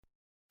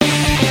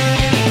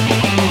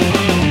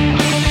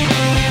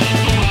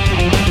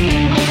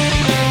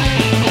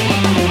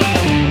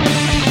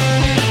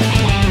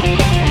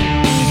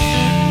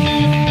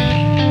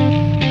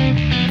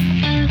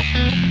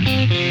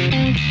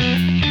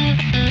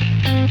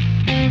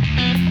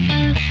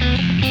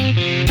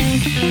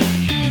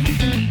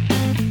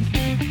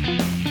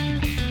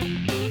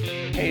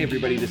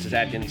is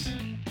Atkins,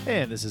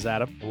 And this is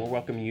Adam. and we're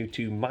welcoming you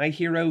to My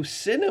Hero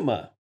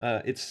Cinema.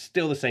 It's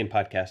still the same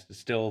podcast. It's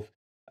still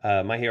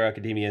My Hero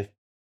Academia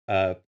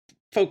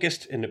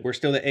focused, and we're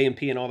still the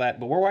AMP and all that,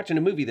 but we're watching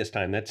a movie this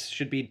time. That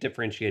should be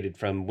differentiated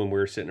from when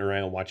we're sitting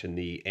around watching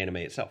the anime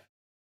itself.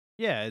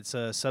 Yeah, it's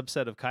a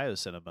subset of Kaio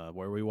Cinema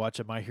where we watch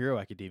a My Hero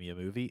Academia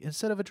movie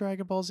instead of a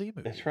Dragon Ball Z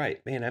movie. That's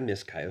right. Man, I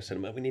miss Kaio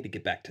Cinema. We need to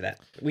get back to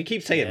that. We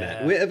keep saying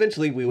that. Yeah.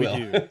 Eventually we will.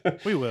 do.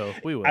 We will.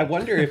 I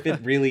wonder if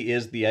it really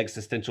is the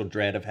existential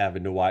dread of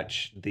having to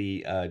watch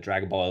the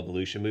Dragon Ball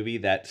Evolution movie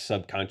that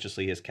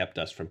subconsciously has kept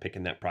us from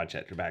picking that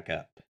project back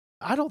up.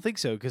 I don't think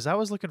so, because I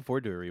was looking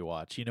forward to a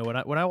rewatch. You know,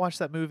 when I watched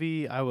that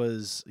movie, I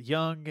was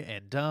young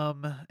and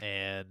dumb,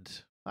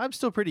 and I'm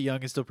still pretty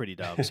young and still pretty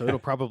dumb, so it'll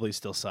probably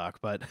still suck.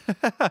 But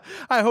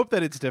I hope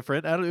that it's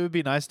different. It would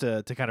be nice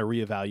to kind of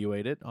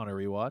reevaluate it on a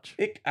rewatch.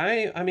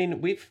 I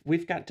mean,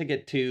 we've got to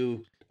get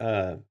to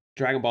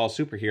Dragon Ball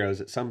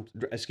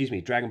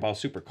Superheroes Dragon Ball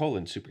Super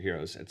colon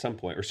Superheroes at some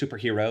point, or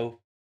Superhero,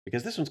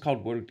 because this one's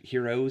called World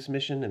Heroes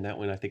Mission, and that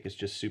one I think is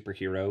just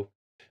Superhero.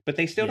 But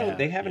they still don't.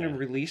 They haven't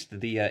released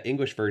the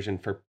English version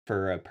for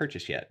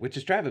purchase yet, which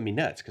is driving me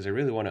nuts because I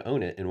really want to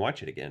own it and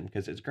watch it again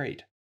because it's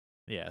great.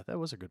 Yeah, that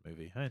was a good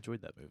movie. I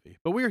enjoyed that movie.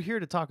 But we're here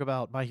to talk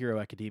about My Hero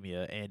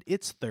Academia and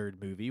its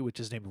third movie, which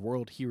is named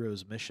World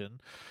Heroes Mission.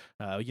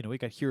 We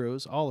got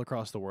heroes all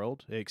across the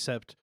world,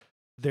 except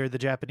they're the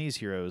Japanese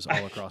heroes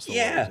all across the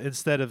world.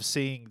 Instead of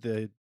seeing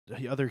the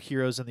other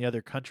heroes in the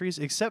other countries,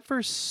 except for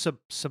Samal.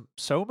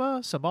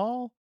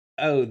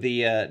 Oh,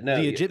 the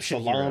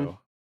Egyptian Salam. hero.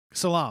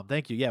 Salam,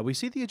 thank you. Yeah, we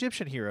see the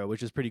Egyptian hero,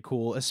 which is pretty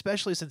cool,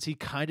 especially since he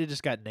kind of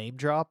just got name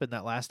dropped in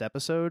that last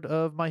episode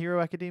of My Hero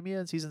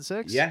Academia in season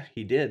 6. Yeah,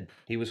 he did.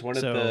 He was one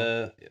of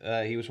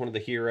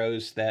the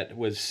heroes that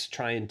was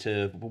trying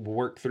to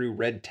work through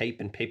red tape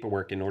and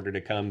paperwork in order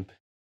to come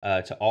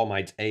to All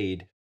Might's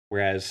aid,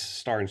 whereas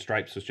Star and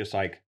Stripes was just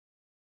like,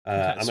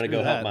 I'm gonna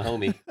go help my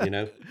homie, you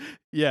know?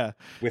 Yeah.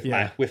 With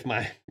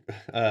my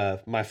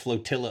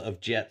flotilla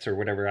of jets or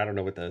whatever. I don't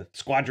know what the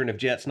squadron of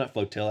jets, not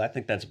flotilla. I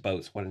think that's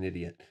boats. What an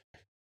idiot.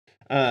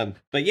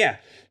 But yeah,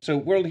 so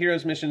World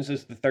Heroes Missions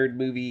is the third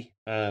movie.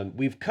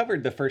 We've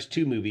covered the first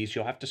two movies.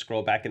 You'll have to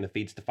scroll back in the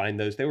feeds to find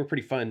those. They were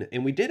pretty fun.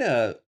 And we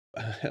did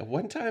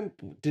one time,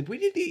 did we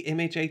do the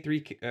MHA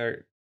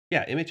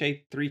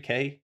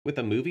 3K with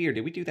a movie, or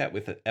did we do that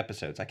with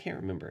episodes? I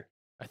can't remember.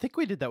 I think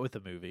we did that with the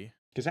movie.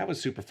 Because that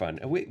was super fun.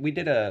 We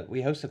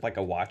hosted like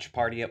a watch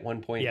party at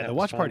one point. Yeah, the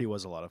watch party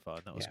was a lot of fun.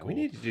 That was cool. We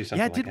need to do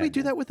something. Yeah, did we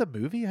do that with a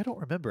movie? I don't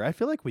remember. I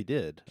feel like we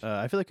did.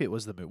 I feel like it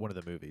was one of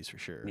the movies for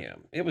sure. Yeah,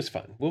 it was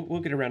fun.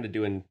 We'll get around to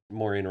doing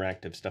more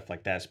interactive stuff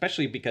like that,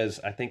 especially because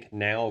I think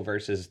now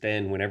versus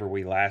then, whenever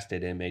we last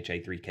did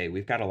MHA3K,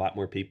 we've got a lot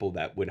more people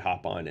that would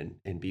hop on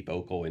and be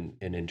vocal and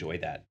enjoy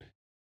that.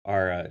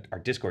 Our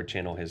Discord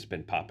channel has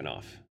been popping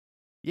off.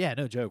 Yeah,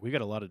 no joke. We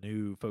got a lot of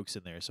new folks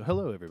in there. So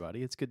hello,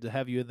 everybody. It's good to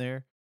have you in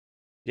there.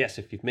 Yes,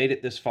 if you've made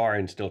it this far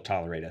and still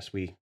tolerate us,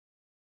 we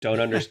don't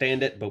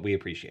understand it, but we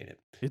appreciate it.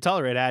 You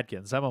tolerate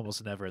Adkins. I'm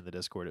almost never in the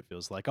Discord, it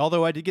feels like.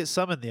 Although I did get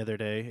summoned the other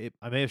day.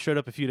 I may have showed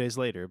up a few days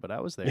later, but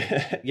I was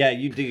there. Yeah,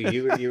 you do.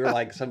 You were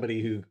like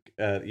somebody who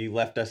you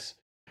left us,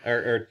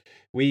 or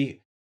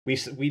we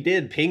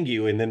did ping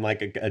you, and then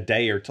like a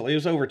day or two, it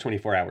was over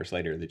 24 hours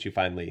later that you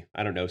finally,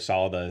 I don't know,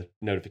 saw the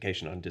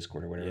notification on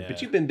Discord or whatever. Yeah.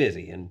 But you've been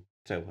busy, and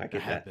so I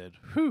get that.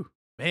 Whew.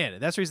 Man,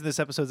 and that's the reason this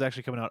episode's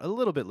actually coming out a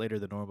little bit later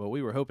than normal.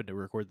 We were hoping to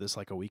record this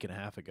like a week and a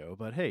half ago,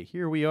 but hey,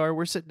 here we are.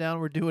 We're sitting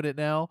down. We're doing it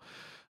now.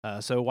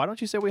 So why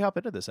don't you say we hop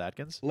into this,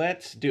 Atkins?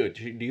 Let's do it.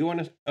 Do you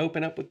want to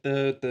open up with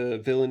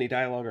the villainy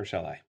dialogue, or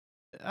shall I?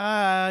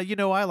 I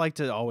like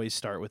to always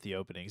start with the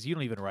openings. You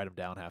don't even write them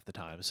down half the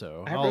time,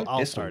 so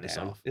I'll start us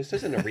off. This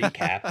isn't a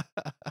recap.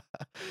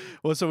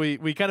 Well, so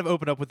we kind of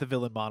open up with the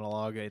villain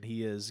monologue, and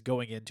he is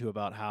going into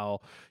about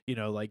how,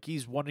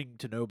 he's wanting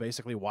to know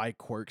basically why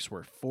quirks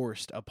were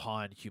forced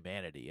upon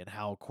humanity and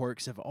how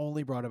quirks have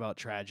only brought about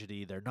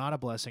tragedy. They're not a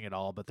blessing at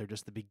all, but they're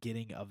just the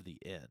beginning of the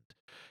end.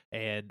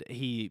 And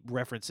he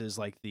references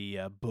like the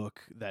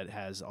book that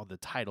has on the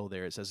title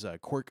there, it says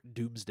Quirk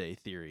Doomsday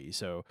Theory.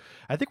 So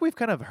I think we've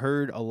kind of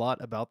heard a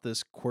lot about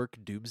this Quirk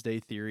Doomsday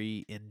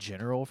Theory in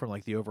general from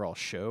like the overall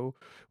show,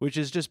 which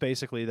is just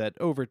basically that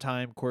over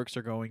time quirks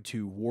are going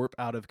to warp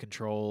out of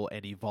control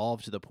and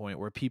evolve to the point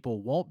where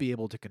people won't be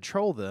able to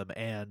control them,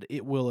 and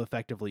it will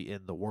effectively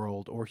end the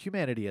world or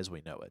humanity as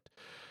we know it.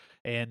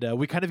 And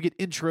we kind of get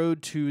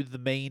introed to the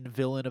main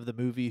villain of the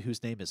movie,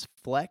 whose name is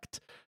Flect.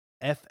 Flect,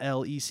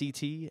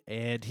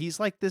 and he's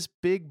like this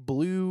big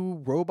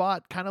blue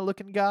robot kind of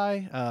looking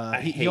guy.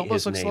 He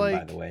almost looks like,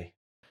 by the way,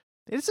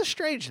 it's a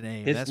strange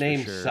name. His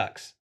name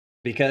sucks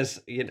because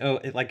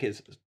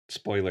his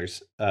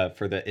spoilers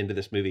for the end of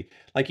this movie.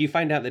 Like, you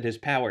find out that his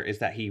power is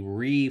that he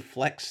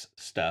reflects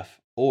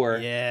stuff, or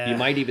you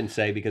might even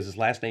say, because his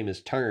last name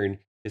is Turn,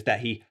 is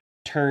that he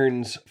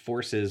turns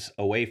forces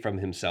away from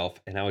himself,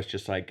 and I was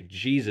just like,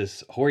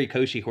 Jesus,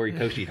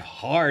 Horikoshi,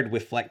 hard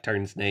with Fleck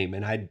Turn's name,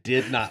 and I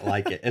did not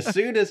like it. As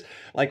soon as,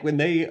 like, when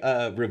they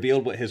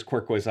revealed what his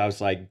quirk was, I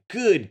was like,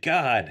 good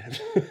God.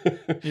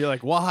 You're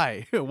like,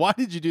 why? Why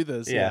did you do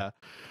this? Yeah.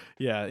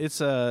 Yeah, it's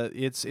on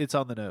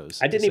the nose.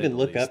 I to didn't say even the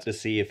look up least. to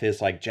see if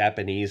his like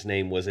Japanese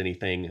name was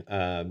anything.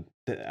 I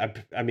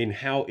mean,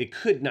 how it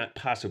could not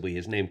possibly,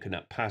 his name could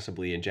not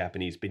possibly in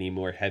Japanese be any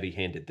more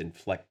heavy-handed than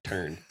Fleck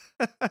Turn.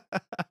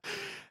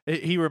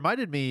 He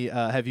reminded me.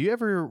 Have you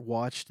ever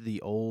watched the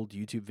old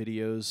YouTube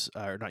videos,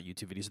 or not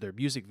YouTube videos? They're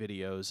music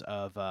videos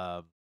of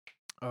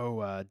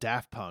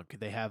Daft Punk.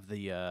 They have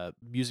the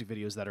music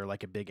videos that are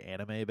like a big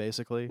anime,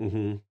 basically.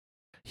 Hmm.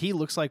 He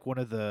looks like one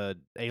of the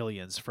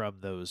aliens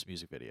from those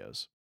music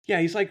videos.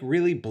 Yeah, he's like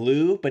really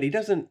blue, but he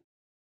doesn't.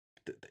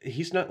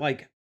 He's not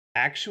like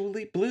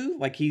actually blue.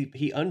 Like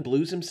he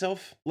unblues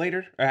himself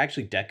later, or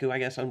actually Deku, I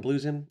guess,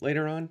 unblues him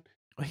later on.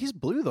 Well, he's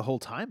blue the whole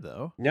time,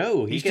 though.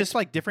 No, he He's gets. just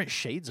like different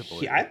shades of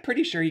blue. I'm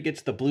pretty sure he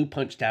gets the blue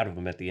punched out of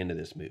him at the end of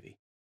this movie.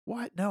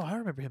 What? No, I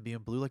remember him being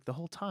blue like the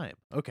whole time.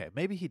 Okay,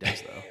 maybe he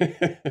does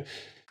though.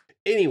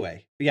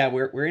 Anyway, yeah,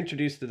 we're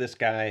introduced to this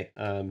guy.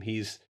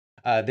 He's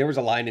there was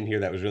a line in here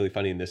that was really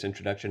funny in this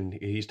introduction.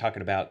 He's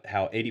talking about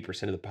how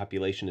 80% of the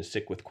population is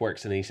sick with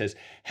quirks, and then he says,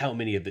 "How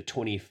many of the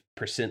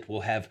 20%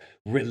 will have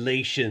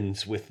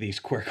relations with these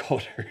quirk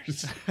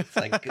holders?" It's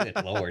like, good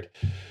lord.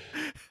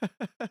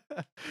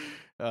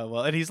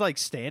 Well, and he's like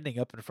standing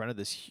up in front of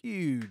this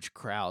huge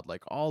crowd,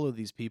 like all of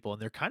these people,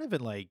 and they're kind of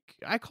in like,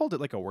 I called it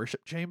like a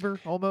worship chamber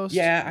almost.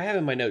 Yeah, I have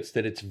in my notes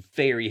that it's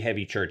very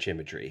heavy church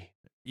imagery.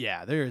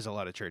 Yeah, there is a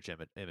lot of church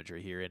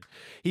imagery here, and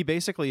he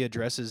basically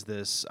addresses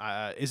this.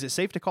 Is it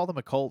safe to call them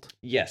a cult?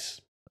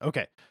 Yes.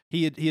 Okay,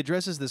 he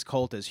addresses this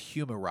cult as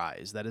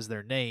Humorize. That is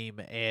their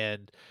name,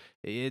 and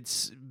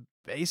it's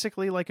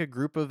basically like a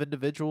group of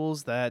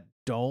individuals that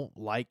don't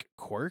like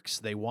quirks.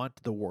 They want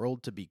the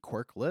world to be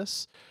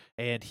quirkless,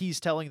 and he's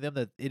telling them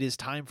that it is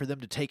time for them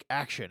to take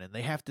action, and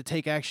they have to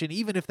take action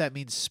even if that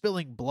means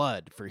spilling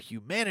blood for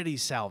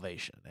humanity's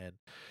salvation. And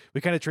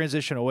we kind of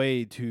transition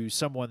away to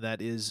someone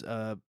that is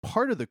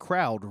part of the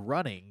crowd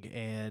running,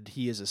 and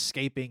he is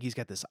escaping. He's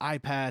got this eye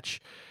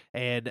patch,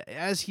 and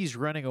as he's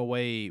running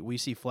away, we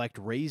see Fleck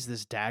raise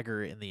this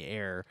dagger in the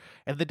air.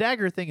 And the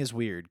dagger thing is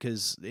weird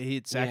because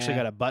it's actually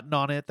Yeah. got a button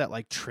on it that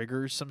like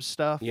triggers some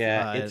stuff.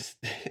 Yeah,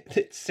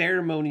 it's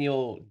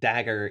ceremonial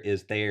dagger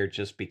is there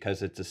just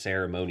because it's a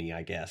ceremony,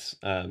 I guess.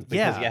 Because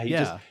Yeah, he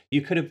just yeah.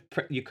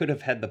 you could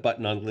have had the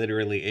button on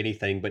literally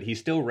anything, but he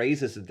still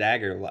raises the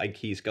dagger Like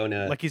he's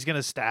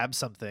gonna stab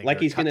something. like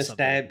or he's cut gonna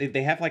something. stab.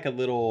 They have like a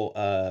little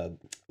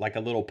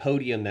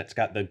podium that's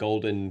got the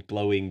golden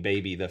glowing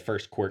baby, the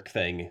first quirk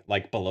thing,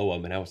 like below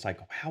him, and I was like,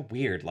 how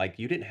weird. Like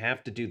you didn't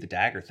have to do the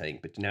dagger thing,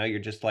 but now you're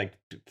just like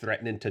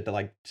threatening to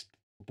like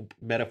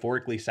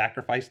metaphorically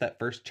sacrifice that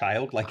first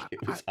child. Like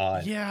it was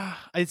odd. Yeah,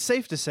 it's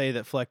safe to say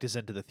that Fleck is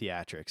into the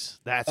theatrics.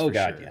 That's Oh for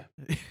God,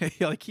 sure.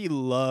 Like he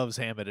loves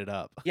hamming it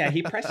up. Yeah,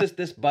 he presses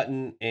this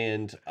button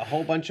and a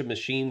whole bunch of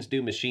machines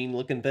do machine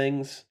looking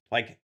things.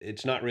 Like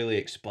it's not really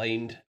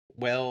explained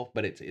well,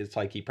 but it's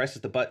like he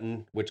presses the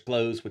button which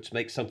glows, which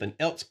makes something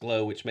else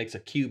glow, which makes a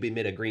cube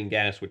emit a green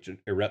gas which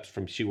erupts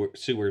from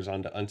sewers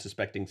onto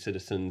unsuspecting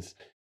citizens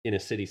in a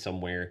city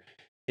somewhere.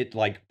 It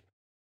like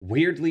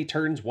weirdly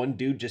turns one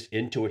dude just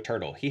into a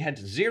turtle. He had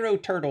zero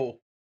turtle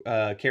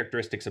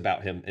characteristics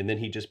about him, and then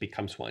he just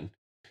becomes one.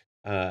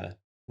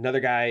 Another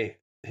guy,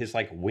 his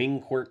like wing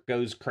quirk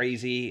goes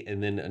crazy,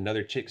 and then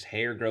another chick's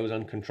hair grows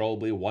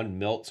uncontrollably. One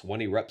melts,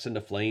 one erupts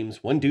into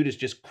flames. One dude is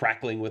just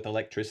crackling with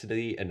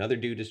electricity. Another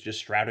dude is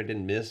just shrouded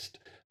in mist.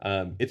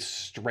 It's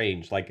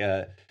strange. Like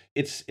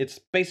it's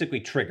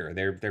basically Trigger.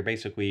 They're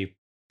basically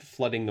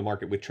flooding the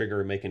market with Trigger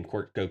and making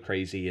quirk go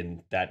crazy,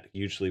 and that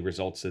usually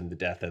results in the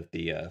death of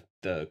the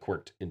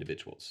quirked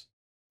individuals.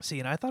 See,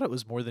 and I thought it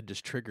was more than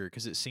just trigger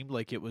because it seemed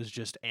like it was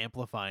just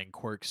amplifying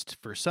quirks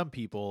for some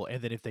people,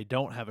 and then if they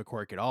don't have a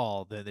quirk at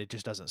all, then it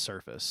just doesn't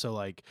surface. So,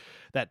 like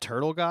that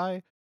turtle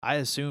guy, I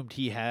assumed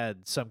he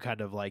had some kind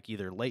of like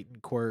either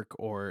latent quirk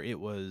or it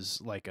was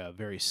like a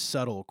very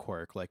subtle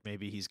quirk, like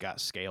maybe he's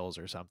got scales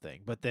or something.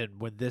 But then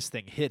when this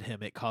thing hit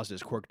him, it caused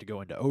his quirk to go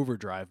into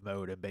overdrive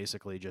mode and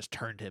basically just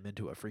turned him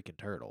into a freaking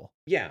turtle.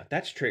 Yeah,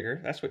 that's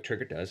Trigger. That's what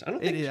Trigger does.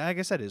 I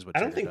guess that is what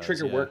I don't Trigger think does,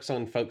 Trigger yeah. works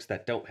on folks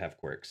that don't have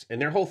quirks.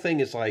 And their whole thing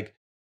is like,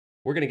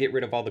 we're going to get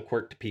rid of all the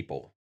quirked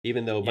people,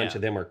 even though a bunch Yeah.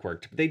 of them are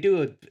quirked. They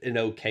do an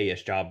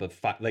okay-ish job of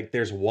like.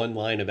 There's one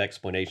line of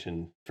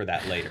explanation for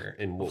that later,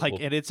 and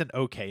And it's an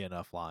okay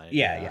enough line.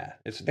 yeah.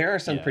 There are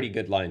some Yeah. pretty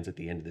good lines at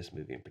the end of this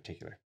movie in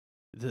particular.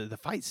 The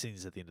fight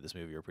scenes at the end of this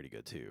movie are pretty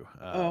good too.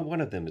 One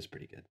of them is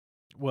pretty good.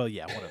 Well,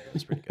 yeah, one of them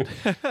is pretty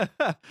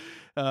good.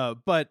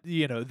 But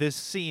you know, this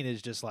scene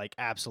is just like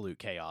absolute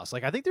chaos.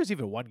 Like I think there's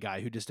even one guy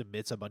who just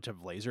emits a bunch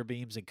of laser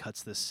beams and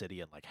cuts this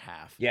city in like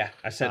half. Yeah,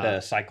 I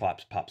said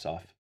Cyclops pops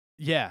off.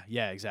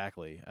 Yeah,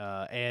 exactly.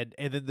 And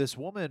then this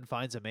woman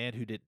finds a man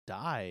who didn't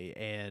die,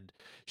 and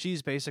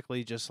she's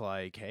basically just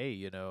like, "Hey,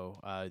 you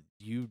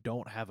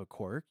don't have a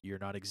quirk. You're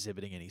not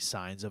exhibiting any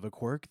signs of a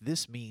quirk.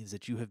 This means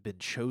that you have been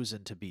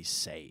chosen to be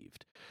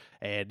saved."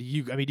 And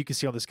I mean, you can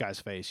see on this guy's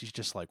face, he's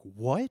just like,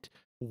 "What?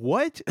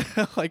 What?"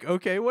 Like,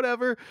 okay,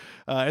 whatever.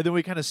 And then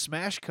we kind of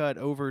smash cut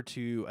over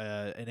to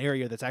an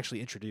area that's actually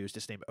introduced.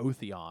 It's named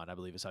Otheon, I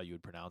believe is how you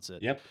would pronounce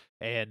it. Yep.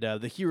 And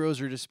the heroes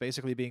are just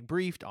basically being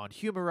briefed on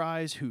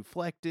Humorize, who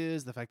Flecht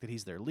is, the fact that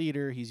he's their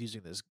leader. He's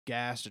using this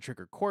gas to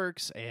trigger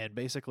quirks, and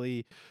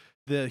basically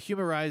the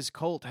Humorize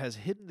cult has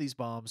hidden these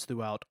bombs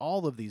throughout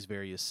all of these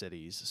various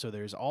cities. So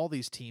there's all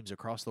these teams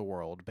across the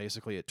world,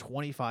 basically at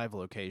 25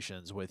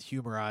 locations with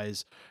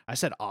Humorize. I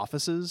said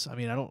offices. I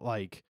mean, I don't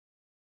like.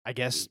 I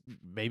guess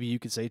maybe you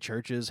could say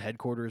churches,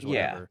 headquarters,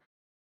 Yeah.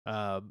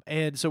 whatever.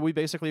 And so we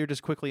basically are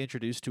just quickly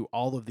introduced to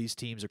all of these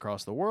teams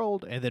across the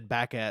world, and then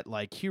back at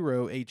like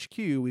Hero HQ,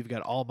 we've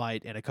got All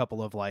Might and a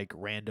couple of like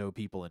rando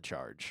people in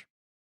charge.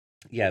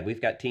 Yeah, we've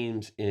got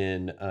teams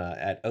in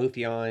at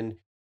Otheon.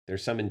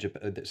 There's some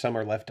in some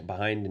are left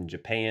behind in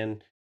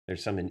Japan.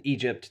 There's some in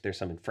Egypt. There's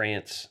some in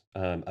France,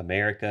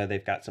 America.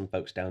 They've got some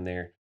folks down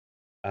there.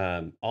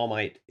 All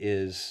Might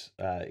is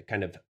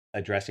kind of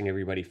addressing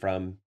everybody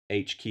from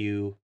HQ,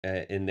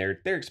 and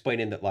they're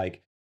explaining that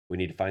like we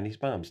need to find these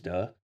bombs,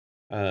 duh,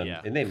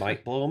 Yeah. and they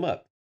might blow them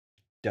up,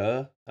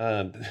 duh.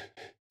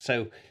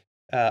 So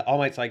All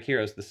Might's like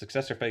heroes. The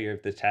success or failure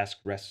of the task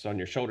rests on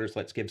your shoulders.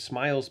 Let's give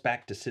smiles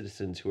back to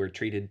citizens who are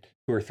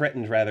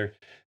threatened rather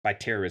by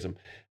terrorism.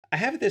 I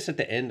have this at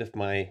the end of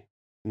my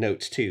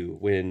notes too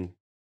when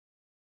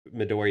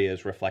Midoriya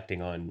is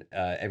reflecting on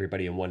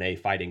everybody in 1A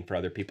fighting for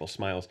other people's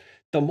smiles.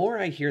 The more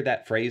I hear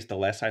that phrase, the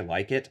less I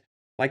like it.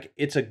 Like,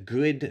 it's a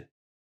good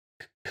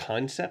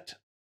concept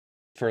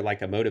for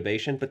like a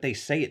motivation, but they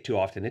say it too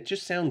often. It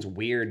just sounds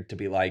weird to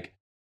be like,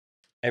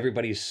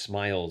 everybody's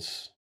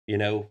smiles,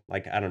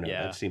 Like, I don't know.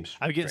 Yeah. That seems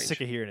I'm getting sick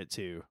strange. of hearing it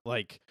too.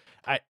 Like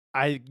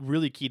I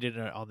really keyed in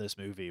on this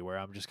movie where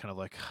I'm just kind of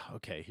like,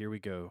 okay, here we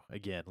go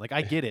again. Like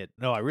I get it.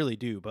 No, I really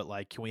do, but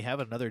like can we have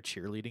another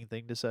cheerleading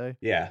thing to say?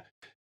 Yeah.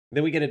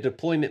 Then we get a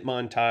deployment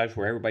montage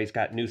where everybody's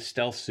got new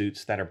stealth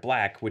suits that are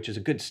black, which is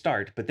a good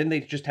start, but then they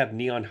just have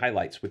neon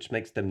highlights, which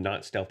makes them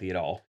not stealthy at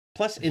all.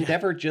 Plus, Yeah.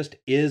 Endeavor just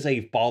is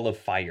a ball of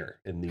fire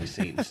in these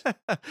scenes.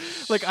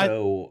 Like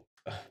So,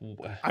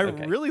 I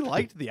okay. really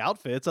liked the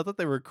outfits. I thought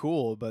they were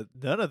cool, but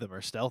none of them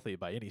are stealthy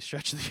by any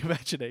stretch of the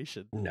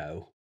imagination.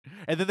 No.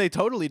 And then they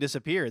totally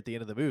disappear at the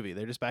end of the movie.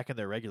 They're just back in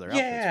their regular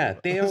Yeah,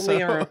 outfits. they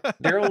only are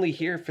they're only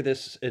here for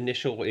this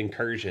initial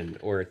incursion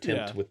or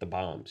attempt Yeah. with the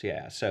bombs.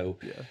 Yeah. So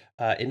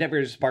Yeah.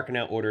 Endeavor's barking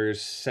out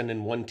orders,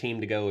 sending one team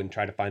to go and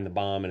try to find the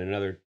bomb and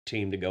another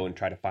team to go and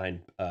try to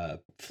find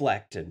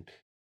Flecht, and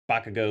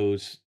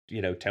Bakugo's,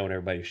 telling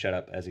everybody to shut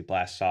up as he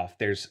blasts off.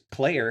 There's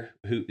Claire,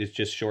 who is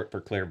just short for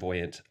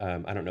clairvoyant. I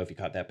don't know if you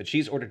caught that, but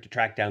she's ordered to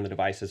track down the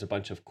device as a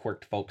bunch of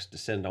quirked folks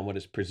descend on what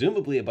is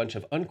presumably a bunch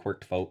of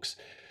unquirked folks.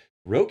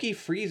 Todoroki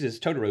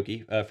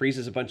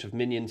freezes a bunch of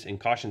minions and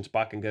cautions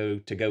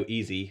Bakugo to go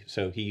easy,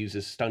 so he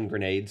uses stun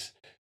grenades.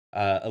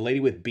 A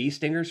lady with bee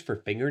stingers for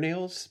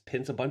fingernails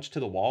pins a bunch to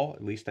the wall.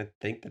 At least I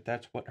think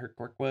that's what her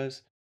quirk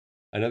was.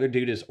 Another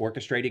dude is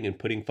orchestrating and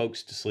putting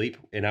folks to sleep,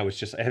 and I was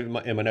just in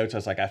my notes. I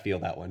was like, I feel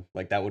that one.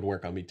 Like that would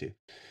work on me too.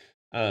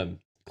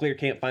 Clear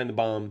can't find the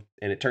bomb,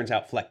 and it turns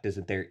out Flecht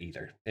isn't there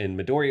either. And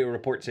Midoriya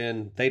reports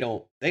in they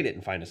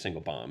didn't find a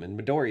single bomb. And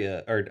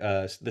Midoriya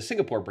or the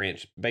Singapore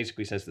branch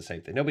basically says the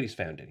same thing. Nobody's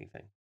found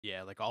anything.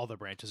 Yeah, like all the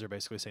branches are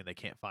basically saying they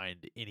can't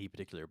find any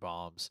particular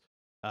bombs.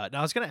 Now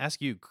I was going to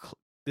ask you,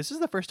 this is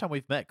the first time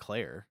we've met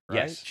Claire,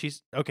 right? Yes.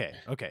 She's okay.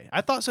 I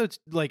thought so.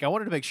 Like I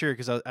wanted to make sure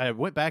because I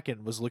went back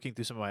and was looking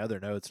through some of my other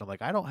notes, and I'm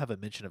like, I don't have a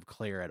mention of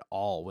Claire at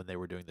all when they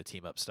were doing the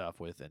team up stuff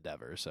with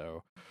Endeavor.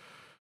 So,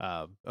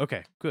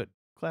 okay, good.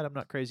 Glad I'm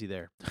not crazy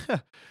there.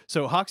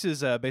 So Hawks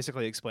is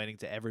basically explaining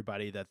to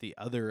everybody that the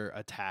other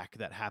attack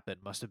that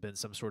happened must have been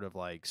some sort of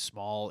like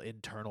small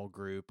internal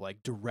group,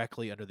 like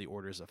directly under the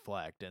orders of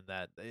Flecht, and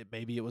that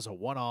maybe it was a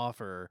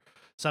one-off or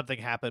something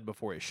happened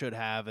before it should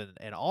have.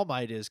 And All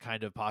Might is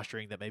kind of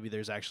posturing that maybe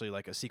there's actually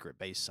like a secret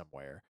base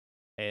somewhere.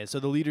 And so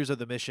the leaders of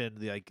the mission,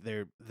 like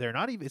they're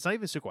not even, it's not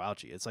even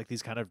Tsukuauchi. It's like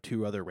these kind of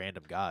two other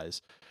random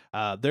guys.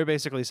 They're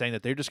basically saying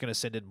that they're just going to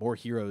send in more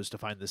heroes to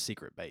find this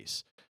secret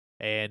base.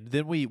 And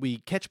then we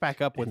catch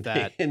back up with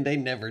that. And they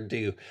never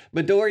do.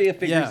 Midoriya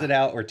figures it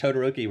out, or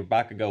Todoroki or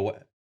Bakugo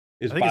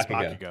is I think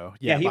Bakugo. It's Bakugo.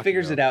 Yeah, he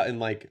figures Bakugo. it out in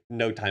like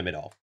no time at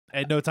all.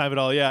 At no time at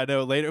all. Yeah, I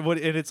know. Later, and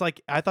it's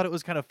like I thought it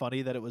was kind of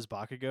funny that it was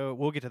Bakugo.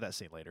 We'll get to that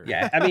scene later.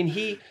 Yeah, I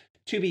mean,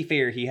 to be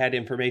fair, he had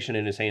information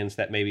in his hands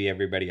that maybe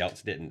everybody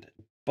else didn't.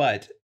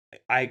 But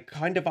I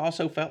kind of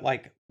also felt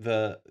like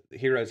the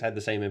heroes had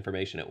the same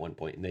information at one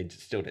point, and they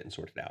still didn't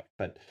sort it out.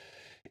 But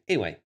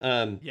anyway,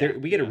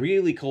 we get a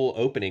really cool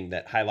opening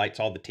that highlights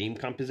all the team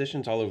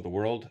compositions all over the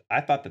world.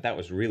 I thought that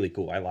was really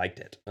cool. I liked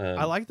it.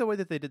 I like the way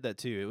that they did that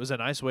too. It was a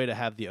nice way to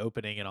have the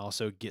opening and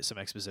also get some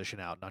exposition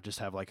out, not just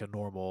have like a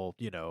normal,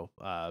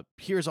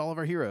 here's all of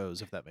our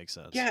heroes, if that makes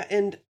sense. Yeah,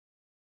 and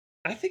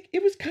I think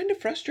it was kind of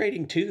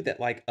frustrating too that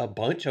like a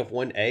bunch of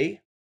 1A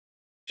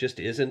just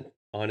isn't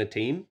on a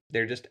team.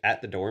 They're just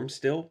at the dorm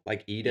still.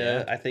 Like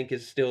Ida, Yeah. I think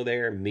is still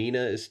there.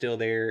 Mina is still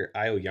there.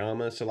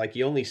 Aoyama. So like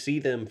you only see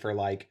them for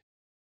like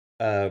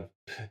uh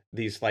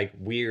these like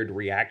weird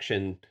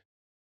reaction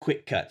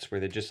quick cuts where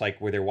they're just like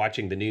where they're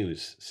watching the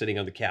news sitting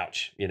on the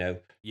couch, you know.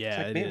 It's Yeah,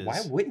 like, it man, why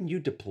is. wouldn't you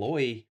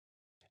deploy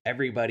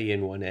everybody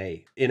in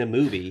 1A in a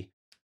movie?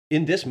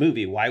 In this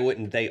movie, why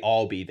wouldn't they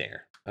all be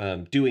there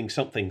doing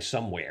something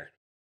somewhere?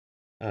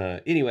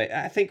 Anyway,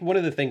 I think one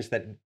of the things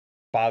that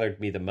bothered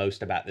me the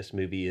most about this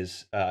movie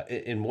is,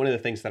 and one of the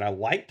things that I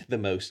liked the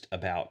most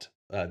about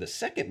the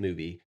second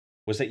movie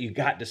was that you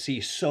got to see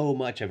so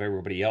much of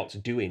everybody else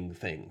doing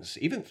things,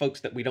 even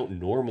folks that we don't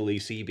normally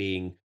see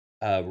being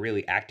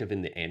really active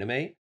in the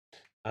anime.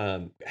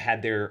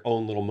 Had their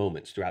own little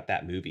moments throughout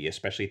that movie,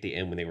 especially at the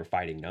end when they were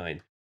fighting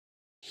Nine.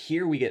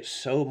 Here we get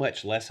so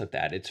much less of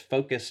that. It's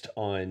focused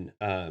on,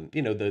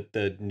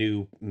 the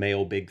new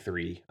male big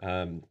three,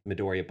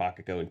 Midoriya,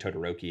 Bakugo, and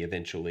Todoroki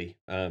eventually,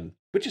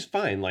 which is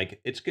fine.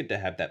 Like it's good to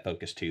have that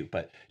focus too,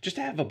 but just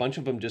to have a bunch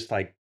of them just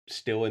like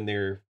still in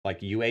their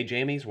like UA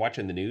jammies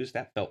watching the news,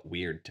 that felt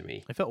weird to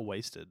me. I felt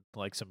wasted.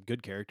 Like some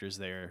good characters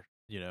there,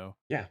 you know.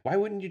 Yeah, why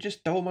wouldn't you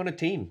just throw them on a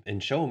team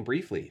and show them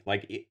briefly?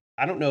 Like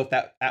I don't know if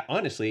that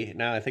honestly,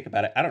 now I think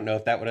about it, I don't know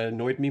if that would have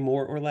annoyed me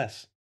more or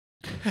less.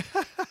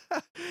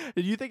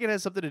 Do you think it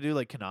has something to do,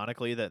 like,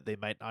 canonically, that they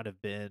might not have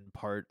been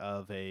part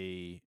of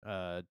a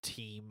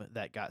team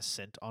that got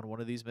sent on one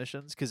of these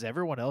missions? Because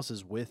everyone else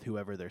is with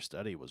whoever their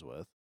study was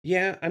with.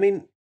 Yeah, I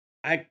mean,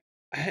 I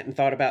I hadn't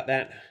thought about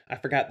that. I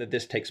forgot that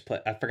this takes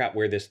place. I forgot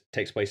where this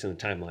takes place in the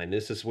timeline.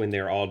 This is when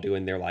they're all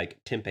doing their like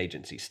temp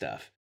agency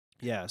stuff.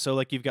 Yeah, so,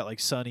 like, you've got, like,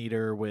 Sun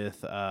Eater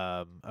with,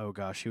 oh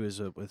gosh, who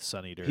is with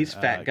Sun Eater? He's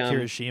Fat Gum.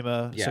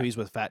 Kirishima, so Yeah, he's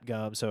with Fat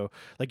Gum, so,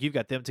 like, you've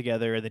got them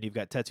together, and then you've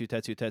got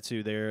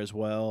Tetsu there as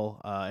well,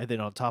 and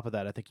then on top of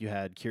that, I think you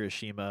had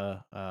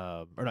Kirishima,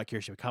 or not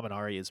Kirishima,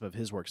 Kaminari and some of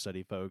his work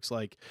study folks,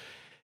 like,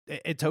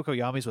 and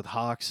Tokoyami's with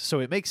Hawks, so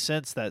it makes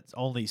sense that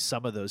only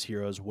some of those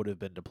heroes would have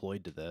been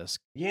deployed to this.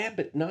 yeah,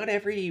 but not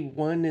every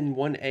one in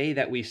 1A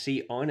that we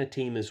see on a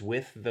team is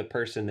with the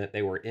person that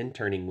they were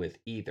interning with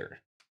either.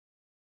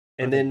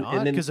 Are And they then and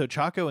not? then Because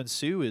Ochako and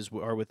Sue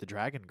are with the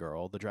Dragon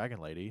Girl, the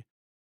Dragon Lady.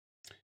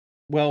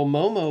 well,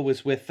 Momo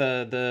was with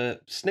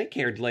the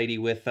snake-haired lady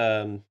with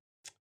Kendo,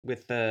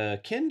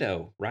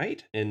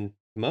 right? And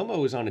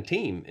Momo was on a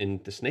team,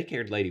 and the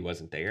snake-haired lady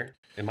wasn't there.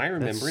 Am I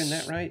remembering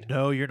that That's right?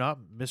 no, you're not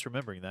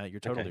misremembering that. You're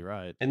totally Okay.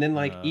 right. And then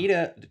like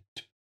Ida,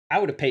 I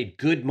would have paid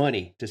good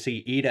money to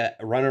see Ida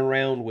running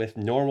around with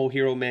normal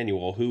hero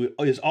Manuel, who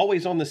is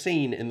always on the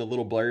scene in the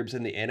little blurbs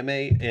in the anime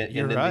You're and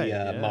in the right.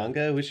 Yeah.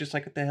 manga. It was just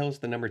like, what the hell is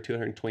the number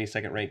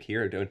 222nd ranked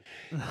hero doing?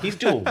 He's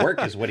doing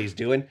work, is what he's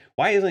doing.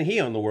 Why isn't he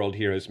on the World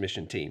Heroes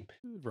mission team?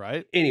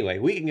 Right. Anyway,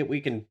 we can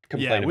Yeah,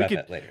 complain about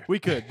that later. we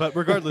could, but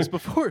regardless,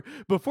 before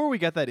we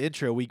got that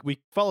intro, we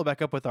follow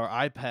back up with our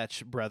eye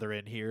patch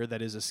brethren here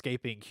that is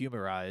escaping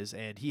Humorize,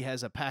 and he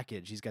has a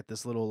package. He's got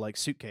this little like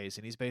suitcase,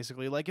 and he's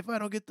basically like, if I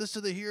don't get this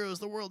to the heroes,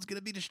 the world's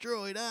gonna be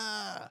destroyed.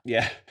 Ah,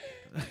 Yeah,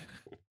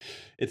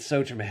 it's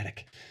so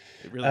dramatic.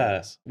 it really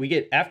is. We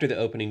get after the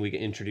opening, we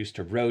get introduced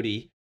to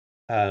Rhodey,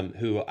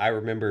 who I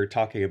remember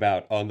talking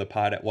about on the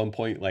pod at one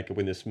point, like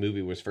when this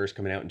movie was first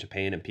coming out in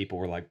Japan, and people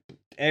were like,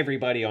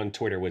 everybody on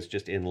Twitter was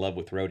just in love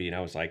with Rhodey, and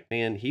I was like,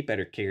 man, he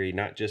better carry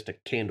not just a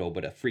candle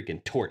but a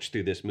freaking torch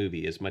through this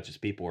movie, as much as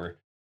people were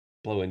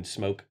blowing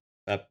smoke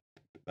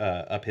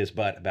up his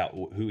butt about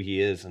who he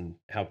is and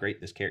how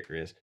great this character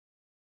is.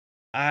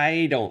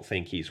 I don't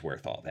think he's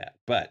worth all that,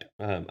 but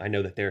I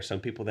know that there are some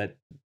people that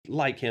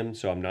like him,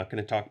 so I'm not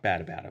going to talk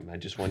bad about him. I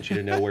just want you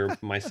to know where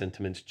my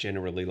sentiments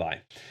generally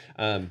lie.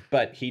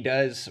 But he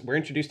does. We're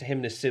introduced to him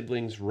and his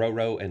siblings,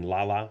 Roro and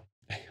Lala,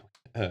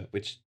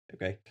 which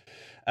okay.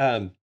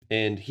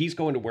 And he's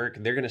going to work.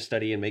 They're going to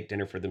study and make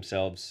dinner for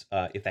themselves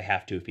if they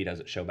have to. If he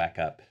doesn't show back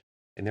up,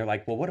 and they're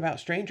like, "Well, what about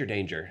stranger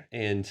danger?"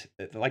 And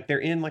like they're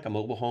in like a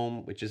mobile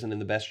home, which isn't in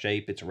the best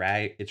shape. It's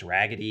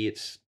raggedy.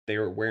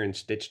 They're wearing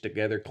stitched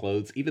together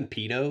clothes. Even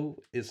Pino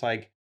is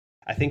like,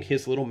 I think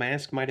his little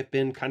mask might have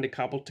been kind of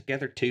cobbled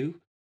together too.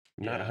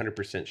 I'm not Yeah.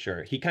 100%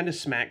 sure. He kind of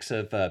smacks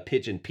of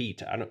Pigeon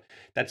Pete. I don't.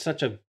 That's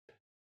such a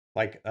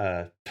like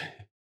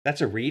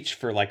that's a reach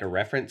for like a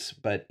reference,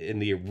 but in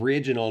the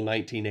original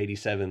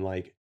 1987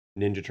 like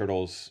Ninja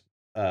Turtles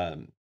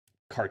um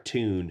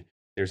cartoon,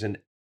 there's an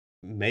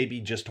maybe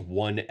just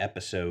one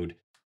episode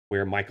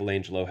where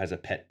Michelangelo has a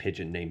pet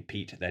pigeon named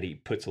Pete that he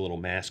puts a little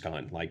mask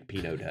on like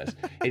Pino does.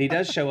 And he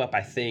does show up,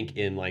 I think,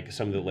 in like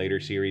some of the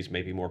later series,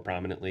 maybe more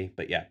prominently.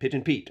 But yeah,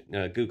 Pigeon Pete,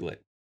 Google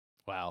it.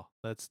 Wow,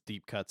 that's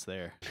deep cuts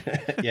there.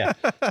 Yeah.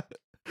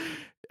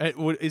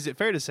 Is it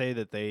fair to say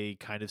that they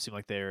kind of seem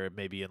like they're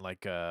maybe in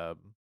like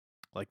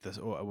this?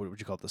 What would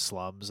you call it? The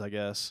slums, I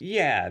guess.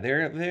 Yeah,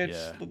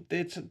 Yeah.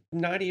 it's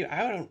not even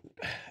I don't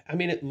I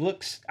mean it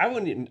looks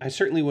I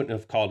certainly wouldn't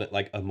have called it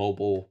like a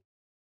mobile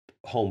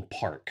home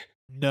park,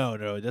 No,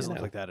 it you doesn't look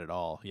know. like that at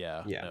all.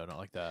 Yeah, Yeah. no, not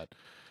like that.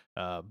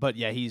 But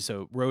yeah,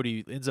 so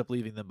Rhodey ends up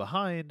leaving them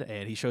behind,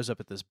 and he shows up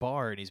at this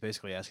bar, and he's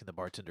basically asking the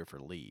bartender for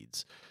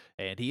leads,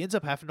 and he ends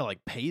up having to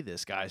like pay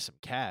this guy some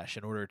cash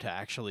in order to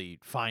actually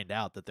find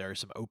out that there are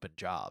some open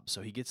jobs.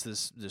 So he gets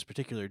this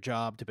particular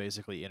job to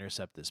basically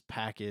intercept this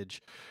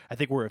package. I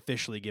think we're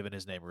officially given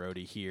his name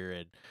Rhodey here,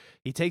 and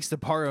he takes the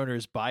bar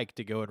owner's bike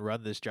to go and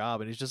run this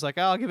job, and he's just like,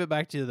 "Oh, I'll give it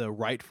back to the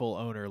rightful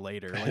owner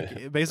later,"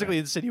 like basically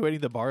Right. insinuating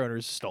the bar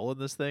owner's stolen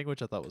this thing,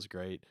 which I thought was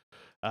great.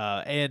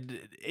 And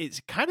it's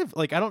kind of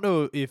like I don't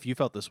know if you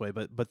felt this way,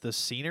 but the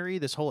scenery,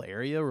 this whole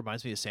area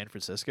reminds me of San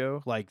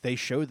Francisco. Like they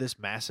show this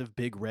massive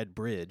big red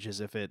bridge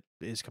as if it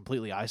is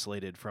completely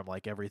isolated from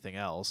like everything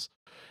else.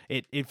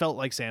 It felt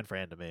like San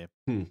Fran to me.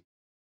 Hmm.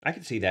 I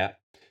can see that.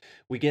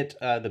 We get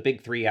the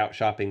big three out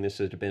shopping. This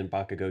has been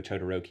Bakugo,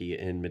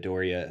 Todoroki, and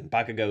Midoriya. And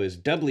Bakugo is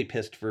doubly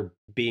pissed for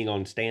being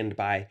on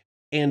standby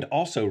and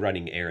also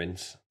running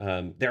errands.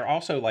 They're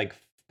also like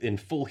in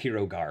full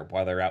hero garb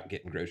while they're out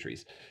getting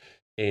groceries.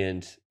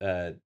 And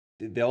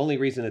the only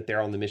reason that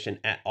they're on the mission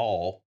at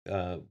all,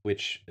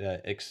 which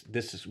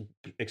this is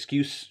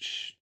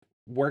excuse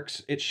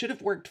works, it should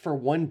have worked for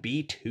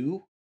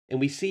 1B2. And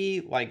we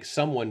see like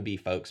some 1B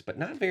folks, but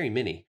not very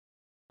many.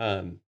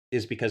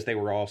 Is because they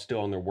were all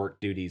still on their work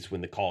duties when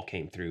the call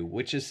came through,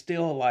 which is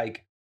still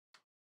like,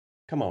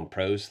 come on,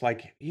 pros.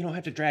 Like, you don't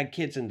have to drag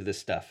kids into this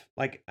stuff.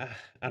 Like,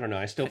 I don't know.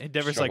 I still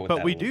Endeavor's struggle like, with but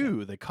that a we little bit.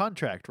 do the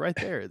contract right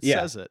there. It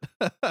Yeah. says it.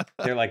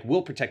 They're like,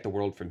 we'll protect the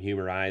world from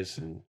humor eyes.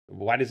 And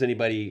why does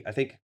anybody, I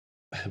think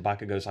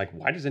Bakugo's like,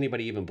 why does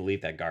anybody even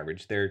believe that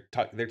garbage? They're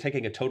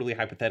taking a totally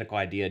hypothetical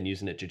idea and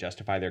using it to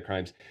justify their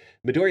crimes.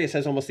 Midoriya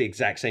says almost the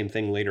exact same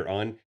thing later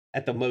on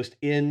at the most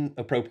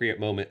inappropriate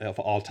moment of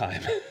all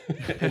time.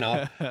 And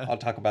I'll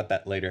talk about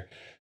that later.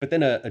 But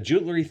then a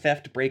jewelry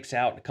theft breaks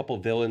out. A couple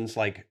villains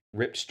like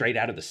ripped straight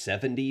out of the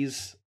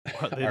 70s They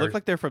look are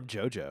like they're from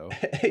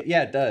JoJo.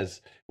 yeah, it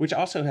does. Which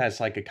also has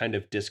like a kind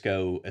of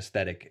disco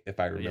aesthetic, if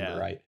I remember Yeah,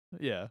 right.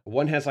 yeah.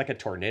 One has like a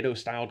tornado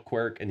styled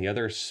quirk, and the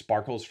other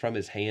sparkles from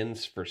his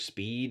hands for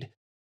speed.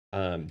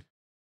 Um,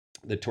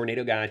 the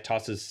tornado guy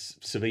tosses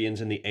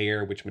civilians in the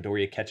air, which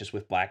Midoriya catches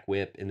with Black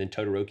Whip, and then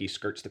Todoroki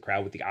skirts the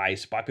crowd with the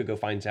ice. Bakugo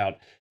finds out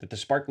that the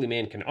sparkly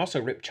man can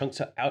also rip chunks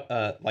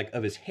out, like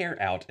of his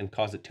hair out and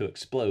cause it to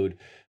explode,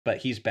 but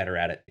he's better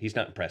at it. He's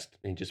not impressed,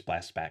 and he just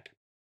blasts back.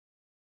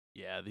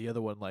 Yeah, the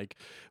other one like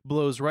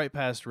blows right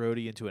past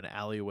Rhodey into an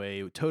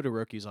alleyway.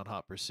 Todoroki's on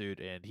hot pursuit,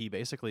 and he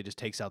basically just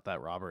takes out that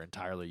robber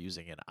entirely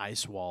using an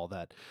ice wall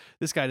that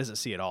this guy doesn't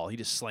see at all. He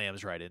just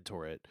slams right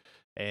into it.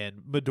 And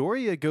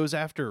Midoriya goes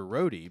after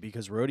Rhodey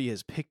because Rhodey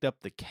has picked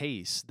up the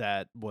case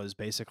that was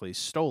basically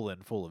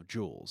stolen full of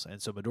jewels.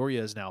 And so Midoriya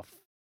is now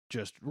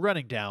just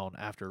running down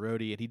after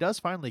Rhodey, and he does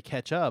finally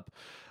catch up.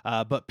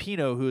 But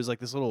Pino, who is like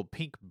this little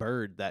pink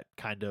bird that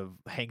kind of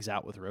hangs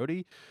out with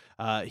Rhodey,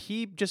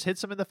 he just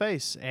hits him in the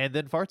face and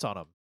then farts on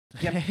him.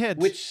 Yep,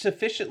 And which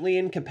sufficiently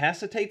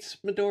incapacitates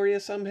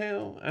Midoriya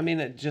somehow. I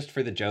mean, just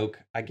for the joke,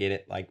 I get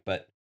it.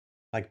 But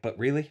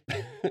really,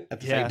 at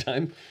the same yeah,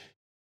 time,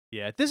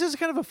 yeah, this is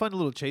kind of a fun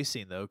little chase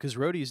scene though, because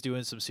Rhodey's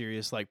doing some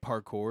serious like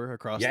parkour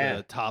across yeah,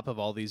 the top of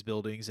all these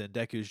buildings, and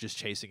Deku's just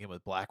chasing him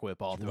with Black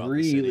Whip all throughout the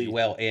really city.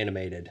 well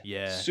animated,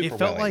 Yeah, it super well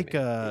felt like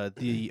animated.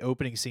 the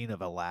opening scene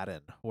of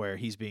Aladdin, where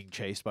he's being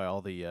chased by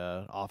all the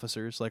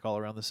officers like all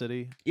around the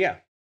city. Yeah,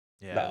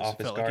 the Yeah, it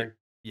office felt like guard.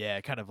 yeah,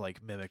 it kind of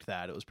like mimicked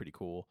that. It was pretty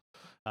cool.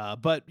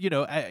 But you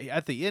know,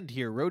 at the end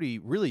here,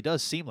 Rhodey really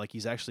does seem like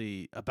he's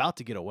actually about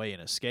to get away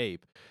and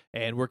escape,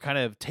 and we're kind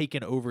of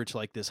taken over to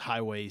like this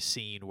highway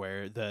scene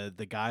where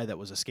the guy that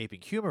was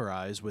escaping Humor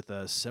Eyes with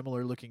a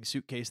similar looking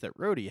suitcase that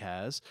Rhodey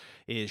has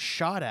is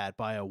shot at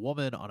by a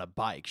woman on a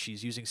bike.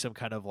 She's using some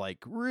kind of like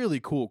really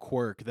cool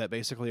quirk that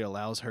basically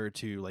allows her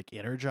to like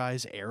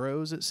energize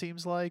arrows. It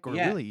seems like, or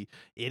Yeah, really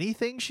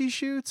anything she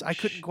shoots. I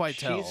couldn't quite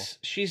tell.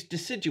 she's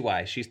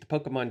Decidueye. She's the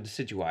Pokemon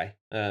Decidueye.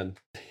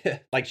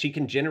 Like she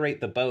can generate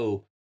the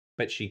bow,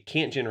 but she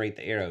can't generate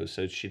the arrows.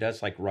 So she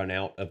does like run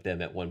out of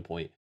them at one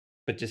point.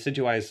 But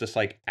Decidueye is this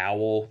like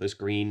owl, this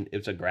green.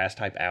 It's a grass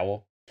type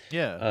owl.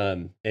 Yeah.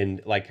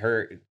 And like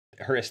her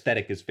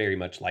aesthetic is very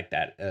much like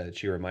that.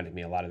 She reminded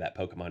me a lot of that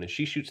Pokemon, and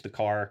she shoots the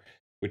car,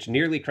 which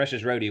nearly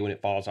crushes Rhodey when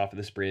it falls off of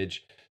this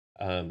bridge.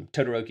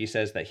 Todoroki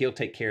says that he'll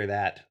take care of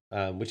that,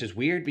 which is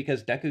weird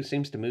because Deku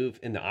seems to move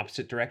in the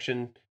opposite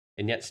direction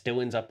and yet still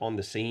ends up on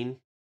the scene.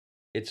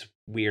 It's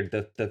weird.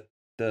 The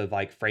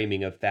like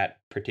framing of that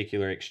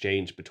particular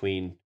exchange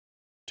between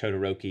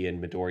Todoroki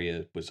and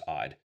Midoriya was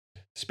odd,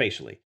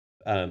 spatially.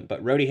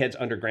 But Rhodey heads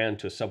underground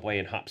to a subway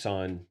and hops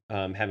on,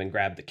 having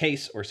grabbed the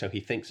case, or so he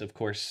thinks, of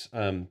course.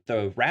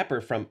 The wrapper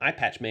from Eye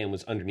Patch Man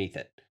was underneath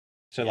it.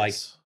 So, like,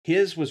 Yes.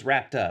 his was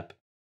wrapped up,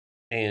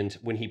 and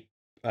when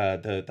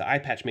the Eye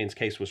Patch Man's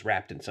case was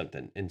wrapped in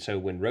something. And so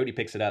when Rhodey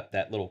picks it up,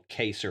 that little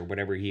case or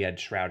whatever he had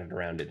shrouded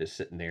around it is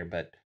sitting there.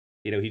 But,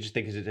 he just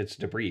thinks it's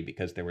debris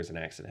because there was an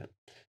accident.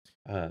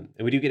 And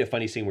we do get a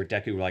funny scene where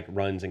Deku, like,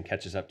 runs and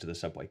catches up to the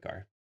subway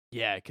car.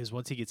 Yeah, because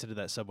once he gets into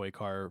that subway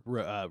car,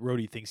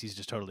 Rhodey thinks he's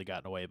just totally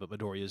gotten away, but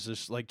Midoriya's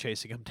just like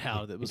chasing him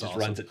down. That He was just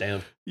runs awesome. it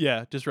down.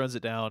 Yeah, just runs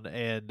it down,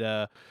 and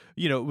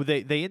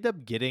they end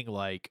up getting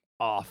like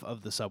off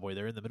of the subway.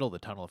 They're in the middle of the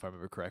tunnel, if I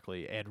remember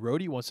correctly. And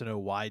Rhodey wants to know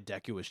why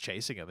Deku was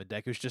chasing him, and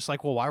Deku's just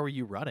like, "Well, why were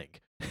you running?"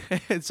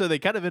 And so they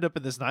kind of end up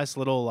in this nice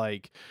little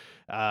like,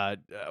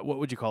 what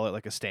would you call it?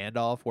 Like a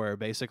standoff, where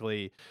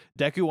basically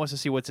Deku wants to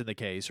see what's in the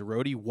case.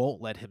 Rhodey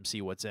won't let him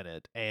see what's in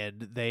it,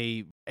 and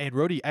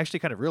Rhodey actually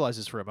kind of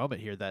realizes for a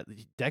moment here that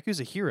Deku's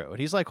a hero, and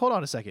he's like, "Hold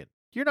on a second.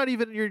 You're not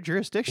even in your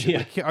jurisdiction. Yeah.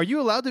 Like, are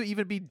you allowed to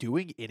even be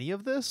doing any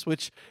of this?"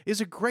 Which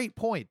is a great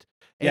point,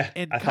 and Yeah,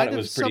 and I thought kind it of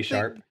was pretty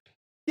sharp. something.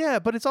 Yeah,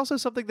 but it's also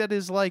something that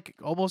is like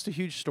almost a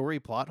huge story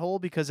plot hole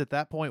because at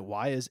that point,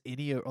 why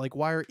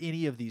are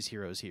any of these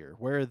heroes here?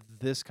 Where are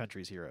this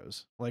country's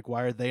heroes? Like,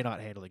 why are they not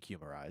handling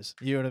Humorize?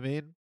 You know what I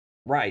mean?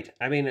 Right.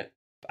 I mean,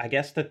 I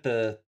guess that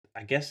the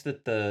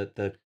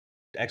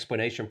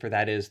explanation for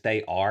that is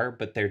they are,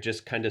 but they're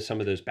just kind of some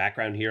of those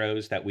background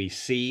heroes that we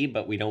see,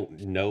 but we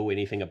don't know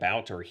anything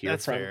about or hear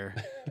That's from. fair.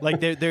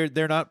 Like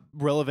they're not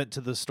relevant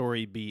to the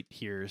story beat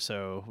here,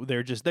 so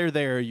they're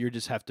there. You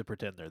just have to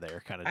pretend they're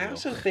there, kind of I deal.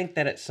 also think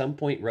that at some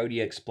point Rhodey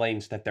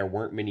explains that there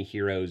weren't many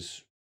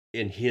heroes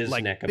in his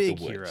Like neck of the big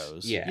woods.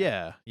 heroes. Yeah.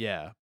 Yeah,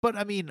 yeah. But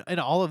I mean, in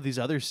all of these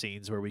other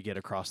scenes where we get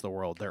across the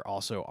world, there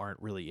also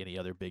aren't really any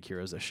other big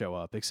heroes that show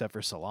up except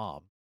for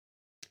Salam.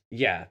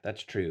 Yeah,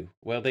 that's true.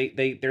 Well,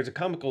 they there's a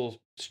comical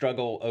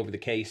struggle over the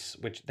case,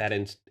 which that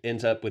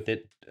ends up with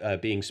it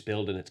being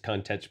spilled and its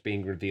contents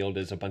being revealed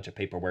as a bunch of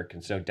paperwork,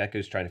 and so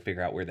Deku's trying to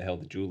figure out where the hell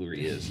the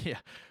jewelry is. Yeah.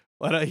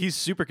 But he's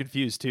super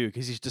confused too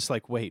because he's just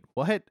like, wait,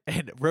 what?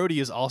 And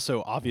Rhodey is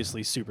also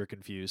obviously super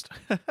confused.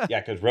 Yeah,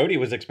 because Rhodey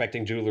was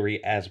expecting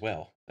jewelry as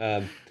well.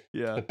 Yeah.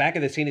 But back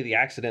at the scene of the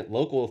accident,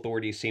 local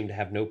authorities seem to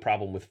have no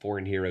problem with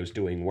foreign heroes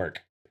doing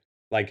work.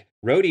 Like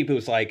Rhodey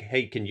was like,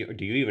 "Hey, do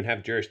you even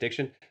have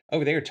jurisdiction?"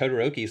 Over there,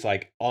 Todoroki's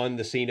like on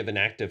the scene of an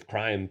act of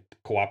crime,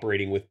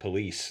 cooperating with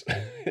police,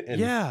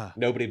 and Yeah.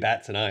 nobody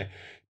bats an eye.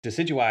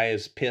 Decidueye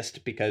is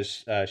pissed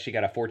because she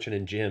got a fortune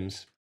in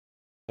gems.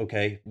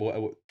 Okay,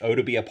 well,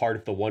 to be a part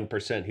of the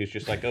 1% who's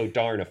just like, "Oh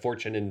darn, a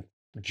fortune in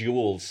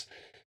jewels."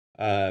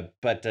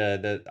 But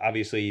the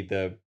obviously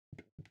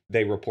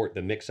they report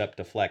the mix-up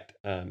deflect.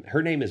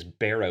 Her name is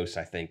Barros,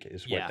 I think,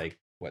 is what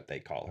Yeah. they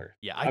call her.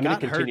 Yeah. I I'm going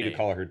got to her continue to name.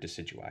 call her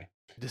Decidueye.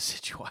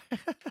 Decidueye.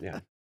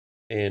 Yeah.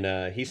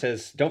 And he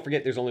says, "Don't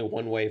forget there's only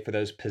one way for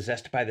those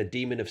possessed by the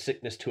demon of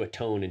sickness to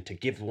atone and to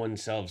give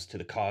oneself to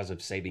the cause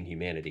of saving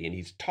humanity." And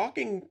he's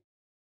talking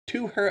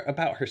to her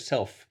about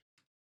herself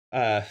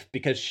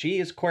because she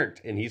is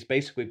quirked. And he's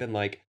basically been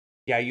like,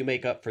 "Yeah, you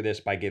make up for this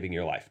by giving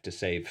your life to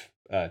save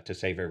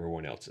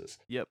everyone else's."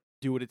 Yep.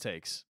 Do what it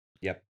takes.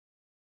 Yep.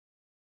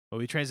 Well,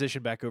 we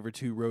transition back over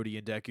to Rhodey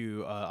and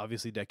Deku.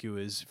 Obviously, Deku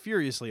is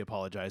furiously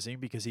apologizing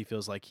because he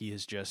feels like he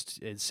has just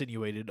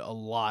insinuated a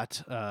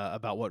lot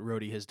about what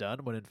Rhodey has done,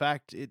 when in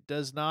fact, it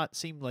does not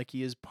seem like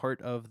he is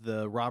part of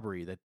the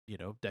robbery that,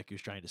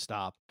 Deku's trying to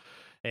stop.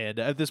 And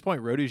at this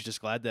point, Rhodey's just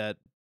glad that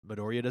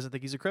Midoriya doesn't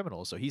think he's a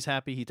criminal. So he's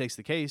happy. He takes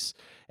the case.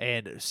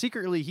 And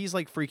secretly, he's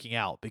like freaking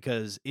out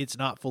because it's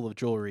not full of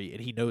jewelry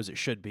and he knows it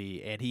should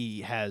be. And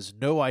he has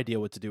no idea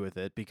what to do with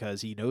it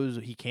because he knows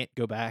he can't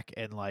go back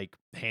and like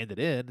hand it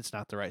in. It's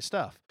not the right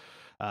stuff.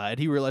 And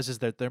he realizes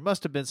that there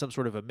must have been some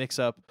sort of a mix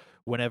up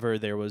whenever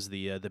there was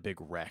the big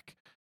wreck.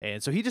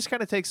 And so he just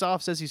kind of takes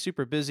off, says he's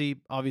super busy.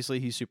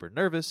 Obviously, he's super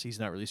nervous. He's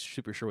not really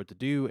super sure what to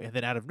do. And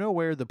then out of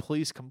nowhere, the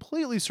police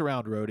completely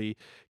surround Rhodey,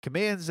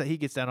 commands that he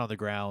gets down on the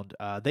ground.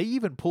 They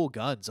even pull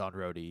guns on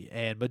Rhodey.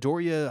 And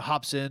Midoriya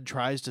hops in,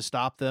 tries to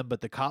stop them,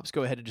 but the cops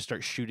go ahead and just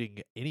start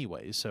shooting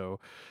anyway.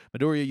 So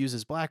Midoriya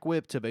uses Black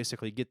Whip to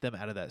basically get them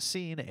out of that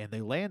scene. And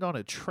they land on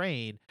a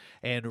train.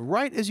 And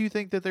right as you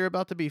think that they're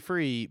about to be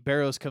free,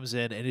 Barros comes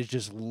in and is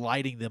just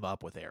lighting them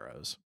up with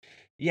arrows.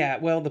 Yeah,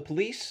 well, the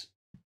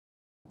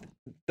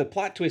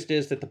plot twist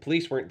is that the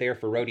police weren't there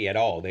for Rhodey at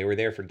all. They were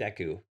there for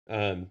Deku.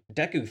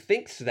 Deku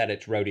thinks that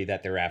it's Rhodey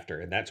that they're after,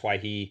 and that's why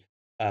he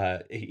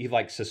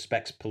like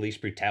suspects police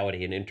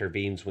brutality and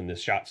intervenes when the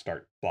shots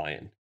start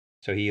flying.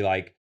 So he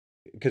like,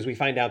 because we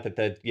find out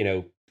that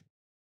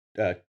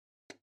uh,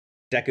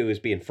 Deku is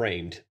being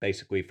framed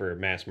basically for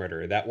mass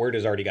murder. That word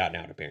has already gotten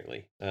out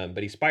apparently.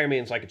 But he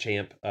Spider-Man's like a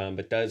champ,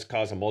 but does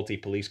cause a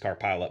multi-police car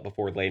pileup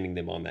before landing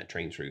them on that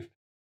train's roof.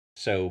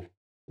 So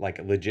like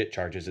legit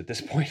charges at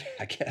this point,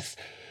 I guess.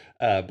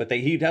 But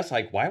he does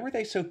like, why were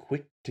they so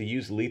quick to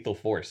use lethal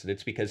force? And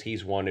it's because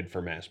he's wanted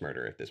for mass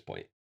murder at this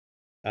point.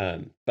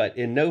 But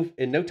in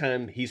no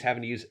time, he's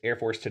having to use Air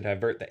Force to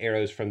divert the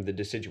arrows from the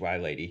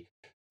Decidueye lady.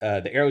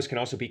 The arrows can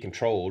also be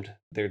controlled.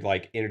 They're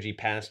like energy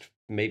passed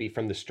maybe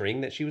from the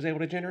string that she was able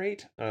to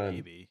generate.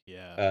 Maybe,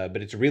 yeah.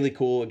 But it's really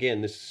cool.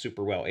 Again, this is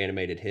super well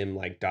animated. Him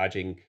like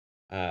dodging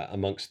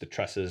amongst the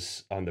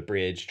trusses on the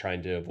bridge,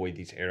 trying to avoid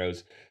these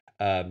arrows.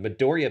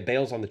 Midoriya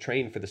bails on the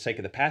train for the sake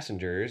of the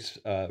passengers.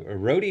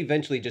 Rhodey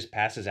eventually just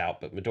passes out,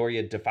 but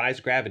Midoriya defies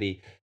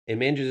gravity and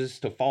manages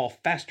to fall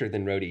faster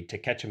than Rhodey to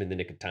catch him in the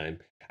nick of time.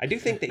 I do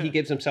think that he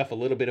gives himself a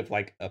little bit of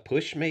like a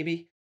push,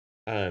 maybe.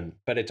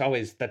 But it's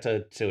always that's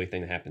a silly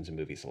thing that happens in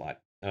movies a lot.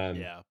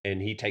 Yeah.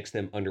 And he takes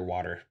them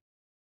underwater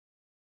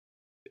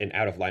and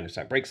out of line of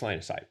sight, breaks line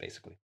of sight,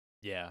 basically.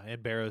 Yeah,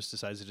 and Barrows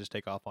decides to just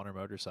take off on her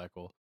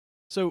motorcycle.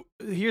 So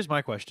here's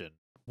my question: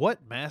 what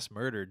mass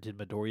murder did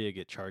Midoriya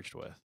get charged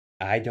with?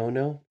 I don't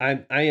know.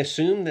 I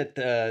assume that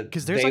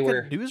Because there's they like a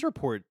were news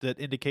report that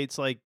indicates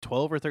like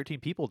 12 or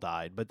 13 people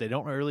died, but they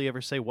don't really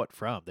ever say what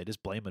from. They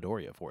just blame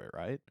Midoriya for it,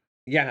 right?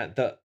 yeah,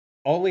 the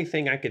only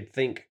thing I could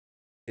think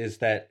is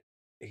that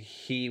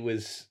he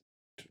was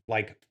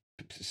like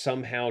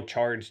somehow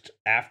charged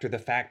after the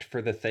fact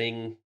for the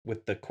thing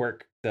with the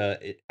quirk,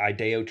 the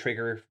IDEO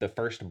trigger, the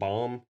first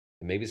bomb.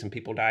 And maybe some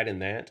people died in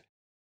that.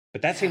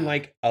 But that seemed Yeah.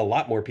 like a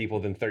lot more people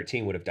than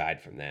 13 would have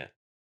died from that.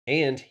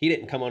 And he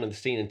didn't come onto the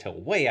scene until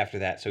way after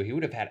that, so he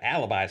would have had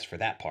alibis for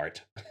that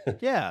part.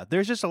 Yeah,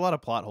 there's just a lot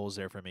of plot holes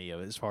there for me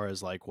as far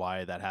as like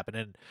why that happened.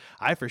 And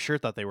I for sure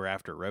thought they were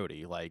after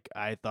Rhodey. Like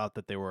I thought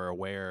that they were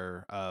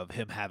aware of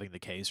him having the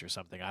case or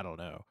something. I don't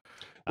know.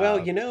 Well,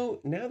 Um,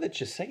 now that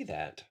you say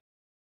that,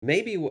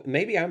 maybe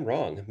I'm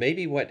wrong.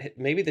 Maybe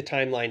the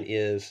timeline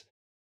is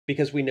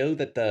because we know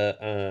that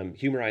the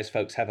humorized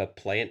folks have a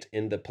plant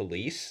in the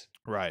police.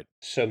 right.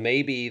 So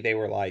maybe they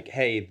were like,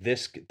 "Hey,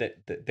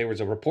 that there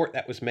was a report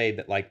that was made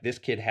that like this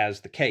kid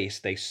has the case."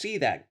 They see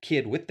that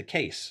kid with the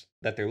case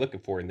that they're looking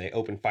for, and they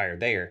open fire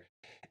there.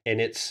 And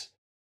it's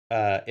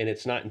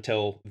not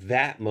until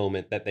that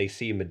moment that they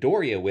see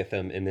Midoriya with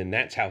him, and then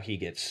that's how he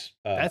gets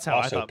That's how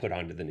I also thought. put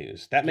onto the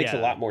news. That makes a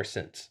Yeah, lot more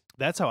sense.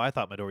 that's how I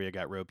thought Midoriya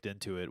got roped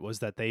into it. Was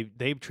that they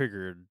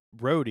triggered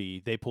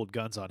Rhodey? They pulled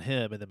guns on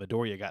him, and then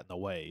Midoriya got in the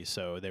way.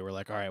 So they were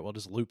like, all right, we'll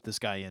just loop this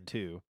guy in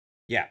too.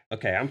 Yeah,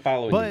 okay, I'm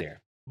following you But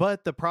there.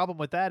 but the problem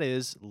with that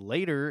is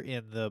later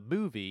in the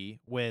movie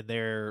when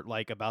they're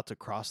like about to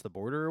cross the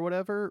border or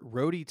whatever,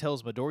 Rhodey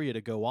tells Midoriya to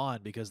go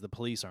on because the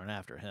police aren't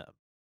after him.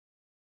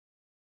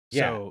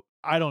 Yeah, So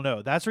I don't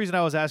know. That's the reason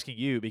I was asking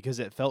you because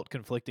it felt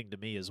conflicting to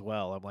me as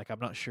well. I'm like, I'm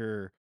not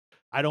sure.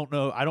 I don't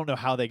know. I don't know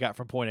how they got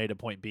from point A to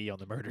point B on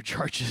the murder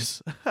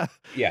charges.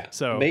 yeah,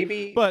 So,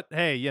 maybe. but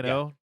hey, Yeah,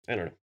 I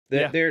don't know.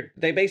 yeah,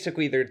 They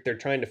basically they're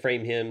trying to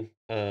frame him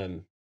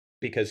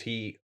because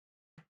he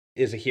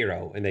is a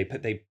hero, and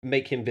they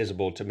make him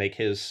visible to make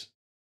his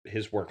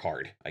work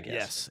hard, I guess.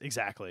 yes,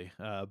 exactly.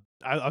 I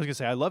was gonna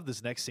say I love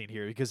this next scene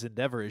here because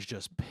Endeavor is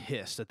just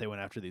pissed that they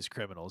went after these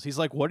criminals. He's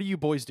like, "What are you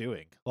boys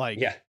doing? Like,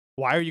 Yeah,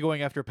 why are you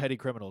going after petty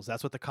criminals?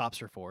 That's what the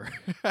cops are for."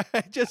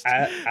 Just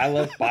I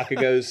love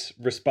Bakugo's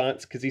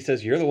response because he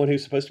says, "You're the one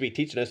who's supposed to be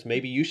teaching us.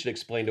 Maybe you should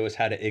explain to us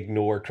how to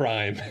ignore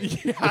crime."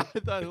 yeah, I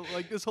thought,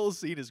 like this whole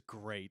scene is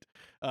great.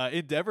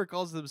 Endeavor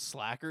calls them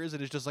slackers,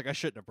 and it's just like I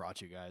shouldn't have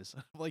brought you guys.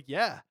 I'm like,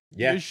 yeah,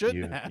 Yeah, you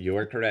shouldn't have. you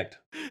are correct.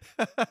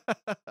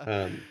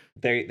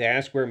 They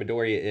ask where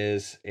Midoriya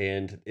is,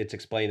 and it's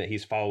explained that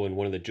he's following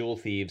one of the jewel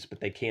thieves, but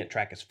they can't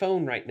track his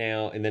phone right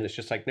now. And then it's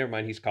just like, never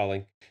mind, he's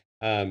calling.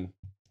 Um,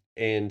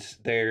 and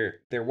they're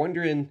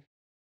wondering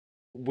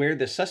where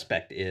the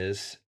suspect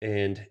is,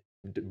 and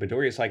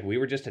Midoriya's like, "We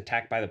were just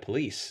attacked by the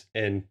police,"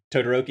 and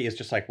Todoroki is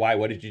just like, "Why?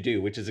 What did you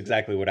do?" Which is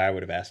exactly what I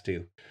would have asked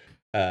too.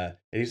 And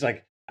he's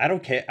like, "I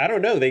don't care. I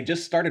don't know. They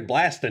just started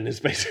blasting," is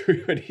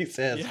basically what he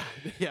says. Yeah,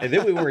 yeah, And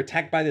then we were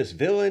attacked by this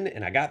villain,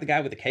 and I got the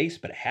guy with the case,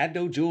 but it had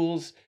no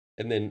jewels.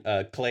 And then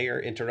Claire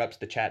interrupts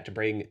the chat to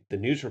bring the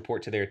news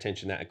report to their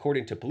attention that,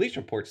 according to police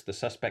reports, the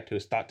suspect who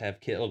is thought to have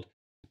killed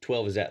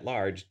 12 is at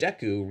large.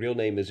 Deku, real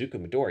name Izuku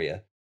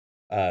Midoriya,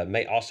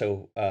 may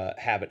also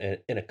have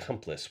an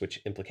accomplice,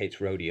 which implicates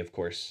Rhodey, of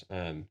course.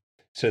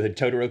 So the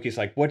Todoroki's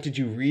like, "What did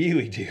you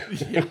really do?"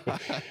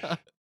 yeah.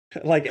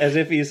 Like as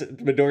if he's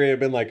Midoriya had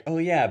been like, "Oh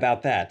yeah,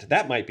 about that.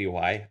 That might be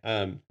why."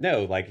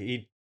 No, like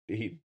he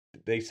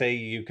they say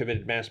you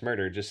committed mass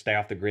murder. Just stay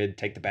off the grid.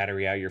 Take the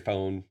battery out of your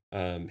phone.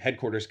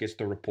 Headquarters gets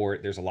the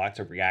report. There's lots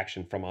of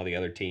reaction from all the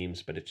other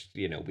teams, but it's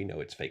we know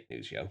it's fake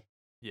news, yo.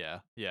 Yeah,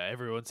 yeah,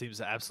 everyone seems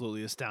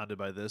absolutely astounded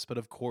by this, but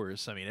of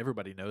course, I mean,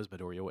 everybody knows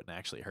Midoriya wouldn't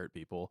actually hurt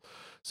people,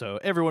 so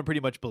everyone pretty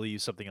much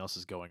believes something else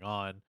is going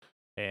on.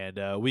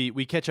 And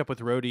we catch up with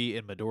Rhodey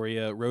and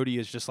Midoriya. Rhodey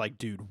is just like,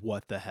 dude,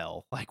 what the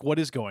hell? Like, what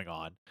is going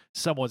on?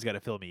 Someone's got to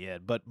fill me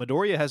in. But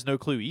Midoriya has no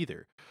clue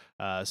either.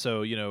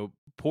 So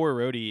poor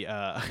Rhodey.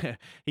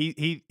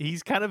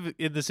 He's kind of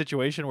in the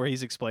situation where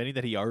he's explaining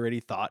that he already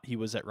thought he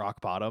was at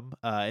rock bottom.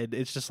 And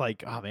it's just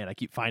like, oh man, I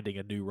keep finding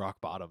a new rock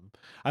bottom.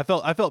 I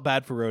felt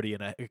bad for Rhodey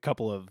in a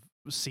couple of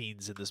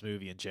scenes in this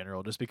movie in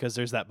general, just because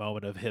there's that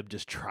moment of him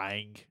just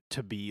trying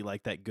to be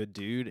like that good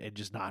dude and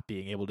just not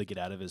being able to get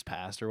out of his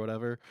past or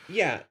whatever.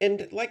 Yeah,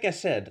 and like I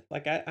said,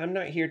 like I'm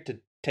not here to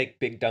take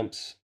big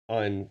dumps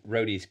on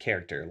Rhodey's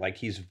character. Like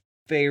he's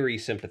very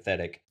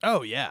sympathetic.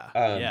 Oh yeah,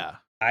 Um, yeah,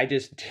 I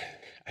just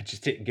I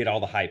just didn't get all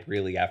the hype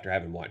really after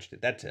having watched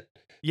it. That's it.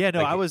 yeah.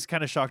 No, I Like was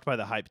kind of shocked by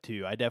the hype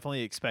too. I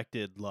definitely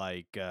expected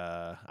like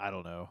I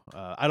don't know.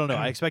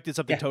 I expected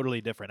something yeah,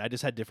 totally different. I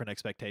just had different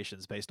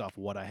expectations based off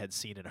what I had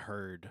seen and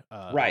heard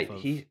off right.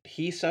 of.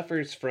 He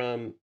suffers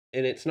from,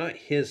 and it's not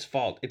his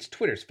fault. It's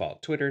Twitter's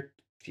fault. Twitter,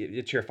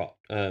 it's your fault.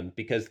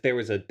 Because there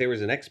was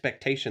an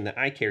expectation that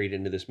I carried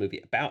into this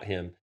movie about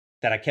him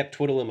that I kept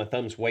twiddling my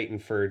thumbs waiting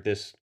for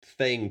this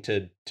thing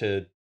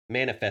to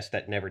manifest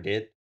that never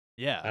did.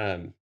 Yeah.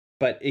 Um,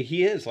 but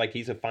he is like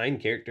he's a fine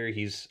character.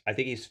 I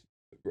think he's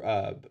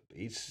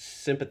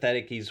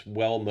sympathetic. He's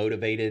well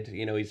motivated.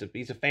 You know, he's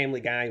a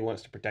family guy. He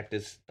wants to protect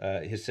his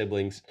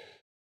siblings.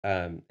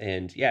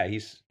 And yeah,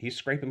 he's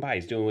scraping by.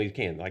 He's doing what he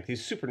can. Like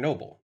he's super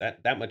noble.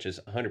 That much is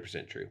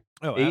 100% true.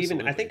 Oh, Even I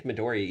absolutely. think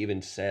Midoriya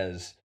even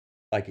says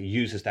like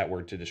uses that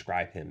word to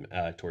describe him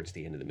towards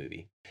the end of the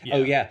movie. Oh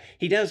Yeah. yeah,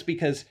 he does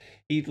because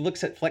he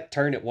looks at Fleck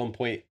Turn at one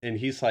point and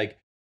he's like,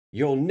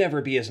 "You'll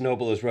never be as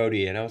noble as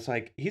Rhodey." And I was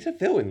like, "He's a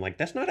villain. Like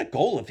that's not a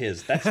goal of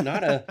his. That's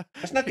not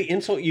the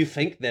insult you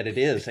think that it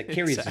is. That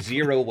carries Exactly.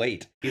 zero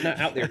weight. He's not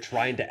out there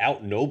trying to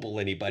out noble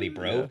anybody, Yeah.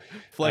 bro."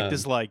 Flecht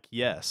is Um, like,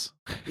 yes.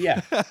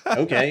 yeah,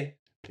 okay.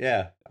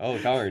 Yeah. Oh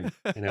darn.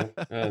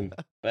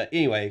 But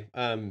anyway,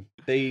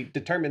 they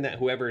determine that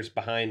whoever's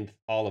behind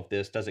all of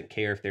this doesn't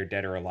care if they're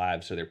dead or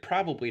alive, so they're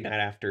probably not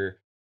after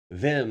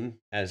them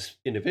as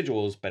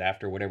individuals, but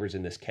after whatever's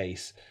in this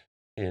case.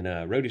 And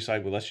Rhodey's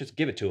like, well, let's just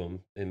give it to him.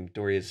 And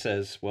Doria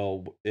says,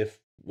 well, if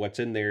what's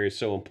in there is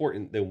so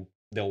important, then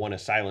they'll want to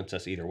silence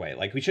us either way.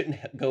 Like we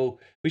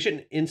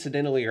shouldn't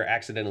incidentally or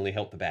accidentally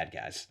help the bad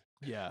guys.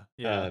 Yeah.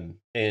 Yeah. Eh,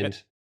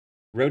 And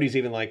Rhodey's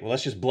even like, well,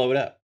 let's just blow it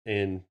up.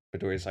 And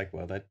Midoriya's like,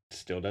 well, that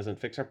still doesn't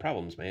fix our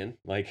problems, man.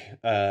 Like,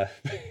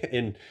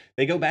 and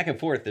they go back and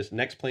forth. This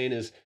next plan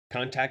is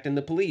contacting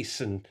the police,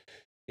 and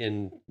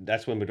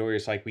that's when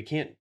Midoriya's like, we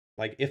can't,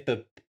 like, if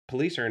the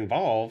police are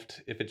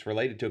involved, if it's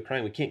related to a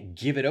crime, we can't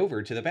give it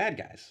over to the bad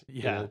guys.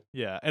 You Yeah, know?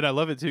 yeah, and I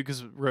love it too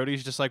because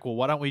Rhodey's just like, well,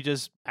 why don't we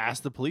just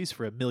ask the police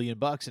for $1 million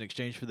in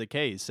exchange for the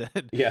case?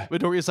 And Yeah,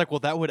 Midoriya's like, well,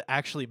 that would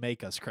actually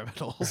make us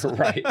criminals.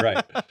 right,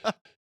 right.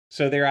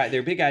 So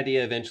their big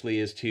idea eventually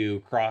is to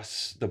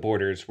cross the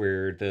borders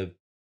where the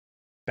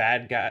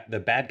bad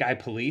guy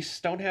police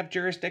don't have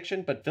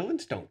jurisdiction, but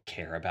villains don't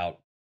care about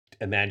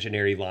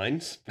imaginary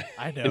lines.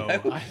 I You know.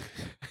 know?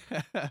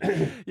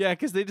 Yeah,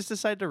 because they just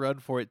decide to run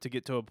for it to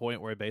get to a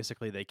point where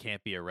basically they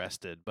can't be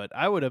arrested. But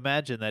I would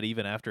imagine that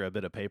even after a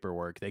bit of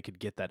paperwork, they could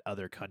get that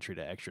other country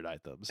to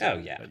extradite them. Oh So,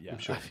 yeah, but I'm yeah, I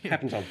sure. mean,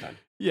 Happens all the time.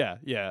 yeah,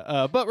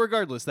 yeah. But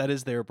regardless, that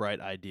is their bright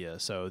idea.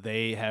 So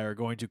they are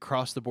going to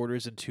cross the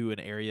borders into an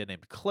area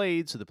named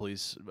Clade. So the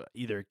police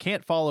either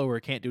can't follow or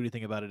can't do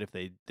anything about it if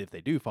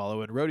they do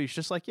follow. And Rhodey's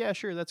just like, yeah,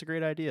 sure, that's a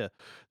great idea.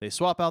 They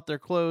swap out their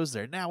clothes.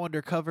 They're now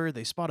undercover.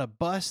 They spot a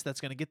bus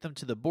that's going to get them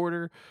to the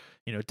border.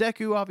 You know,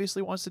 Deku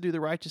obviously wants to do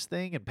the righteous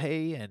thing and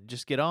pay and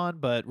just get on,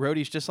 but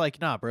Rhodey's just like,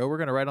 nah, bro, we're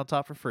gonna ride on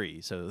top for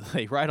free. So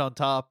they ride on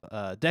top.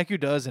 Deku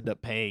does end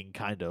up paying,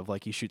 kind of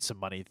like he shoots some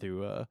money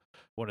through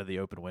one of the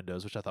open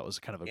windows, which I thought was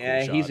kind of a cool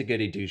Yeah, he's shot. a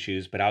goody two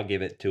shoes, but I'll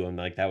give it to him.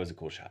 Like that was a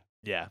cool shot.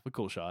 Yeah, a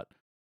cool shot.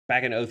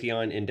 Back in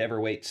Otheon, Endeavor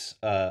wants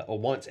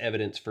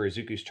evidence for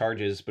Izuku's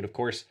charges, but of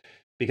course,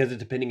 because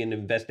it's a pending an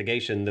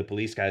investigation, the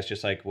police guy's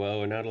just like, well,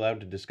 we're not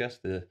allowed to discuss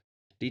the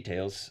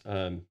details,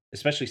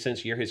 especially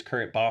since you're his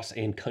current boss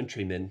and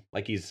countryman.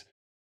 Like he's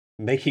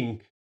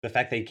making the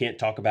fact that he can't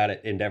talk about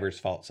it Endeavor's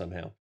fault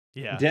somehow.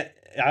 Yeah,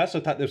 I also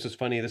thought this was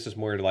funny. This is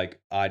more like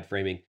odd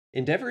framing.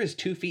 Endeavor is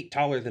 2 feet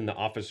taller than the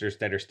officers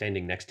that are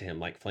standing next to him,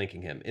 like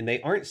flanking him. And they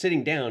aren't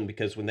sitting down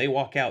because when they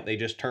walk out, they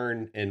just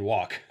turn and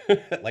walk.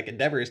 Like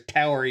Endeavor is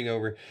towering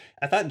over.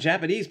 I thought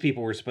Japanese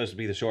people were supposed to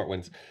be the short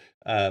ones.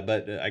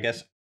 But I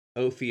guess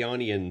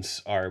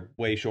Otheonians are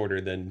way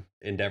shorter than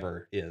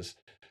Endeavor is.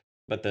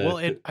 But well,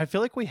 and I feel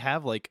like we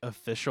have like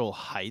official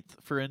height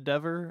for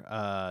Endeavor,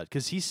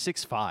 because he's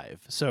 6'5",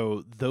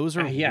 so those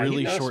are yeah, he's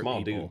really not a short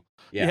small dude. people.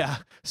 Yeah. Yeah,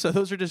 so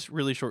those are just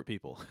really short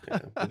people. Yeah.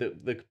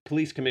 The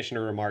police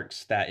commissioner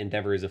remarks that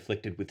Endeavor is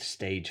afflicted with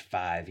stage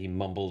 5. He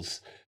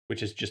mumbles,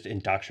 which is just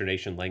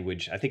indoctrination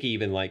language. I think he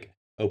even like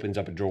opens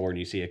up a drawer and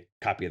you see a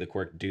copy of the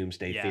Quirk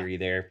Doomsday Yeah, Theory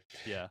there.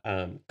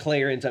 yeah.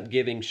 Claire ends up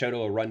giving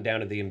Shoto a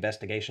rundown of the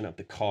investigation of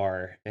the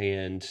car,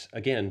 and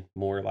again,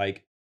 more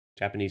like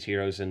Japanese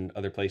heroes and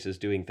other places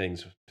doing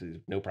things,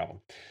 no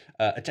problem.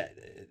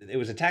 It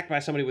was attacked by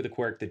somebody with a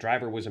quirk. The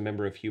driver was a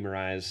member of Humor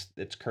Eyes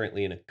that's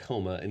currently in a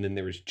coma, and then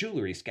there was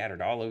jewelry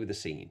scattered all over the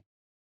scene.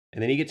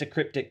 And then he gets a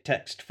cryptic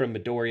text from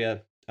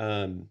Midoriya.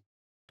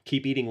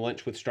 Keep eating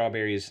lunch with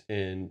strawberries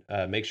and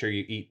make sure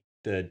you eat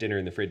the dinner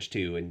in the fridge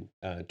too.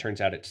 And turns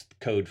out it's the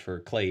code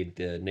for Clade,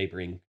 the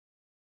neighboring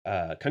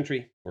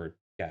country, or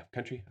yeah,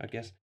 country, I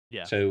guess.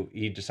 Yeah. So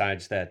he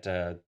decides that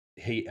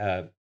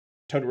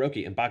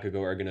Todoroki and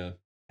Bakugo are gonna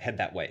head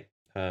that way.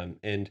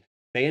 And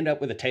they end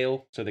up with a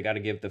tail, so they got to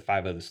give the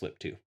 5 the slip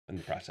too in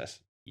the process.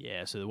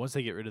 Yeah, so once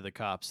they get rid of the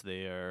cops,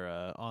 they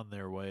are on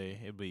their way.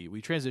 And we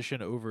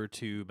transition over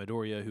to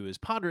Midoriya, who is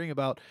pondering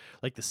about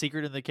like the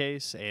secret in the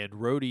case, and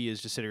Rhodey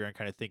is just sitting around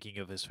kind of thinking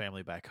of his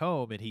family back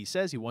home, and he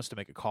says he wants to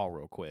make a call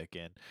real quick.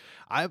 And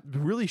I'm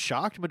really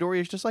shocked.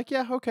 Midoriya is just like,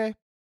 yeah, okay.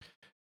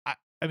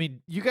 I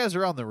mean, you guys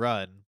are on the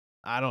run.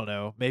 I don't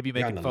know, maybe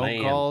You're on making the phone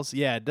lam. calls.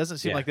 Yeah, it doesn't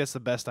seem Yeah. like that's the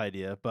best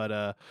idea.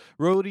 But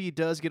Rhodey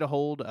does get a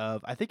hold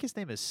of, I think his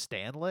name is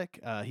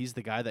Stanlick. He's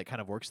the guy that kind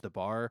of works the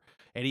bar,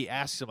 and he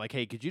asks him like,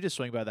 "Hey, could you just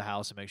swing by the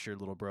house and make sure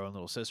little bro and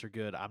little sis are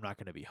good? I'm not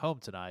going to be home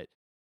tonight."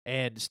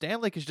 And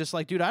Stanley is just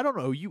like, dude, I don't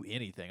owe you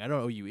anything. I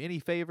don't owe you any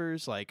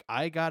favors. Like,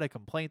 I got a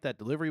complaint that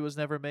delivery was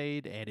never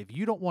made. And if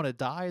you don't want to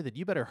die, then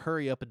you better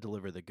hurry up and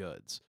deliver the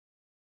goods.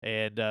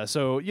 And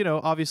so,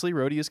 obviously,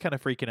 Rhodey is kind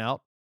of freaking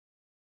out.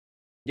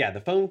 Yeah,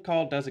 the phone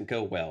call doesn't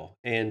go well,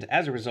 and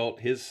as a result,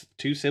 his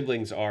two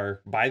siblings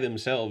are by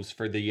themselves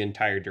for the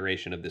entire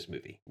duration of this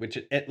movie, which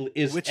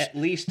is Which, at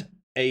least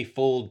a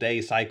full day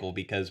cycle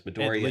because at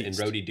Midoriya and least,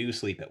 Rhodey do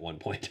sleep at one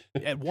point.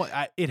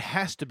 it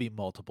has to be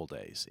multiple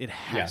days. It Yeah,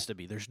 has to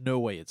be. There's no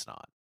way it's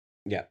not.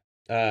 yeah.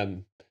 But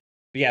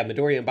yeah,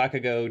 Midoriya and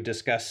Bakugo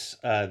discuss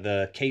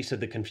the case of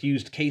the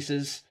confused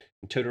cases.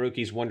 And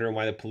Todoroki's wondering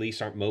why the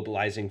police aren't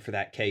mobilizing for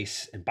that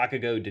case, and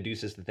Bakugo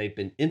deduces that they've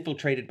been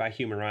infiltrated by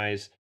Human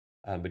Rise.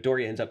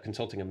 Midoriya ends up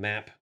consulting a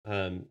map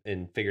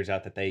and figures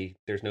out that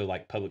there's no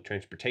like public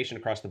transportation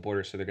across the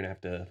border, so they're gonna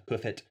have to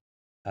hoof it.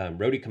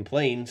 Rhodey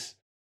complains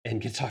and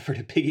gets offered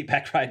a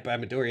piggyback ride by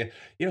Midoriya.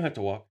 You don't have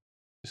to walk,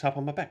 just hop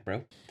on my back,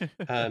 bro.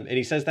 And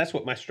he says that's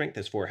what my strength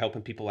is for,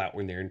 helping people out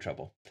when they're in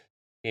trouble.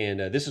 And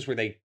this is where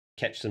they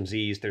catch some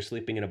Z's. They're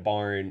sleeping in a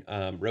barn.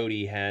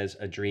 Rhodey has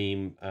a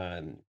dream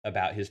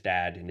about his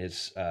dad and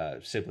his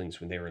siblings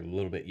when they were a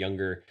little bit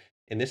younger.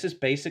 And this is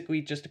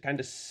basically just to kind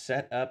of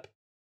set up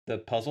the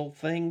puzzle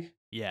thing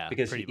Yeah,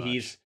 because pretty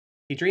much.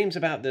 he dreams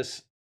about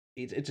this.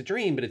 It's a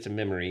dream, but it's a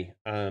memory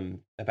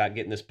about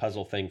getting this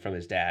puzzle thing from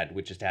his dad,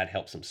 which his dad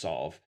helps him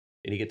solve,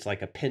 and he gets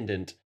like a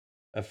pendant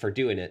for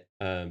doing it.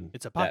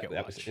 It's a pocket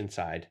That was watch.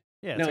 inside.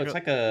 Yeah, No, it's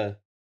like a.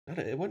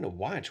 It wasn't a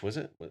watch, was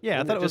it? yeah. I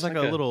Wasn't thought it it was just like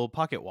like a a? little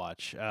pocket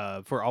watch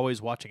for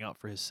always watching out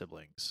for his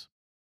siblings.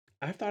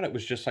 I thought it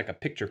was just like a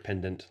picture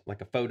pendant, like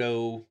a photo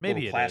little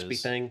Maybe it claspy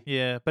is. thing.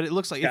 Yeah, but it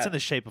looks It's like it's in got the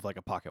shape of like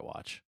a pocket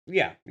watch.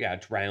 yeah,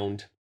 it's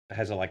round. It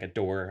has like a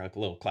door, like a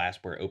little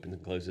clasp where it opens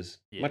and closes,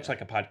 much Yeah.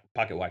 like a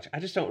pocket watch. I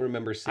just don't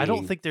remember I don't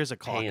seeing think there's a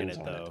clock in hands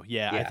it on it. though.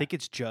 Yeah, I Yeah, think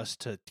it's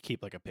just to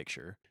keep like a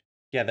picture.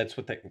 yeah, that's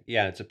what they.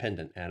 Yeah, it's a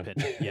pendant, Adam.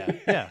 Pendant. Yeah.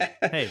 Yeah.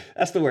 Hey,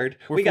 That's the word.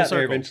 we're We full got there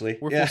circle. eventually.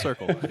 We're full Yeah.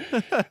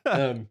 circle.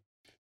 um,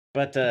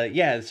 but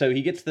yeah, so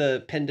he gets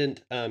the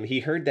pendant.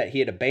 He heard that he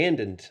had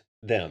abandoned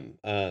them.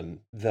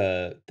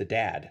 The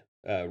dad,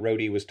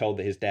 Rhodey, was told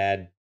that his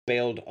dad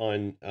bailed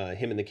on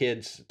him and the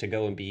kids to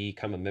go and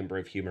become a member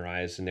of Human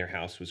Rise, and their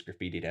house was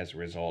graffitied as a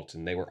result,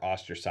 and they were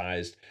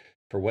ostracized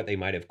for what they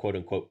might have quote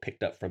unquote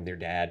picked up from their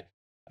dad.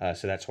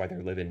 So that's why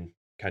they're living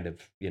kind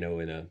of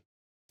in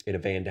a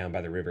van down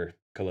by the river,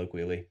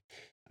 colloquially.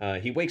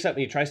 He wakes up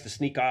and he tries to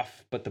sneak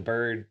off, but the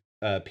bird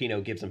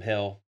Pino gives him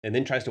hell, and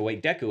then tries to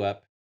wake Deku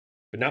up,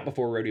 but not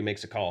before Rhodey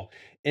makes a call.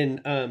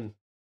 And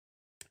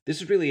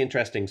this is really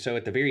interesting. So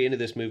at the very end of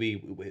this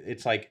movie,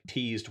 it's like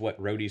teased what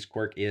Rhodey's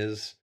quirk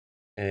is,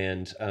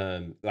 and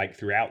like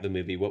throughout the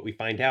movie, what we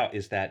find out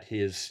is that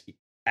his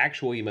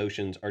actual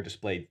emotions are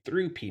displayed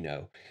through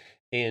Pino,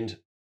 and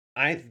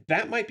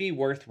that might be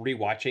worth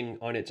rewatching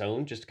on its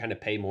own, just to kind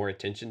of pay more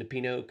attention to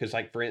Pino. Because,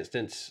 like for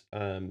instance,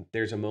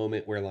 there's a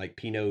moment where like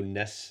Pino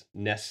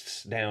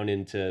nests down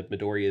into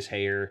Midoriya's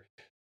hair,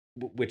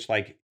 which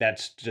like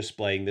that's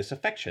displaying this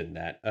affection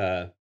that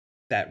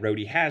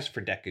Rhodey has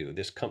for Deku,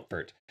 this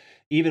comfort.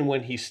 Even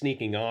when he's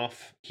sneaking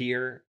off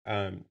here,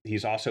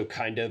 he's also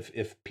kind of,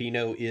 if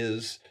Pino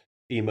is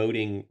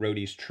emoting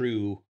Rhodey's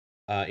true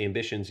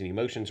ambitions and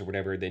emotions or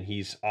whatever, then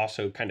he's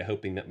also kind of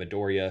hoping that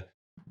Midoriya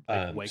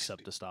like wakes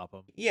up to stop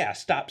him. yeah,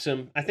 stops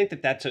him. I think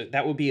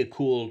that would be a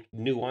cool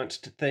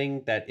nuanced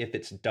thing that if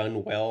it's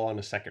done well on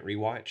a second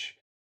rewatch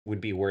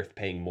would be worth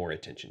paying more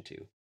attention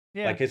to.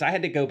 Yeah. Like, cuz I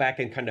had to go back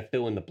and kind of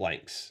fill in the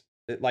blanks.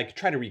 Like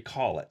try to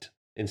recall it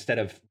instead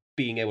of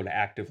being able to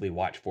actively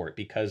watch for it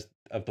because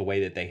of the way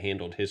that they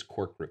handled his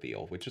quirk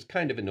reveal, which was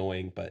kind of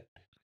annoying, but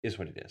is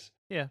what it is.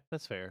 Yeah,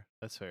 that's fair.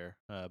 That's fair.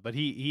 But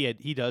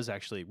Rhodey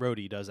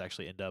does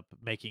actually end up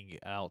making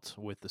out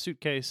with the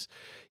suitcase.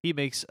 He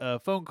makes a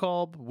phone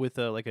call with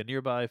like a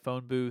nearby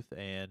phone booth,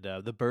 and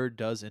the bird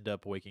does end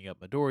up waking up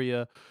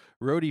Midoriya.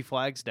 Rhodey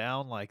flags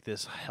down like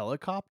this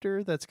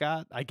helicopter that's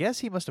got. I guess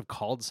he must have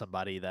called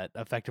somebody that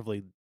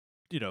effectively,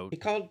 He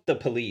called the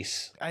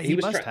police. he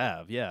was must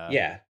have. Yeah.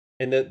 Yeah.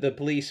 And the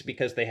police,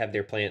 because they have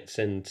their plant,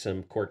 send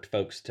some quirked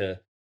folks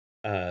to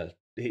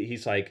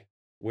he's like,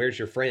 "Where's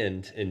your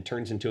friend?" and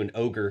turns into an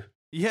ogre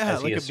Yeah, as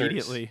he like asserts.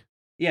 immediately.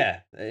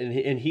 Yeah,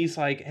 and he's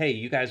like, "Hey,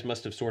 you guys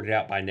must have sorted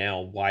out by now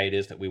why it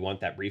is that we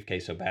want that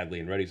briefcase so badly."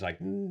 And Rhodey's like,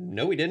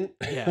 "No, we didn't."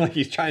 Yeah. Like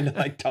he's trying to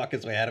like talk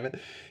his way out of it.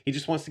 He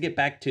just wants to get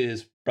back to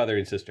his brother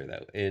and sister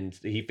though, and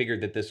he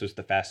figured that this was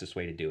the fastest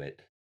way to do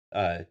it.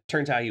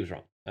 Turns out he was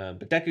wrong.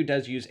 But Deku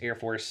does use Air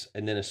Force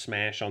and then a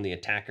smash on the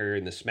attacker,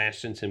 and the smash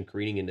sends him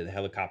careening into the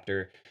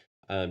helicopter.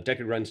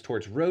 Deku runs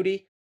towards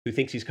Rhodey, who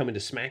thinks he's coming to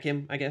smack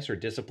him, I guess, or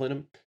discipline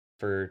him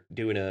for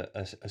doing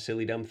a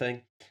silly, dumb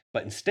thing.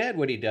 But instead,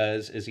 what he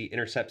does is he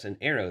intercepts an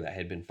arrow that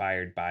had been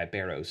fired by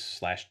Barrows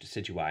 /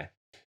 Decidueye.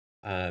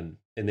 And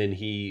then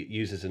he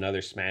uses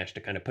another smash to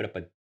kind of put up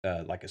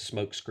a like a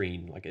smoke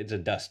screen, like it's a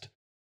dust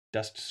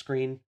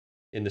screen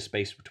in the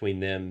space between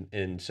them,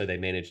 and so they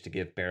managed to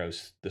give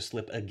Barrows the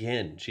slip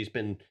again. She's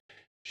been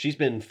She's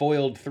been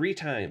foiled 3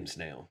 times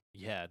now.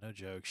 Yeah, no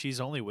joke. She's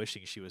only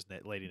wishing she was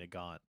Lady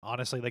Nagant.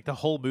 Honestly, like the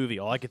whole movie,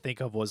 all I could think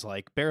of was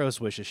like Barrows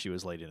wishes she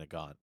was Lady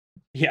Nagant.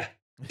 Yeah.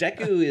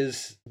 Deku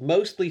is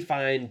mostly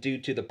fine due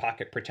to the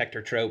pocket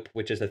protector trope,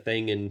 which is a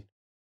thing in,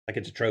 like,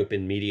 it's a trope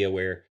in media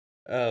where,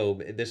 oh,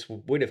 this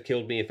would have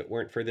killed me if it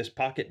weren't for this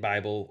pocket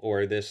Bible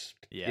or this,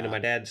 Yeah. my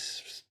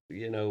dad's,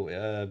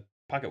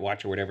 pocket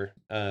watch or whatever.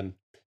 But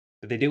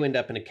they do end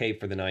up in a cave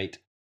for the night.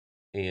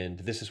 And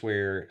this is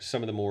where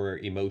some of the more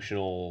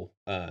emotional,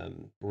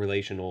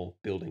 relational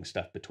building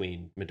stuff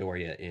between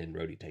Midoriya and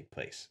Rhodey take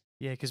place.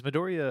 Yeah, because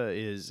Midoriya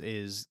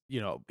is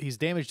he's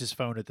damaged his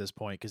phone at this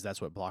point because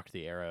that's what blocked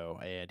the arrow,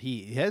 and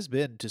he has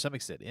been to some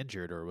extent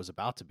injured or was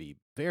about to be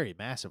very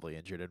massively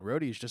injured. And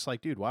Rhodey's just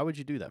like, dude, why would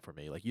you do that for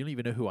me? Like, you don't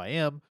even know who I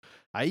am.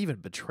 I even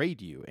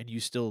betrayed you, and you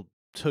still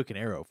took an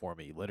arrow for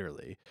me,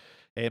 literally.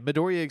 And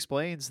Midoriya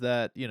explains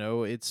that,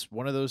 it's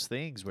one of those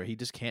things where he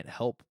just can't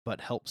help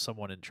but help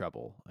someone in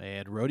trouble.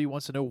 And Rhodey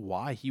wants to know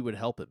why he would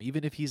help him.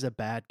 Even if he's a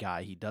bad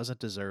guy, he doesn't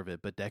deserve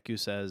it. But Deku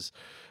says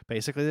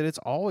basically that it's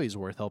always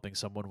worth helping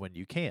someone when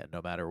you can,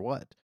 no matter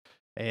what.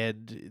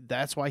 And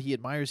that's why he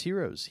admires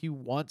heroes. He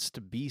wants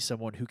to be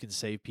someone who can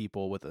save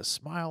people with a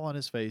smile on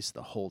his face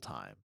the whole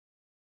time.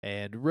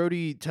 And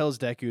Rhodey tells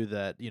Deku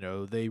that,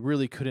 they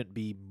really couldn't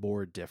be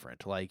more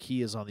different. Like,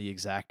 he is on the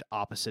exact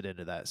opposite end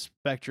of that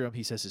spectrum.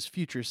 He says his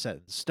future's set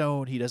in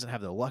stone. He doesn't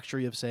have the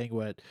luxury of saying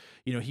what,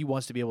 he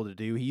wants to be able to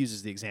do. He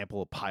uses the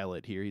example of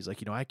pilot here. He's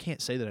like, I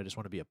can't say that I just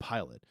want to be a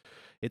pilot.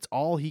 It's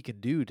all he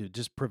can do to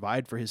just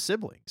provide for his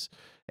siblings.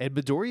 And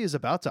Midori is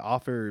about to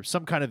offer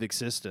some kind of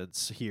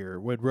existence here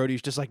when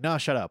Rhodey's just like, nah,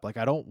 shut up. Like,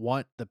 I don't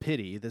want the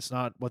pity. That's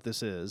not what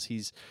this is.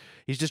 He's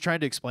just trying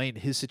to explain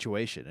his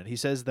situation. And he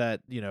says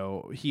that,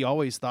 he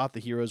always thought the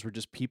heroes were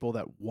just people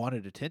that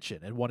wanted attention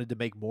and wanted to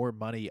make more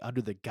money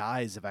under the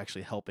guise of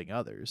actually helping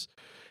others.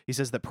 He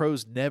says that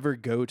pros never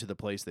go to the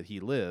place that he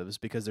lives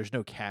because there's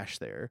no cash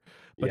there.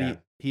 But Yeah.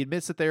 he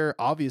admits that there are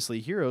obviously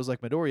heroes like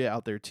Midoriya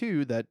out there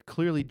too that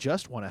clearly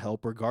just want to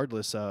help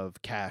regardless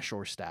of cash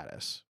or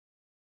status.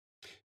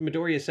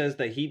 Midoriya says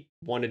that he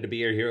wanted to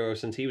be a hero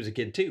since he was a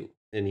kid too.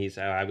 And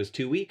I was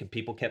too weak, and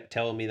people kept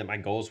telling me that my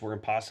goals were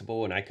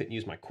impossible, and I couldn't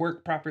use my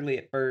quirk properly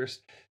at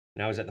first.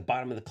 And I was at the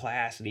bottom of the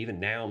class, and even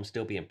now I'm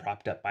still being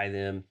propped up by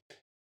them.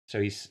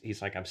 So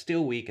he's like, I'm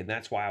still weak, and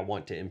that's why I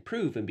want to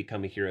improve and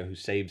become a hero who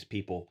saves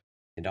people,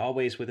 and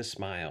always with a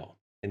smile.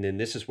 And then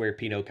this is where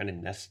Pino kind of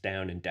nests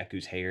down in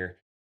Deku's hair,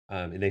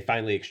 and they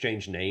finally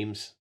exchange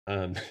names.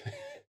 Yeah,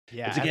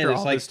 it's after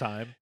all like this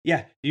time.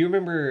 yeah. Do you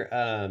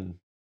remember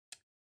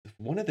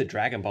one of the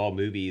Dragon Ball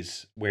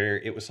movies where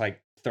it was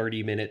like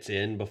 30 minutes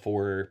in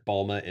before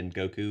Bulma and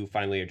Goku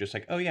finally are just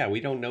like, oh yeah,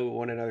 we don't know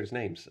one another's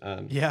names.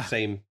 Yeah.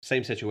 Same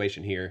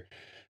situation here.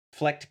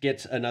 Flecht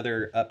gets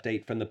another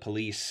update from the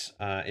police,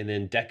 and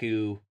then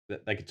Deku,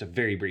 like, it's a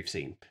very brief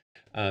scene.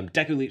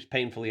 Deku leaps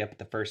painfully up at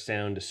the first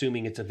sound,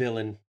 assuming it's a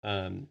villain.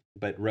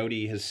 But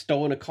Rhodey has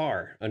stolen a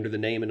car under the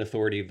name and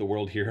authority of the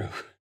World Hero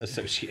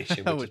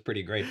Association, which is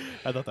pretty great.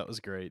 I thought that was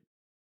great.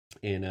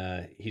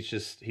 And he's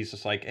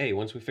just like, hey,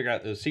 once we figure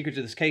out the secrets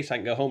of this case, I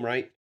can go home,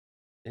 right?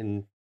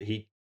 And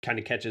he kind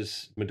of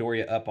catches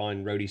Midoriya up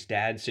on Rhodey's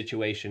dad's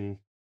situation,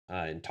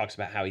 and talks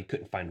about how he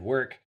couldn't find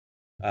work.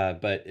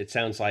 But it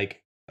sounds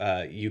like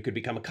you could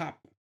become a cop.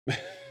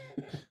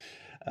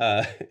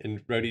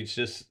 And Rhodey's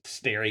just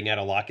staring at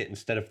a locket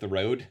instead of the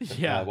road.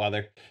 Yeah. While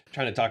they're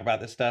trying to talk about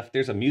this stuff.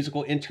 There's a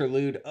musical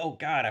interlude. Oh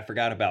God, I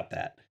forgot about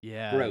that.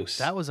 Yeah. Gross.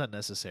 That was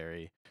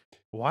unnecessary.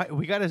 Why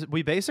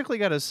we basically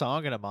got a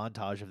song and a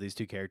montage of these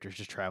two characters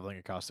just traveling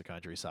across the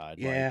countryside.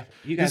 Yeah, Like,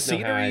 you the guys know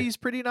how I scenery's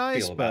pretty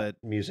nice, feel but about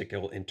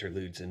musical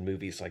interludes in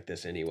movies like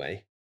this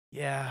anyway.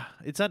 yeah,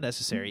 it's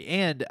unnecessary.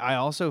 And I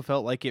also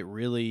felt like it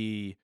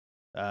really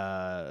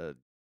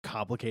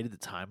complicated the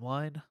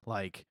timeline.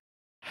 Like,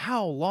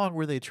 how long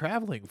were they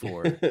traveling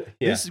for?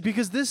 Yeah.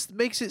 Because this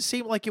makes it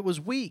seem like it was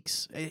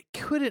weeks. It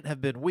couldn't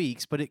have been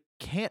weeks, but it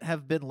can't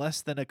have been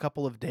less than a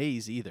couple of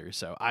days either.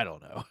 So I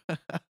don't know.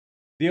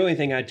 The only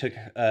thing I took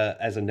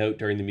as a note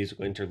during the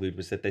musical interlude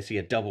was that they see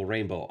a double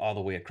rainbow all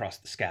the way across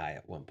the sky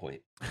at one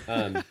point.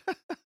 And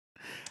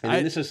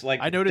then this is like,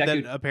 I noted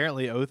Deku, that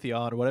apparently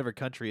Otheon, whatever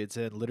country it's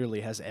in,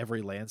 literally has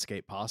every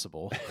landscape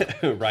possible.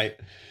 right.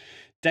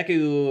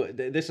 Deku,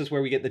 this is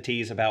where we get the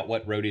tease about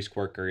what Rhodey's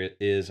quirker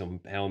is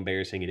and how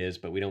embarrassing it is,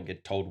 but we don't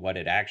get told what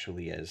it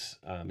actually is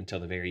until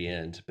the very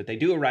end. But they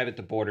do arrive at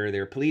the border.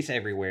 There are police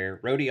everywhere.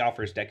 Rhodey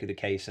offers Deku the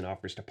case and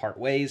offers to part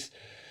ways.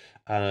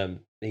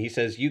 He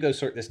says, you go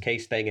sort this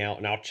case thing out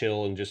and I'll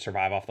chill and just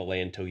survive off the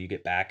land until you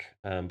get back.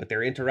 But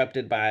they're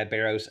interrupted by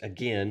Barrows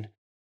again.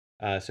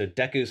 So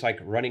Deku's like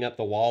running up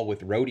the wall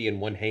with Rhodey in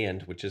one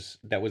hand,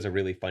 that was a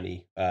really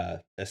funny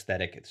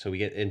aesthetic. So we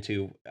get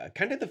into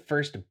kind of the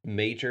first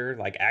major,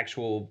 like,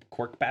 actual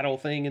quirk battle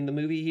thing in the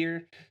movie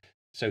here.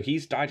 So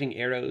he's dodging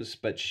arrows,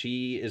 but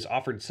she is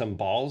offered some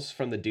balls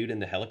from the dude in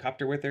the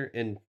helicopter with her.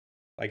 And,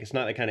 like, it's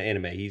not that kind of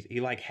anime. He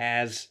like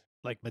has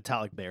Like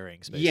metallic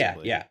bearings, Yeah,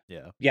 basically. yeah,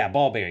 Yeah. yeah.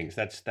 Ball bearings.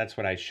 That's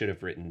what I should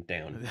have written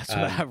down. That's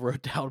what I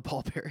wrote down,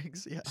 ball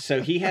bearings. Yeah.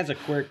 So he has a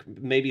quirk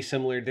maybe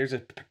similar. There's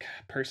a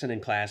person in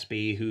Class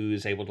B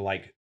who's able to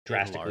like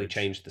drastically Enlarge.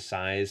 change the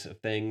size of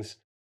things,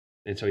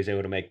 and so he's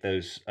able to make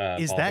those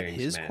Is ball that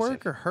bearings his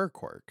quirk massive. or her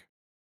quirk?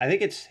 I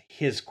think it's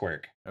his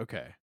quirk.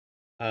 Okay.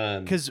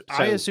 Because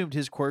I So assumed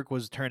his quirk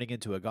was turning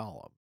into a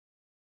golem.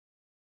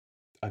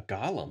 a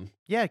golem.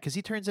 Yeah, because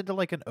he turns into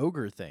like an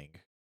ogre thing.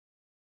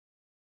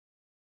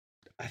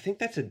 I think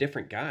that's a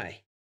different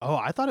guy. Oh,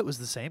 I thought it was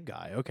the same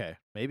guy. Okay,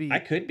 I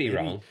could be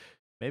wrong.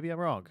 Maybe I'm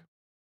wrong.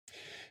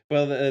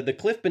 Well, the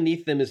cliff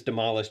beneath them is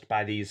demolished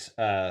by these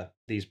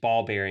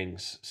ball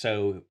bearings.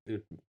 So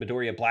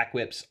Midoriya black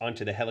whips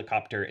onto the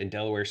helicopter, and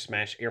Delaware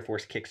Smash Air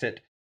Force kicks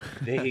it.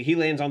 He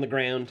lands on the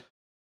ground.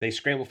 They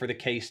scramble for the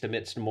case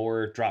amidst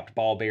more dropped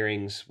ball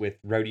bearings,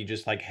 with Rhodey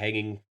just like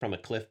hanging from a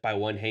cliff by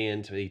one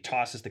hand. He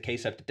tosses the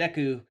case up to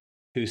Deku,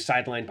 who's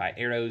sidelined by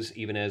arrows,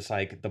 even as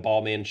like the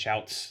ball man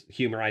shouts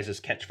Humorizes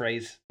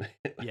catchphrase.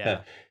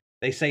 Yeah.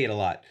 They say it a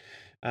lot.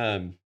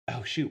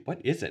 Oh shoot,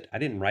 what is it? I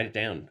didn't write it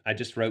down. I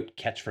just wrote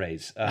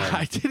catchphrase.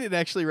 I didn't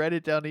actually write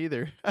it down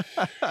either.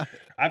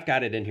 I've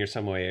got it in here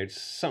somewhere.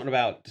 It's something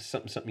about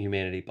something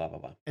humanity, blah blah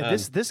blah. And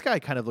this guy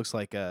kind of looks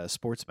like a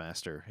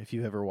Sportsmaster. If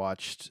you ever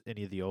watched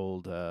any of the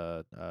old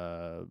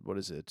what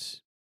is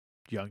it,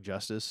 Young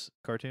Justice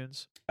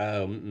cartoons?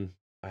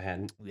 I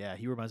hadn't. Yeah,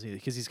 he reminds me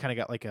because he's kind of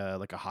got like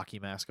a hockey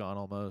mask on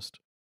almost.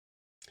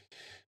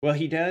 Well,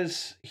 he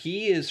does.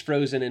 He is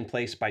frozen in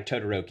place by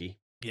Todoroki.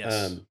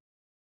 Yes.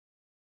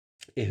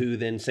 Who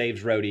then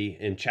saves Rhodey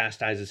and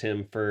chastises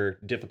him for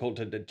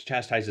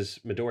chastises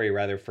Midoriya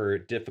rather for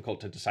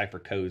difficult to decipher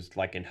codes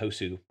like in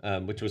Hosu,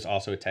 which was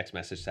also a text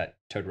message that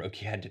Todoroki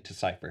had to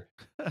decipher.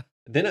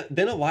 Then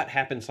a lot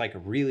happens like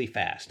really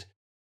fast.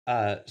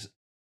 There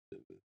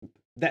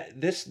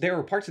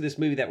were parts of this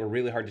movie that were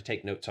really hard to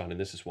take notes on, and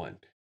this is one.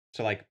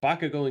 So like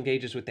Bakugo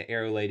engages with the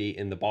arrow lady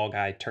and the ball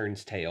guy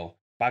turns tail.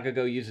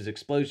 Bakugo uses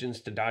explosions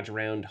to dodge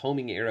around,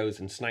 homing arrows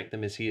and snipe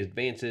them as he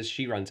advances.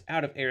 She runs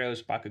out of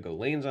arrows. Bakugo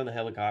lands on the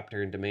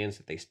helicopter and demands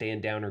that they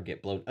stand down or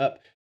get blown up.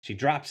 She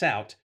drops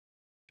out.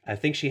 I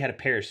think she had a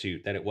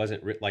parachute, that it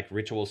wasn't like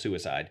ritual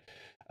suicide.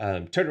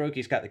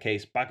 Todoroki's got the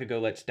case. Bakugo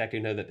lets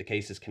Deku know that the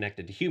case is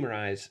connected to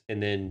Humorize,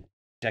 and then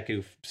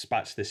Deku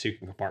spots the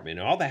secret compartment.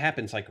 And all that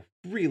happens like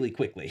really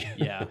quickly.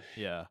 Yeah,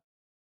 yeah.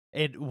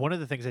 And one of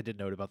the things I did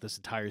note about this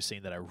entire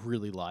scene that I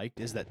really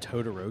liked is that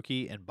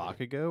Todoroki and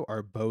Bakugo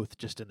are both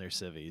just in their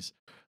civvies.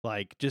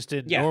 Like, just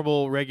in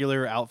normal,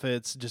 regular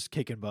outfits, just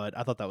kicking butt.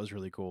 I thought that was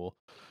really cool.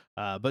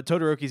 But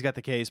Todoroki's got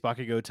the case.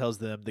 Bakugo tells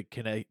them the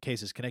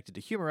case is connected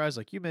to Humorize,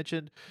 like you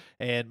mentioned.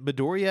 And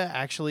Midoriya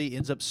actually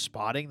ends up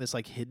spotting this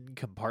like hidden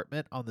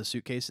compartment on the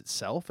suitcase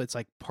itself. It's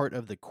like part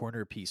of the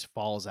corner piece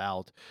falls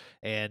out,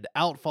 and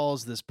out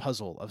falls this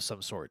puzzle of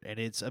some sort. And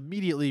it's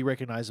immediately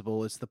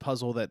recognizable. It's the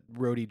puzzle that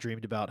Rhodey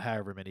dreamed about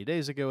however many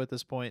days ago at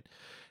this point.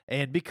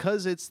 And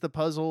because it's the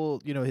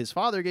puzzle, his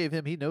father gave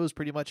him, he knows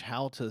pretty much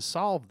how to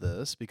solve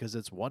this because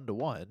it's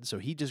 1-to-1. So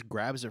he just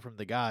grabs it from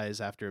the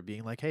guys after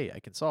being like, hey, I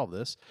can solve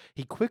this.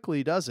 He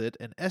quickly does it.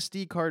 An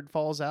SD card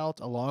falls out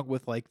along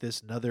with like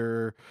this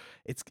another,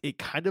 it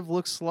kind of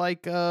looks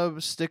like a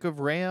stick of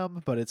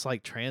RAM, but it's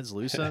like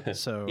translucent.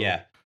 So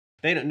yeah.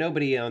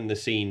 Nobody on the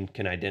scene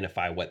can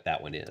identify what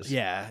that one is.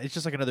 Yeah, it's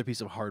just like another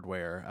piece of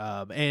hardware.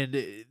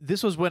 And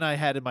this was when I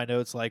had in my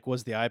notes, like,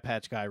 was the eye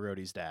patch guy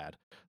Rhodey's dad?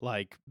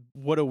 Like,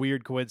 what a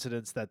weird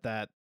coincidence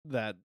that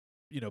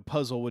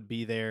puzzle would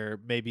be there.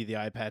 Maybe the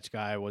eye patch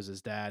guy was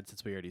his dad,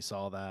 since we already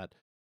saw that.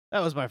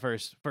 That was my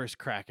first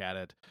crack at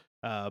it.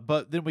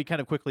 But then we kind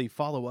of quickly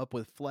follow up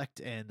with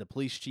Flecht and the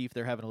police chief.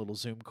 They're having a little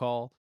Zoom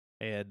call.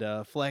 And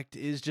Flecht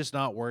is just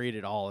not worried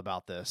at all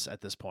about this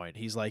at this point.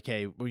 He's like,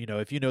 hey,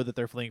 if you know that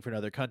they're fleeing for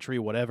another country,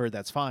 whatever,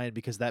 that's fine,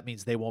 because that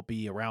means they won't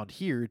be around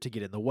here to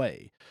get in the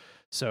way.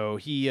 So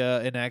he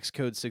enacts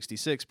Code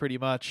 66 pretty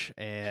much,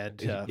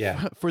 and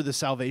for the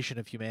salvation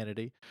of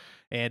humanity.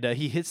 And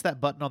he hits that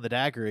button on the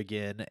dagger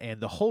again, and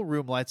the whole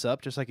room lights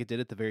up just like it did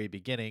at the very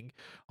beginning,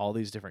 all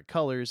these different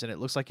colors, and it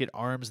looks like it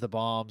arms the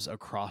bombs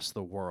across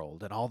the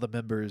world. And all the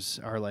members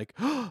are like,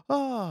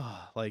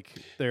 like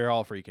they're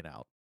all freaking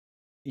out.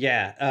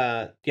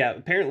 Yeah,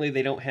 apparently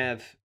they don't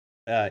have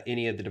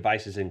any of the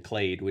devices in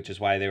Clade, which is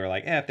why they were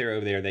like, if they're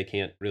over there, they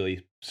can't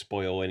really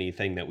spoil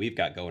anything that we've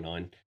got going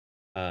on.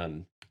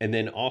 And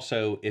then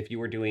also,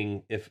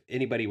 if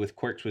anybody with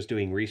quirks was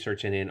doing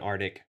research in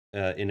Antarctica,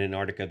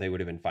 they would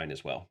have been fine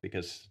as well,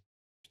 because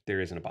there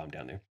isn't a bomb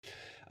down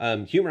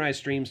there. Humorize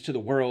streams to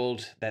the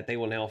world that they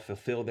will now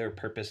fulfill their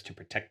purpose to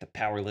protect the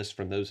powerless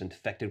from those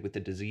infected with the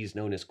disease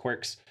known as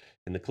quirks.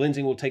 And the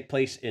cleansing will take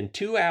place in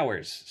 2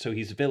 hours. So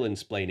he's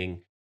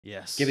villain-splaining.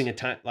 Yes. Giving a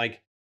time,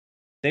 like,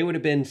 they would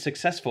have been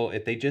successful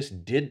if they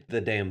just did the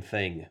damn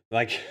thing.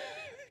 Like,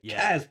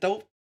 guys,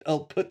 don't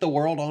put the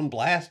world on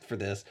blast for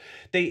this.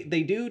 They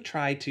do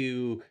try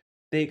to,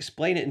 they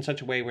explain it in such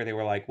a way where they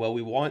were like, well,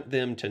 we want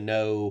them to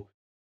know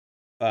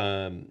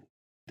the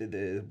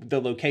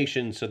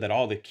location so that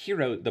all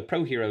the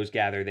pro heroes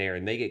gather there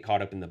and they get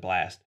caught up in the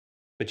blast.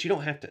 But you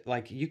don't have to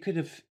like you could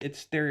have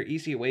there are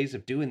easier ways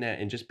of doing that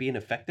and just being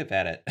effective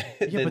at it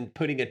Yeah, but than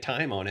putting a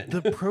time on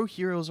the it. pro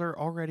heroes are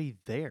already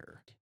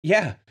there.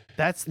 Yeah.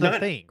 That's the Not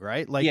thing,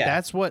 right? Like, yeah.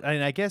 that's what,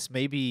 I guess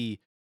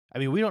maybe, I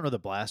mean, we don't know the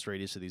blast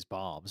radius of these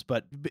bombs,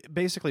 but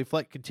basically,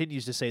 Fleck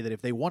continues to say that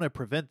if they want to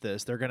prevent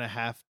this, they're going to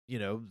have,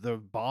 the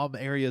bomb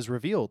areas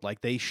revealed.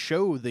 Like, they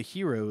show the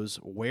heroes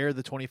where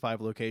the 25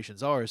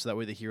 locations are, so that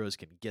way the heroes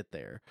can get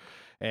there.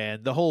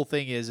 And the whole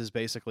thing is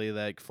basically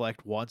that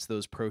Fleck wants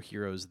those pro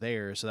heroes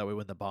there, so that way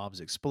when the bombs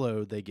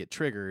explode, they get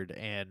triggered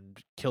and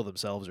kill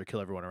themselves or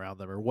kill everyone around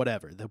them or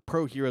whatever. The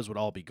pro heroes would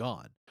all be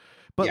gone.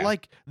 But, Yeah.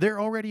 like, they're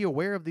already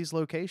aware of these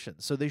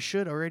locations, so they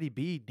should already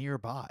be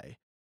nearby.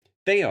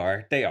 They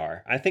are. They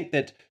are. I think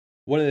that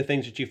one of the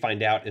things that you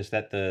find out is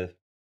that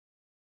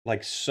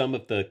some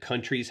of the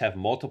countries have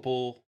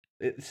multiple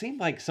it seemed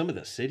like some of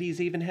the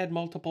cities even had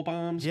multiple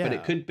bombs, but it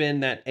Yeah, could have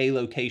been that a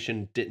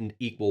location didn't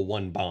equal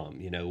one bomb.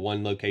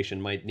 One location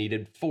might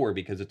needed four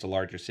because it's a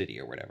larger city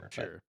or whatever. But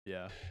sure.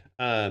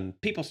 Yeah.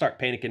 people start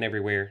panicking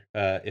everywhere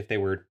if they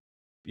were,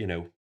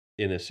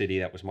 in a city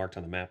that was marked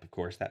on the map. Of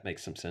course, that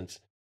makes some sense.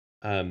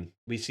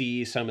 We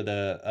see some of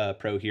the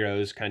pro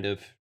heroes kind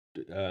of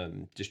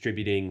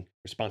distributing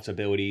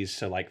responsibilities.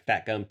 So, like,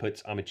 Fat Gum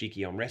puts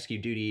Amajiki on rescue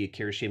duty.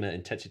 Kirishima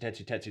and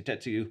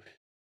Tetsu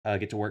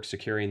get to work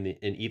securing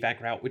an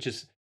evac route, which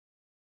is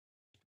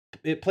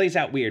it plays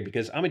out weird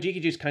because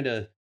Amajiki just kind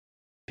of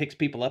picks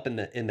people up in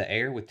the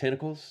air with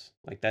tentacles.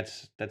 Like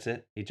that's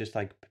it. He just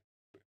like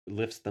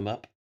lifts them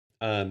up.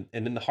 And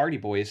then the Hardy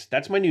Boys.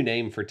 That's my new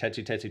name for Tetsu,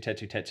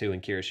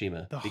 and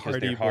Kirishima The because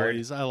Hardy they're hard.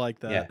 Boys. I like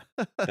Yeah,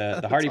 that. the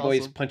That's Hardy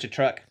Boys awesome. punch a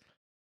truck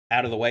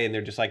out of the way, and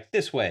they're just like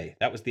this way.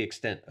 That was the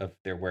extent of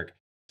their work.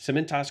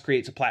 Cementos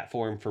creates a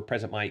platform for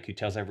Present Mike, who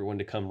tells everyone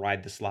to come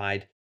ride the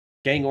slide.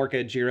 Gang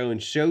Orca, Jiro,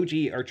 and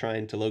Shoji are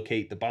trying to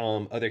locate the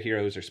bomb. Other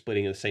heroes are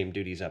splitting the same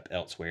duties up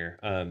elsewhere.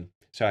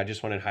 So I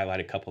just wanted to highlight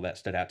a couple that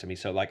stood out to me.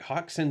 So, like,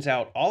 Hawk sends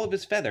out all of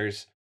his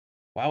feathers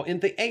while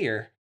in the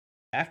air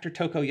after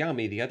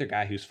Tokoyami, the other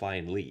guy who's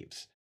flying,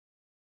 leaves.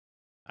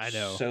 I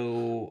know.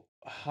 So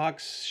Hawk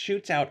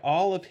shoots out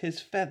all of his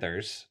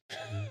feathers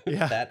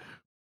Yeah. that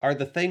are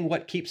the thing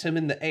what keeps him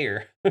in the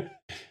air.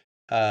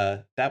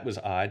 That was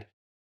odd.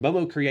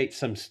 Momo creates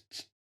some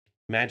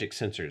magic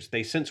sensors.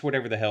 They sense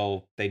whatever the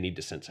hell they need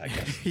to sense, I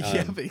guess.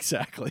 Yep,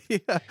 exactly.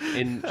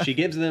 And she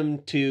gives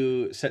them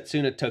to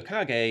Setsuna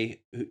Tokage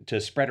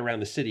to spread around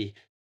the city.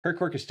 Her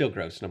quirk is still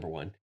gross, number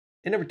one.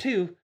 And number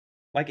two,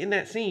 like in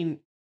that scene,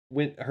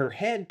 when her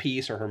head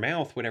piece or her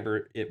mouth,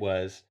 whatever it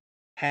was,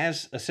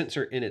 has a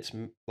sensor in its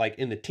like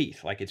in the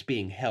teeth, like it's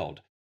being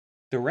held.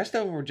 The rest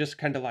of them were just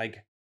kind of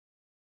like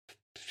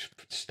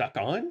stuck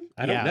on.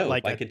 I don't Yeah, know.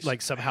 like Like it's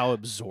like somehow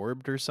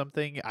absorbed or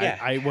something. I yeah.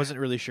 I wasn't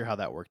really sure how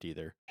that worked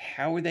either.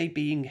 How are they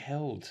being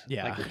held?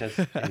 Yeah. Like it does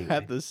I had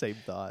anyway. the same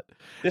thought.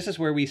 This is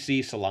where we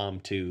see Salam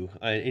too,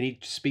 and he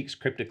speaks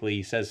cryptically.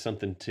 He says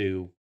something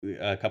to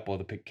a couple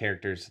of the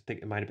characters. I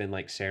think it might have been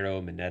like Sero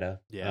and Mineta,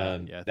 Yeah,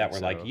 yeah, I that think were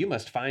like, so. "You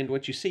must find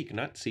what you seek,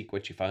 not seek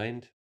what you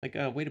find." Like,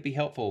 way to be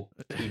helpful,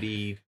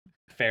 2D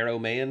Pharaoh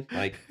man.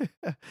 Like, And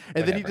then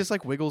he whatever. just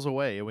like wiggles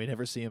away and we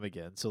never see him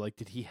again. So like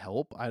did he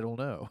help? I don't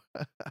know.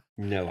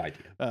 No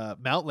idea.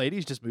 Mount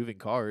Lady's just moving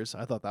cars.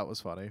 I thought that was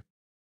funny.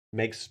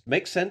 Makes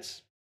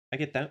sense. I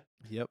get that.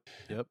 Yep.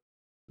 Yep.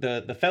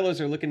 The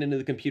fellows are looking into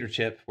the computer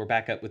chip. We're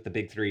back up with the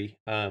big three.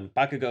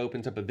 Bakugo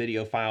opens up a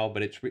video file,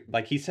 but it's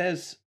like he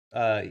says,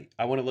 I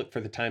want to look for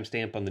the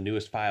timestamp on the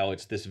newest file.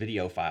 It's this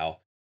video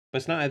file, but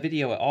it's not a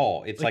video at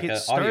all. It's like It an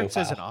audio starts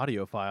as an file.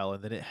 audio file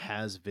and then it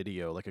has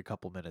video like a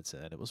couple minutes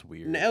in. It was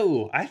weird.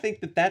 No, I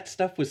think that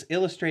stuff was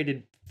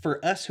illustrated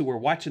for us who were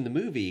watching the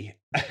movie.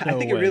 I No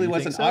think it way. really You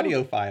was think an so?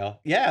 audio file.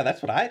 Yeah,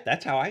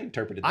 that's how I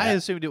interpreted I that.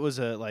 assumed it was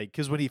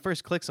because when he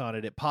first clicks on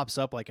it, it pops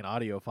up like an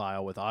audio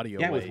file with audio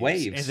Yeah, with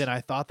waves. And waves. then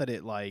I thought that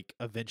it like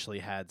eventually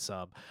had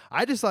some.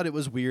 I just thought it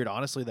was weird,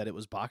 honestly, that it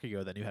was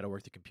Bakugo that knew how to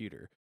work the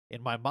computer.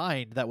 In my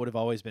mind, that would have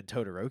always been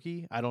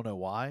Todoroki. I don't know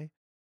why.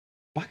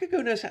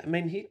 Bakugo knows how, I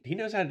mean, he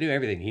knows how to do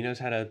everything. He knows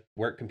how to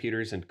work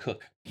computers and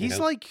cook, He's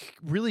like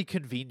really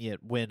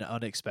convenient when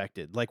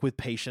unexpected, like with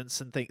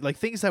patience and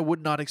things I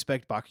would not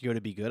expect Bakugo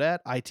to be good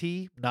at.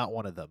 IT, not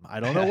one of them.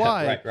 I don't know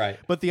why. Right.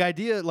 But the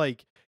idea,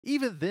 like,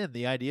 even then,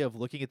 the idea of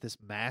looking at this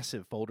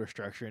massive folder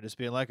structure and just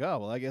being like, oh,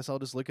 well, I guess I'll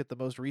just look at the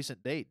most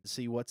recent date and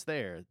see what's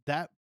there.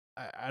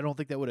 I don't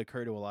think that would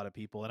occur to a lot of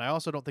people. And I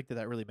also don't think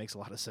that really makes a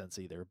lot of sense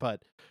either.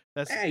 But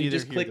that's Yeah, you either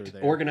just here or clicked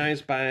there.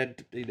 organized by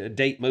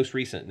date most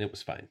recent, and it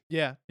was fine.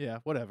 Yeah,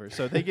 whatever.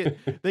 So they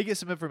get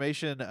some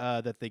information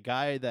that the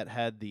guy that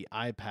had the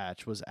eye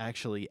patch was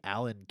actually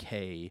Alan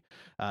Kay,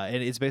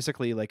 and it's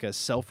basically like a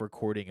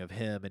self-recording of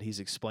him, and he's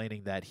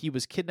explaining that he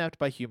was kidnapped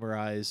by Humor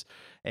Eyes,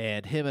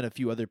 and him and a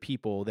few other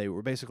people, they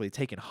were basically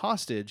taken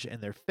hostage,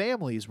 and their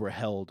families were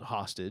held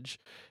hostage.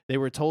 They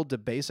were told to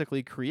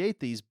basically create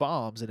these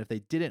bombs, and if they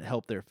didn't didn't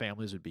help, their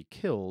families would be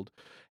killed,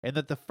 and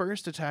that the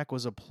first attack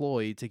was a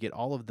ploy to get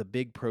all of the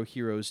big pro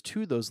heroes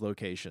to those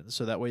locations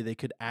so that way they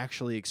could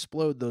actually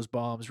explode those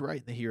bombs right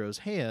in the heroes'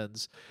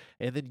 hands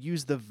and then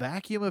use the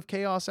vacuum of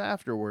chaos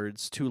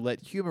afterwards to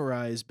let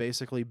Humorize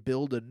basically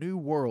build a new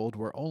world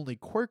where only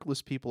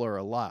quirkless people are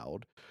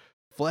allowed.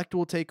 Fleck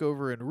will take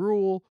over and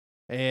rule,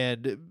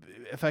 and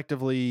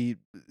effectively,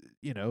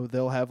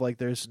 they'll have like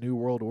this new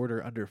world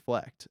order under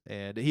Fleck.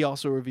 And he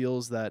also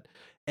reveals that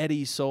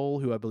Eddie Soul,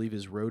 who I believe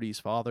is Rhodey's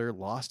father,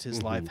 lost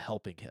his life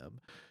helping him.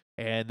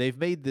 And they've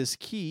made this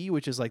key,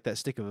 which is like that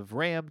stick of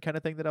ram kind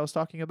of thing that I was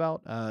talking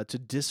about, to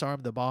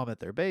disarm the bomb at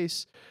their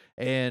base.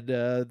 And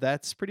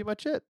that's pretty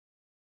much it.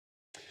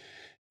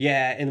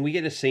 Yeah, and we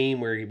get a scene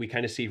where we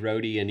kind of see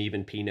Rhodey and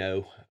even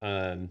Pino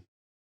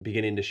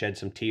beginning to shed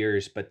some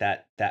tears, but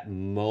that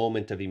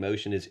moment of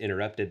emotion is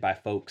interrupted by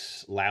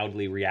folks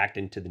loudly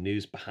reacting to the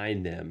news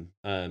behind them,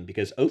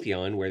 because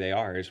Otheon, where they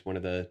are, is one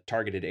of the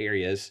targeted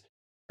areas.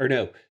 Or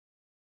no,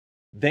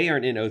 they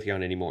aren't in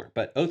Otheon anymore,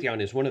 but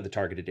Otheon is one of the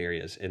targeted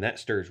areas, and that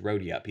stirs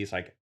Rhodey up. He's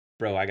like,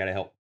 bro, I gotta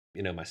help,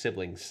 my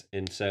siblings.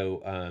 And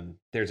so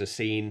there's a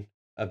scene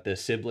of the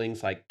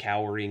siblings like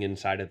cowering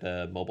inside of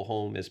the mobile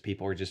home as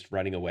people are just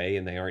running away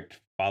and they aren't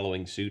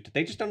following suit.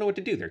 They just don't know what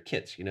to do. They're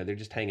kids, they're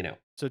just hanging out.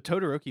 So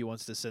Todoroki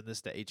wants to send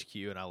this to HQ,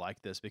 and I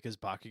like this because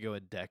Bakugo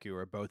and Deku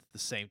are both at the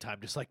same time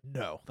just like,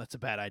 no, that's a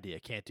bad idea.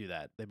 Can't do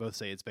that. They both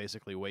say it's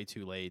basically way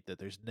too late, that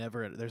there's not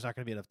going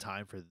to be enough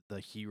time for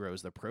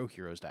the pro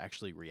heroes to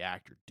actually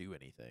react or do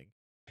anything.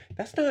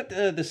 That's not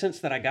the sense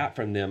that I got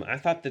from them. I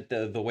thought that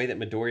the way that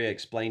Midoriya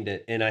explained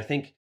it, and I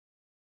think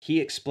he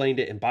explained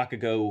it in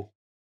Bakugo,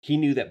 he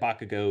knew that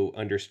Bakugo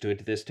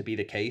understood this to be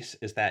the case,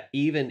 is that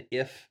even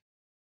if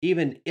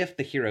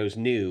the heroes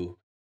knew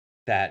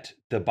that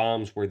the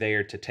bombs were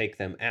there to take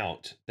them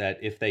out, that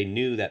if they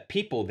knew that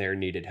people there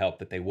needed help,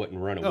 that they wouldn't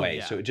run away.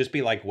 Yeah. So it'd just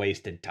be like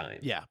wasted time.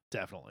 Yeah,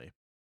 definitely.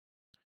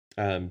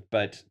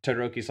 But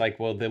Todoroki's like,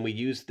 well, then we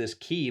use this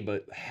key,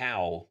 but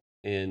how?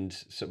 And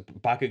so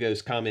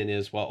Bakugo's comment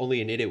is, well,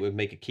 only an idiot would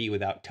make a key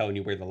without telling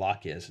you where the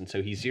lock is. And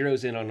so he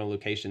zeroes in on a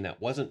location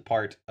that wasn't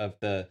part of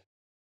the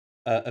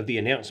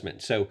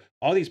announcement. So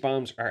all these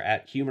bombs are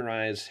at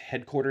Humorize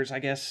headquarters, I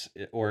guess,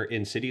 or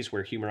in cities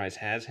where Humorize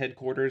has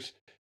headquarters.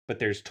 But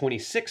there's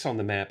 26 on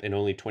the map and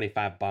only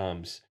 25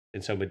 bombs.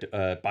 And so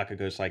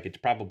Bakugo's like, it's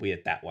probably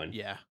at that one.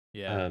 Yeah.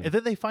 And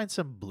then they find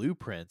some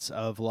blueprints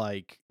of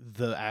like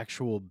the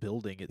actual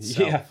building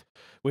itself,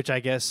 which I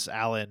guess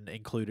Alan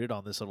included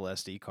on this little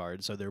SD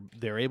card. So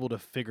they're able to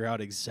figure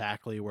out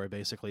exactly where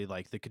basically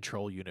like the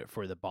control unit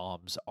for the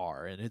bombs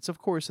are. And it's, of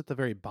course, at the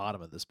very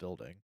bottom of this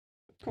building.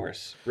 Of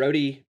course.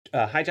 Rhodey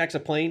hijacks a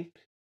plane,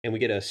 and we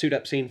get a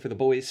suit-up scene for the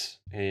boys,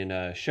 and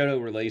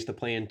Shoto relays the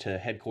plan to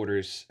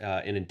headquarters.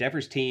 And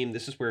Endeavor's team,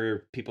 this is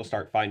where people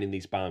start finding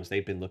these bombs.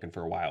 They've been looking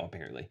for a while,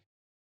 apparently.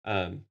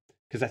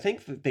 Because I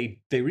think that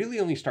they really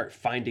only start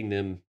finding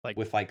them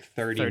with like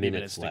 30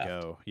 minutes left.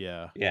 To go.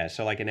 Yeah,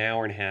 so like an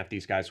hour and a half,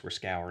 these guys were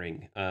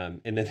scouring.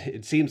 And then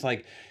it seems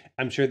like,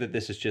 I'm sure that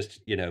this is just,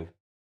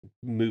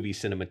 movie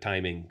cinema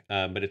timing,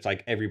 but it's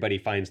like everybody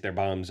finds their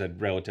bombs at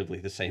relatively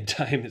the same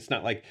time. It's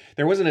not like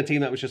there wasn't a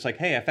team that was just like,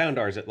 hey, I found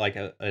ours at like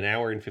an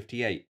hour and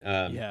 58.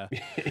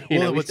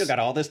 We still got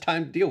all this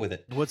time to deal with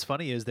it. What's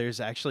funny is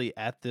there's actually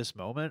at this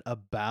moment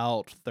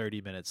about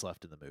 30 minutes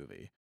left in the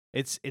movie.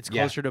 It's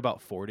closer to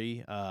about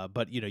 40,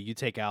 but you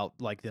take out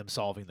like them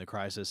solving the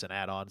crisis and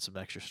add on some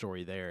extra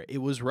story there. It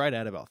was right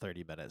at about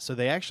 30 minutes. So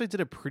they actually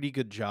did a pretty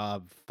good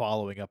job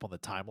following up on the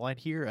timeline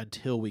here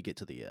until we get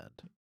to the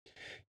end.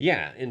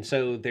 Yeah, and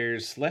so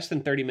there's less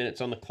than 30 minutes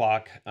on the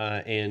clock,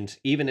 and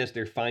even as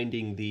they're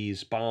finding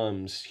these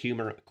bombs,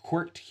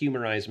 quirked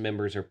Humorize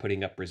members are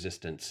putting up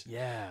resistance.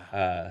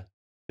 Yeah.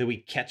 Then we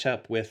catch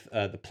up with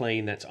the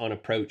plane that's on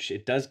approach.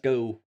 It does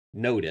go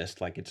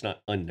noticed, like it's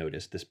not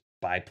unnoticed, this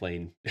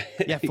biplane.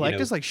 Yeah, Fleck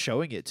is like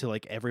showing it to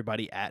like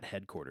everybody at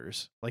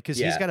headquarters, like because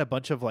he's got a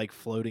bunch of like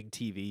floating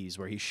TVs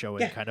where he's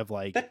showing kind of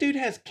like that dude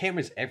has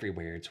cameras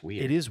everywhere. It's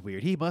weird. It is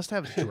weird. He must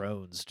have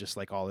drones, just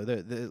like all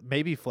of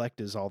maybe Fleck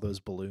is all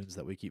those balloons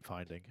that we keep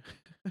finding.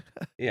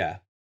 Yeah.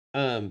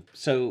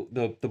 So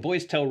the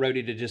boys tell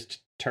Rhodey to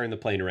just turn the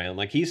plane around.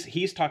 Like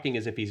he's talking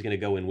as if he's going to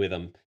go in with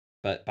them,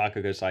 but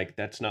Bakugo's like,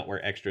 that's not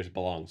where extras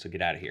belong. So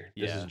get out of here.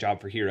 This is a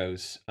job for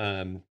heroes.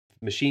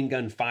 Machine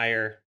gun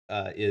fire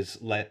is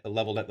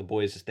leveled at the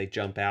boys as they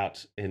jump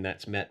out, and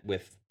that's met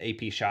with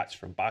AP shots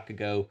from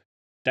Bakugo.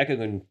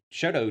 Deku and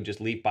Shoto just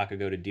leave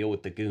Bakugo to deal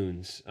with the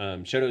goons.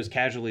 Shoto's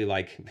casually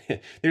like,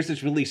 there's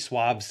this really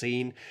suave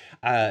scene.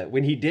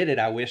 When he did it,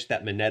 I wish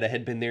that Mineta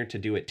had been there to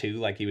do it too,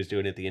 like he was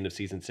doing at the end of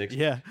season 6.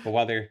 Yeah. But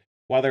while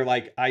they're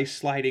like ice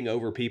sliding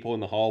over people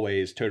in the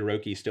hallways,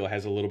 Todoroki still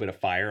has a little bit of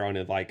fire on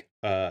it,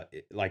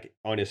 like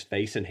on his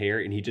face and hair,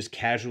 and he just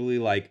casually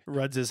like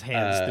runs his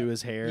hands through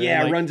his hair.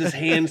 Yeah, runs his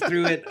hands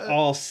through it,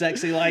 all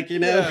sexy, like,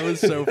 Yeah, it was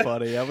so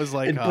funny. I was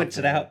like, and puts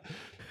it out.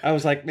 I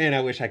was like, man,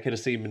 I wish I could have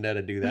seen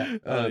Mineta do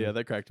that. Oh yeah,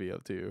 that cracked me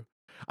up too.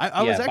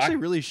 I was Yeah, actually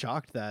really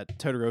shocked that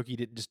Todoroki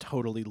didn't just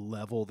totally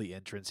level the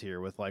entrance here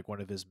with like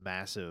one of his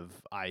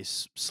massive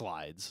ice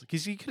slides,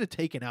 because he could have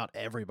taken out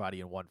everybody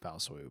in one foul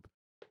swoop.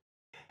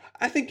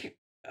 I think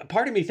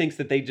part of me thinks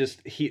that they're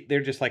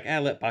just like,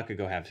 let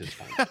Bakugo have his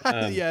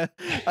fun. Yeah,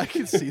 I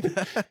can see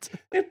that.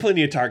 There are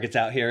plenty of targets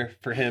out here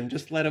for him.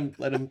 Just let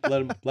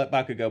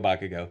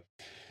Bakugo.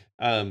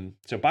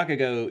 So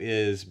Bakugo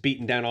is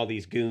beating down all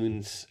these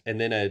goons, and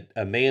then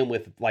a man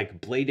with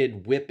like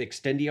bladed whip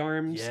extendy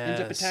arms ends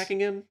up Yes. attacking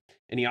him.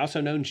 And he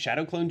also known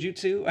Shadow Clone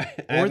Jutsu. I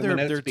Or have in my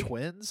notes they're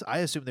twins. I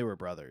assume they were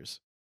brothers.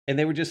 and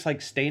they were just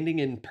like standing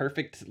in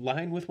perfect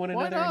line with one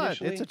Why another not?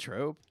 initially. It's a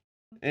trope.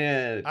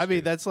 Yeah, I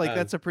mean, that's like Um,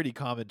 that's a pretty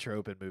common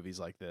trope in movies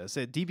like this.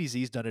 And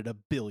DBZ's done it a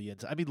billion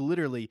times. I mean,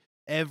 literally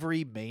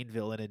every main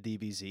villain in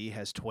DBZ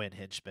has twin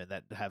henchmen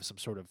that have some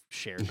sort of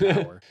shared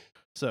power.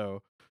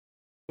 So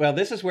Well,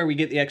 this is where we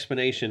get the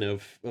explanation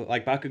of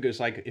like Bakugo's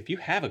like, if you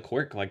have a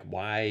quirk, like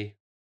why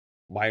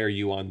are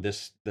you on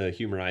the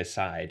humorized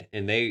side?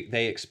 And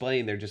they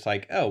explain, they're just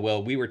like, oh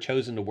well, we were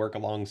chosen to work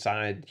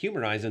alongside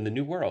humorize in the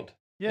new world.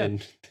 yeah,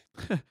 And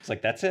it's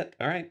like that's it.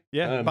 All right.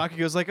 yeah.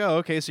 Bakugo's like, oh,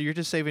 okay, so you're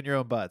just saving your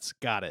own butts.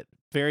 Got it.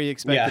 Very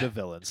expected Yeah. of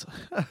villains.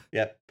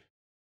 Yep.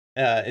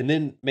 And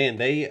then man,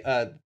 they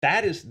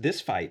that is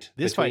this fight.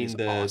 This fight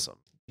between is awesome.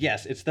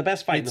 Yes, it's the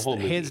best fight in the It's whole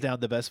movie. hands down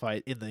the best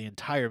fight in the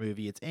entire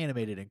movie. It's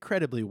animated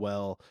incredibly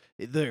well.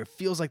 There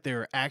feels like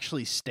there are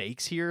actually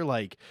stakes here.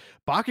 Like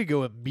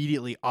Bakugo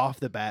immediately off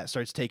the bat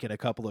starts taking a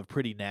couple of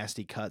pretty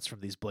nasty cuts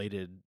from these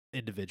bladed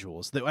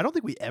individuals. I don't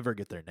think we ever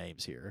get their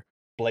names here.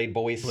 Blade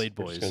Boys. Blade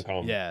We're just Boys. gonna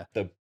call 'em Yeah.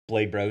 the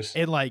Blade Bros.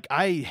 And like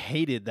I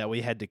hated that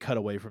we had to cut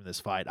away from this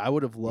fight. I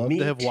would have loved Me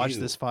to have watched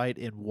too. this fight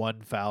in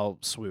one foul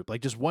swoop.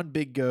 Like just one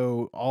big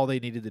go. All they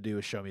needed to do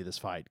is show me this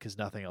fight because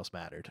nothing else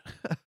mattered.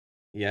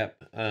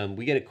 Yep.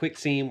 We get a quick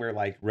scene where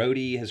like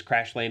Rhodey has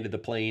crash landed the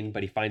plane,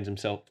 but he finds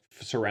himself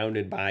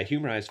surrounded by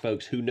humorized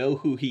folks who know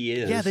who he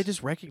is. Yeah, they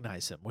just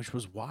recognize him, which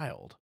was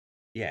wild.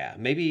 Yeah,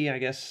 maybe I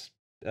guess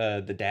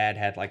the dad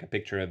had like a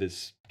picture of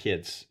his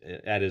kids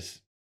at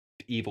his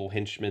evil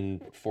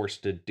henchman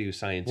forced to do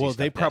science. Well,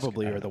 they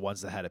probably are the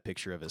ones that had a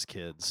picture of his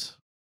kids.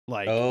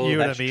 Like, Oh, you know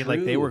what I that's mean?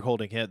 Like they were true.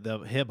 holding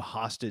him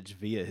hostage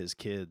via his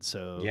kids.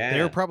 So Yeah.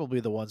 they're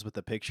probably the ones with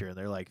the picture, and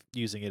they're like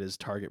using it as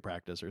target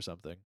practice or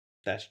something.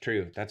 That's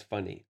true. That's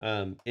funny.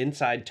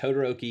 Inside,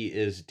 Todoroki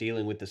is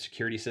dealing with the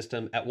security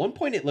system. At one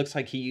point, it looks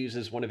like he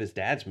uses one of his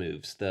dad's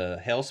moves,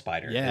 the Hell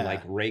Spider, Yeah. and like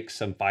rakes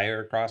some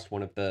fire across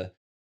one of the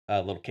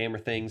little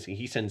camera things.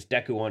 He sends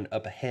Deku on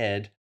up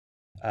ahead.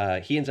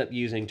 He ends up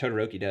using,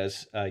 Todoroki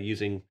does,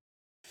 using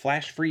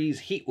Flash Freeze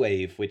Heat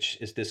Wave, which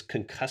is this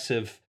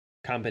concussive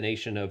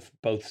combination of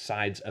both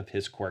sides of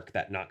his quirk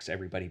that knocks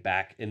everybody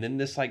back. And then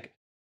this, like,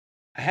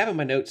 I have in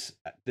my notes,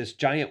 this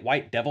giant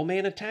white devil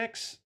man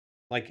attacks,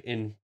 like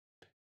in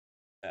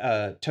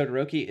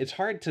Todoroki. It's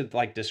hard to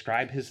like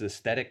describe his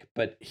aesthetic,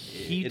 but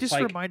He it's just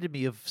like, reminded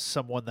me of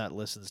someone that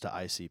listens to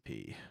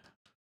ICP.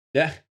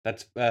 yeah,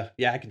 that's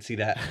yeah, I can see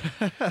that.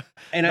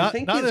 And I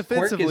think not his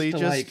quirk is offensively, to,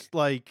 just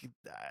like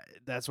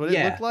that's what it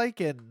Yeah. looked like.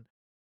 And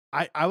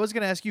I was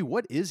gonna ask you,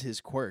 what is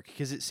his quirk?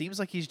 Because it seems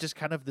like he's just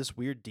kind of this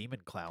weird demon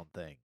clown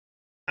thing.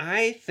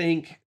 I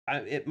think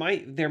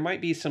there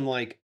might be some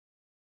like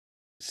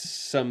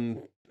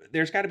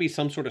there's got to be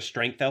some sort of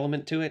strength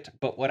element to it,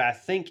 but what I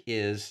think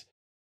is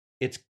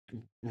it's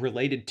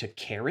related to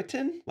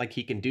keratin, like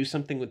he can do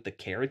something with the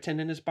keratin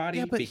in his body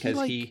Yeah, but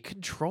because he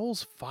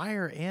controls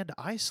fire and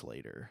ice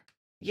later.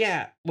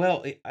 yeah,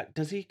 well,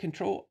 does he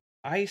control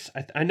ice?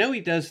 I know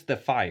he does the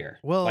fire.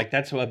 Well- like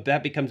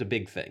that becomes a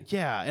big thing.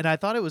 Yeah, and I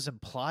thought it was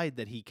implied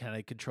that he kind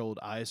of controlled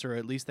ice, or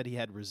at least that he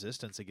had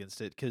resistance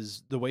against it,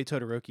 because the way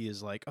Todoroki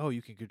is like, oh,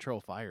 you can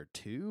control fire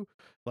too?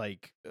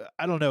 Like,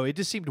 I don't know. It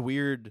just seemed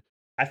weird.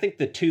 I think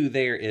the two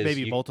there is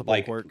Maybe multiple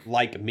like quirk.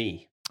 like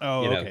me.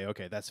 Oh, You know.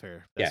 okay. That's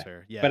fair. That's Yeah,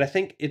 fair. Yeah. But I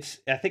think it's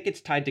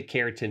tied to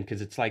keratin because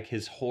it's like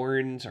his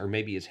horns or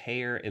maybe his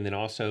hair, and then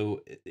also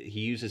he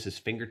uses his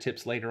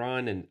fingertips later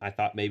on. And I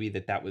thought maybe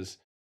that was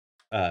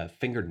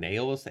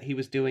fingernails that he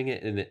was doing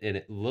it, and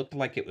it looked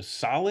like it was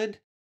solid,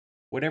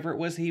 whatever it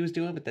was that he was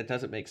doing. But that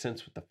doesn't make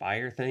sense with the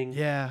fire thing.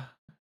 Yeah.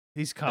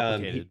 He's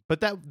complicated.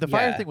 But the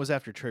fire yeah. thing was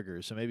after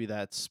triggers, so maybe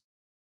that's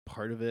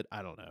part of it.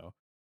 I don't know.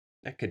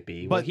 That could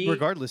be. But Well,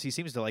 regardless, he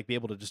seems to like be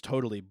able to just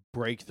totally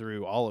break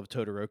through all of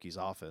Todoroki's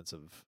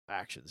offensive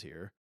actions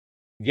here.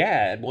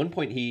 yeah, at one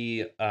point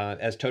he,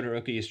 as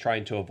Todoroki is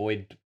trying to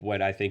avoid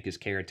what I think is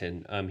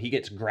keratin, he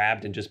gets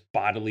grabbed and just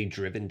bodily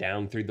driven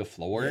down through the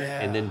floor,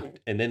 and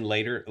then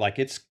later, like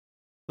it's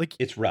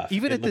rough.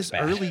 Even It at looks this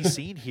bad. early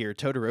scene here,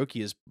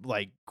 Todoroki is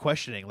like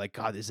questioning, like,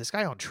 God, is this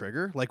guy on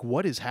trigger? Like,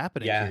 what is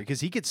happening Yeah. here?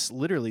 Because he gets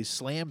literally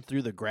slammed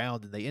through the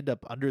ground, and they end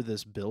up under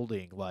this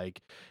building,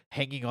 like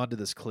hanging onto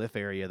this cliff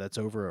area that's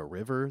over a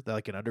river,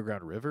 like an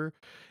underground river.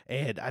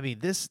 And I mean,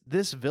 this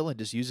villain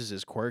just uses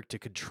his quirk to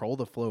control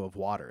the flow of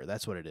water.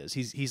 That's what it is.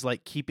 He's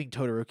like keeping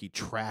Todoroki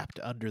trapped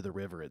under the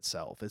river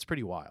itself. It's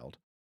pretty wild.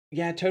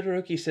 Yeah,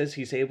 Todoroki says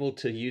he's able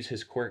to use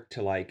his quirk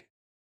to like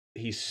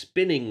he's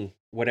spinning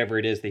whatever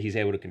it is that he's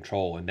able to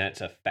control, and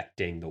that's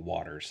affecting the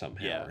water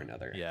somehow Yeah. or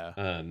another. Yeah.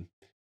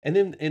 And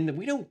then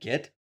we don't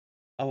get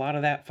a lot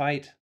of that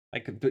fight.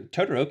 Like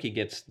Todoroki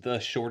gets the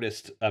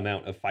shortest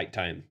amount of fight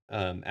time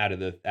out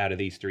of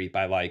these three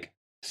by like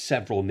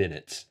several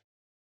minutes.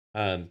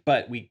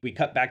 But we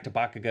cut back to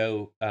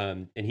Bakugo,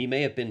 and he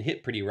may have been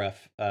hit pretty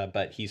rough,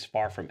 but he's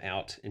far from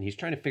out, and he's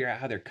trying to figure out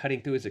how they're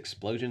cutting through his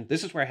explosion.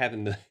 This is where I have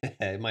in the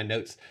in my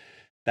notes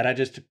that I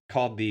just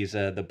called these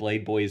the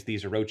Blade Boys,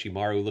 these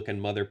Orochimaru looking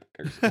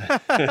motherfuckers.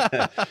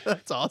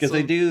 That's awesome.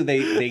 Because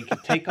they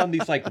take on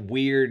these like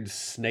weird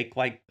snake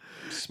like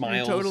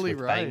smiles totally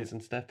with right. fangs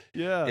and stuff.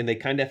 Yeah. And they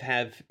kind of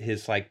have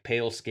his like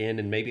pale skin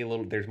and maybe a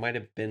little. There might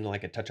have been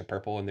like a touch of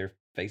purple in their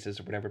faces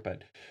or whatever.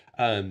 But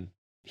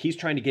he's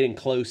trying to get in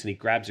close and he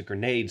grabs a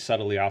grenade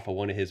subtly off of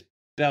one of his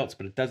belts,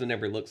 but it doesn't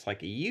ever looks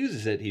like he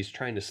uses it. He's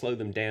trying to slow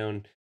them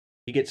down.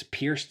 He gets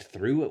pierced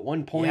through at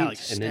one point, yeah, like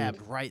and stabbed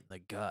then right in the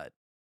gut.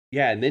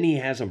 yeah, and then he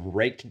has him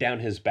raked down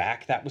his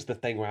back. That was the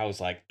thing where I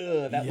was like,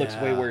 ugh, that looks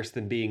way Yeah. worse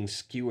than being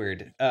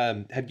skewered.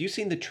 Have you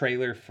seen the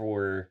trailer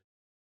for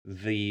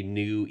the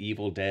new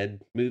Evil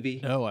Dead movie?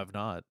 No, I've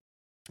not.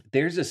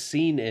 There's a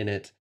scene in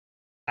it.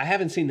 I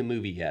haven't seen the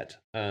movie yet,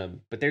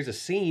 but there's a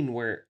scene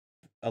where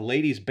a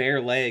lady's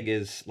bare leg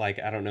is like,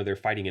 I don't know, they're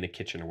fighting in a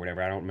kitchen or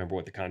whatever. I don't remember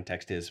what the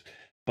context is,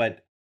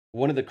 but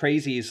one of the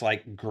crazies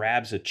like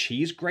grabs a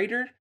cheese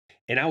grater,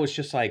 and I was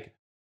just like,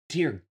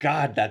 dear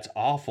God, that's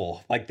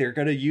awful. Like they're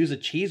gonna use a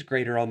cheese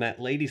grater on that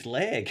lady's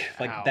leg.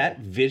 Like Ow. that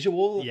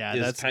visual Yeah,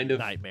 is that's kind of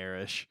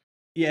nightmarish.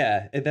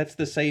 yeah, and that's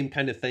the same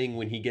kind of thing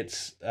when he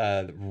gets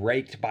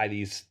raked by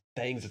these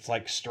things. It's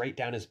like straight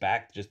down his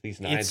back, just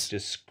these knives It's-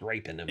 just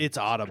scraping him. It's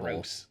audible.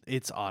 Gross.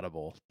 It's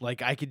audible.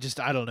 Like I could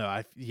just, I don't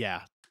know.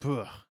 Yeah.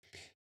 Ugh.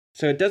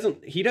 So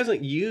he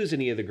doesn't use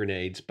any of the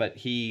grenades, but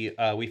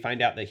we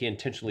find out that he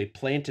intentionally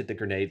planted the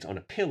grenades on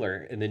a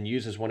pillar and then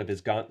uses one of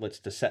his gauntlets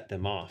to set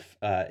them off.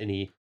 And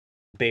he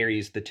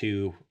buries the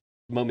two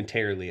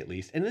momentarily at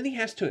least. And then he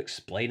has to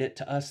explain it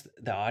to us,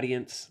 the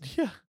audience.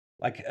 Yeah.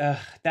 Like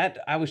that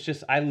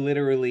I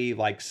literally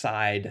like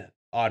sighed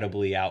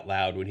audibly out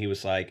loud when he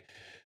was like,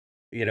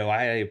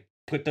 I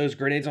put those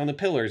grenades on the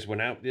pillars when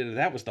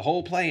that was the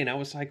whole play. And I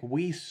was like,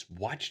 we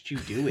watched you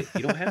do it.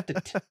 You don't have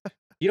to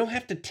you don't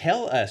have to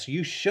tell us.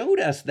 You showed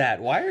us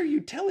that. Why are you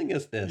telling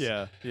us this?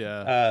 Yeah.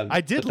 Yeah.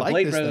 I did but the like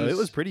Blade this though. It Rose-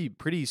 was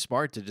pretty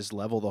smart to just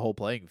level the whole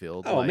playing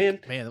field. Oh, Like, man.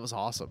 that was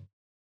awesome.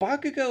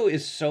 Bakugo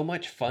is so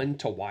much fun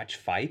to watch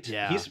fight.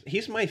 Yeah.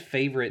 He's my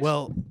favorite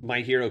Well,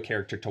 My Hero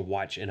character to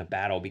watch in a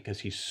battle because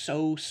he's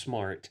so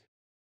smart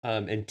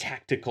and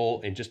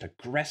tactical and just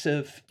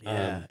aggressive.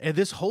 yeah. And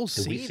this whole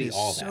and we scene see is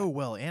all so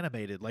well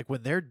animated. Like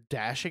when they're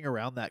dashing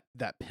around that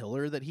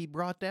pillar that he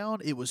brought down,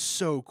 it was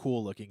so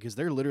cool looking because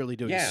they're literally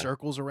doing Yeah.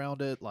 circles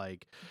around it.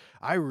 Like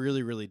I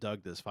really, really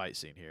dug this fight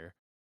scene here.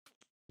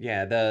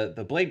 Yeah,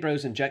 the Blade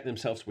Bros inject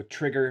themselves with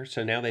trigger,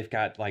 so now they've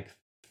got like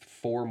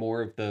 4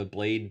 more of the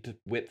blade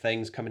whip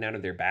things coming out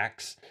of their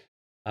backs.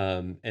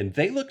 And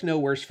they look no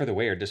worse for the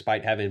wear,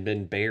 despite having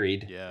been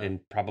buried Yeah.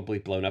 and probably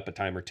blown up a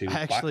time or two.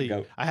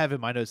 Bakugo, I have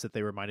in my notes that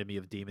they reminded me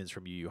of demons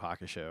from Yu Yu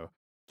Hakusho.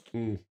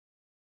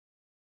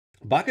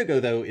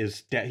 Bakugo though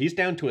he's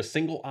down to a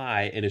single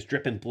eye and is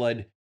dripping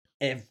blood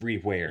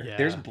everywhere. Yeah.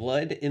 There's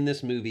blood in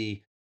this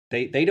movie.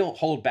 They don't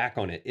hold back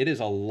on it. It is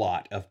a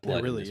lot of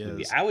blood really in this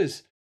movie. is. I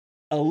was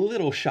a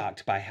little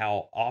shocked by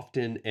how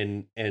often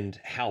and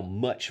how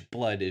much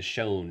blood is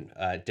shown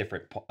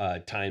different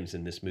times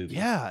in this movie.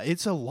 Yeah,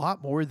 it's a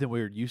lot more than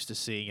we're used to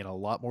seeing, and a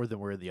lot more than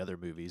we're in the other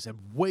movies, and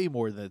way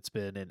more than it's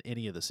been in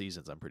any of the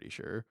seasons. I'm pretty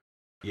sure.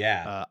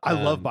 Yeah. I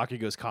love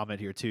Bakugo's comment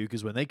here too,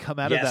 because when they come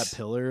out of Yes. that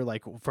pillar,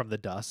 like from the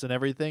dust and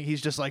everything,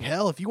 he's just like,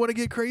 "Hell, if you want to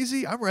get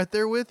crazy, I'm right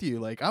there with you.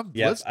 Like, Yep,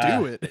 let's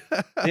do it."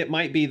 It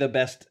might be the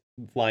best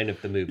line of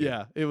the movie.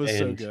 Yeah, it was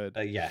so And, good.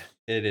 yeah,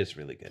 it is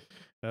really good.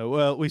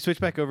 Well, we switch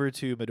back over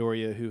to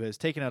Midoriya, who has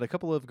taken out a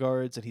couple of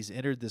guards, and he's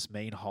entered this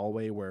main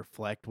hallway where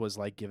Fleck was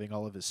like giving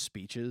all of his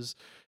speeches,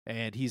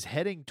 and he's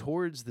heading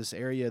towards this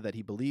area that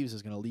he believes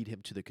is going to lead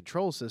him to the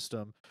control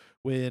system.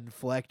 When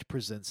Fleck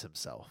presents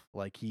himself,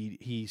 like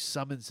he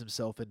summons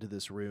himself into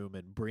this room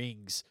and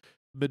brings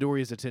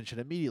Midoriya's attention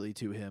immediately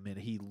to him, and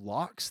he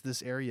locks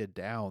this area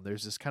down.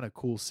 There's this kind of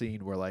cool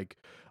scene where like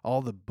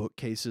all the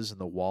bookcases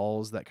and the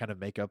walls that kind of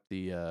make up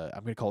the I'm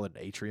going to call it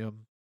an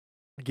atrium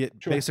get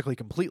Sure. basically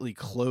completely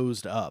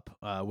closed up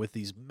with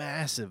these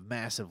massive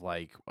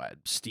like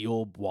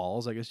steel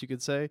walls, I guess you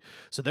could say.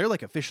 So they're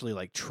like officially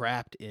like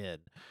trapped in.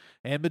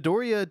 And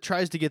Midoriya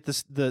tries to get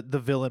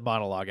the villain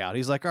monologue out.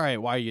 He's like, "All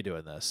right, why are you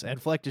doing this?"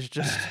 And Fleck is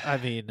just, I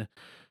mean,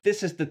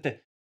 This is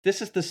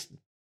this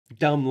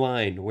dumb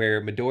line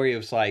where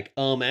Midoriya's like,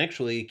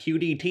 actually,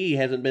 QDT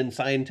hasn't been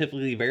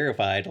scientifically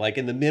verified. Like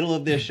in the middle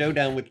of this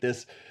showdown with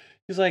this,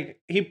 he's like,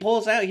 he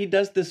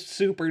does this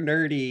super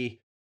nerdy.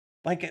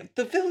 Like,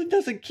 the villain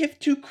doesn't give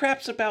 2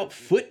 craps about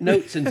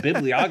footnotes and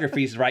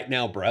bibliographies right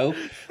now, bro.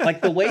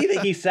 Like, the way that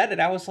he said it,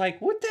 I was like,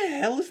 what the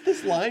hell is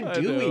this line I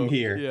doing know.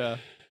 here?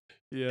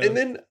 Yeah.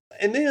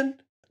 And then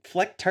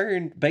Fleck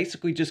turn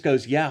basically just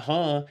goes, yeah,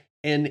 huh?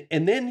 And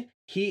then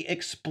he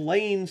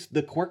explains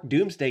the Quark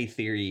Doomsday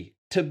theory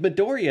to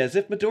Midoriya as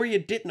if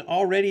Midoriya didn't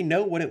already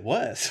know what it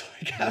was.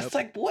 Like, I Yep. was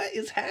like, what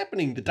is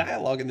happening? The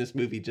dialogue in this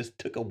movie just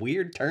took a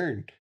weird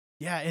turn.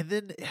 Yeah, and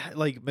then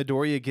like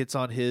Midoriya gets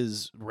on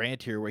his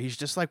rant here where he's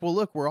just like, "Well,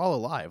 look, we're all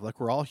alive. Like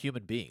we're all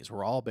human beings.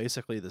 We're all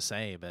basically the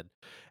same."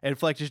 And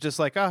Fleck is just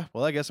like, "Ah,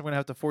 well, I guess I'm gonna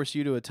have to force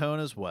you to atone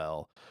as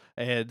well."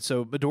 And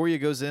so Midoriya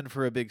goes in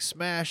for a big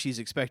smash. He's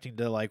expecting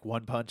to like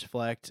one punch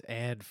Fleck,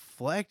 and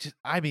Fleck.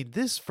 I mean,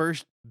 this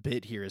first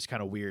bit here is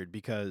kind of weird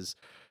because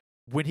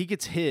when he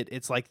gets hit,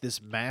 it's like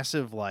this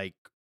massive like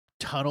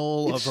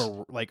tunnel of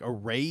It's a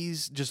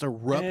rays just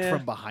erupt eh,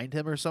 from behind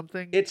him or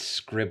something. it's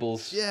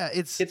scribbles. Yeah,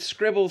 it's It's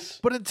scribbles.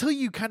 but until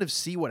you kind of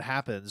see what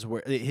happens,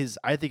 where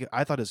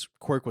I thought his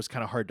quirk was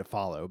kind of hard to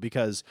follow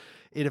because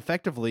it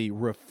effectively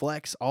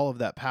reflects all of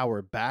that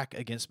power back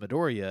against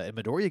Midoriya, and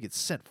Midoriya gets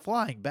sent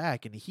flying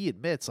back, and he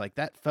admits like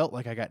that felt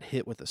like I got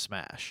hit with a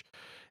smash,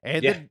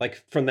 and Yeah, then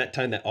like from that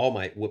time that All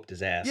Might whooped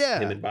his ass, him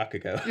yeah, and yeah,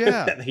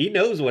 Bakugo. He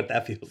knows what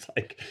that feels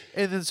like.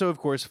 and then so of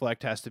course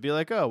Fleck has to be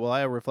like, oh well,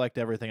 I reflect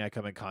everything I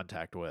come in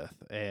contact with,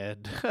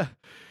 and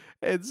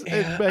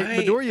Yeah,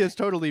 Midoriya is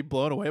totally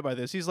blown away by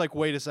this. He's like,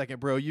 "Wait a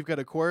second, bro, you've got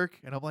a quirk?"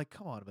 And I'm like,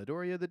 "Come on,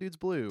 Midoriya, the dude's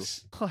blue."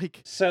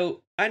 Like,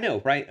 so I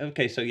know, right?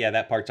 Okay, so yeah,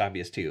 that part's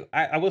obvious too.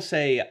 I will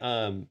say,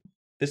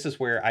 this is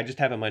where I just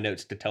have in my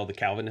notes to tell the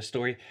Calvinist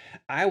story.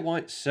 I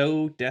want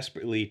so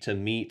desperately to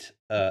meet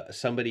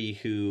somebody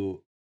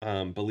who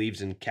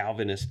believes in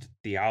Calvinist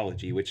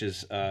theology, which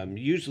is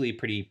usually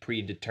pretty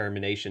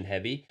predetermination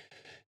heavy,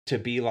 to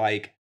be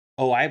like,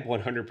 oh, I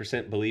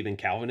 100% believe in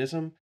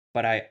Calvinism,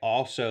 but I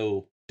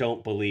also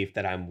don't believe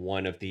that I'm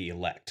one of the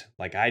elect.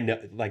 Like I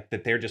know, like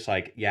that they're just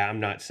like, yeah, I'm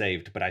not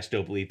saved, but I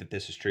still believe that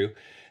this is true.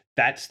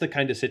 That's the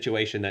kind of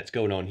situation that's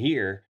going on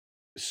here,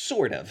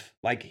 sort of.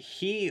 Like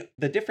the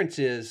difference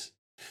is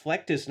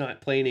Flecht is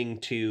not planning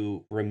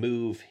to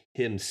remove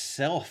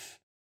himself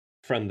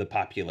from the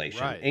population,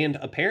 right. and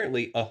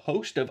apparently a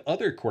host of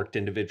other quirked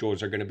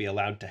individuals are going to be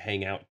allowed to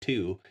hang out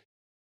too.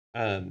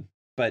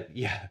 But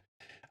yeah,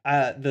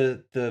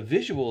 the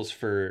visuals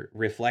for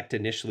Reflect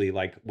initially,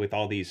 like with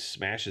all these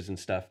smashes and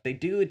stuff, they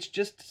do it's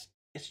just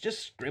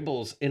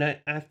scribbles, and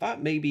I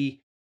thought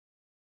maybe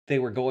they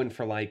were going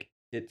for like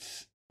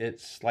it's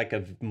like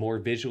a more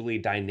visually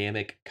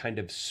dynamic kind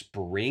of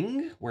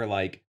spring where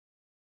like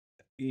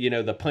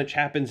the punch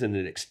happens and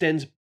it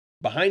extends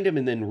behind him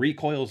and then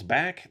recoils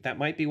back. That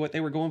might be what they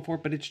were going for,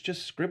 but it's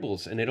just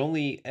scribbles, and it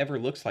only ever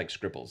looks like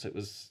scribbles. It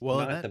was Well,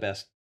 and not the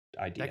best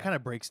that idea. kind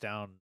of breaks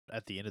down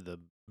at the end of the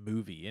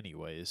movie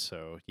anyways.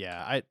 So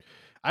yeah,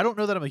 I don't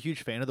know that I'm a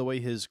huge fan of the way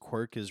his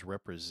quirk is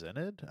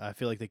represented. I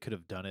feel like they could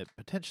have done it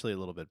potentially a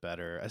little bit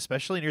better,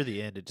 especially near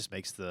the end. It just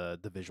makes the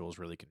visuals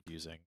really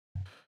confusing.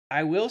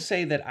 I will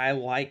say that I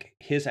like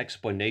his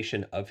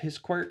explanation of his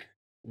quirk,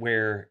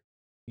 where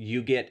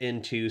you get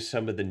into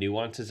some of the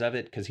nuances of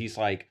it, because he's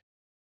like,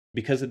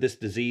 because of this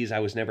disease, I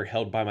was never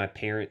held by my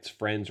parents,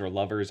 friends, or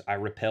lovers. I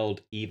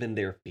repelled even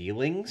their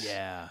feelings.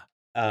 Yeah.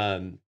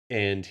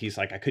 And he's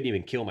like, I couldn't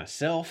even kill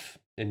myself.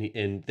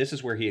 And this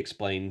is where he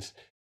explains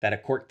that a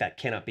quirk that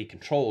cannot be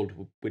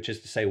controlled, which is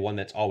to say one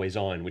that's always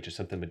on, which is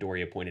something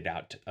Midoriya pointed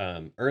out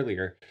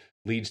earlier,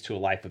 leads to a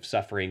life of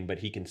suffering, but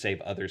he can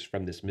save others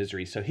from this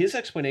misery. So his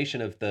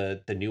explanation of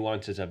the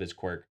nuances of his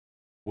quirk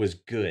was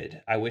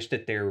good. I wish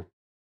that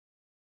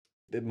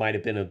it might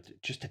have been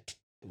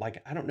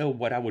like, I don't know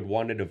what I would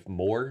wanted of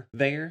more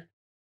there.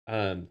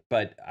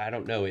 But I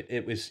don't know.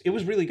 It was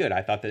really good.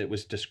 I thought that it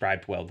was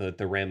described well,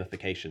 the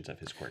ramifications of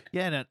his quirk.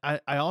 Yeah, and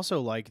I also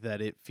like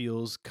that it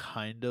feels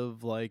kind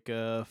of like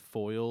a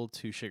foil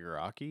to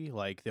Shigaraki.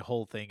 Like the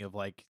whole thing of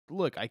like,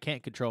 look, I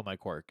can't control my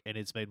quirk, and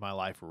it's made my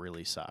life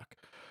really suck.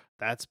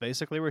 That's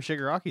basically where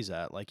Shigaraki's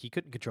at. Like he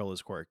couldn't control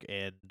his quirk,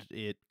 and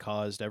it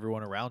caused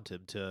everyone around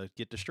him to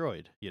get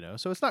destroyed.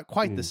 So it's not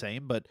quite the Mm.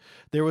 same, but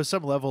there was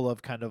some level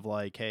of kind of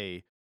like,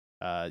 hey,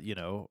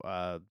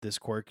 this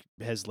quirk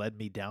has led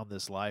me down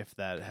this life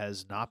that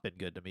has not been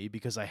good to me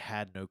because I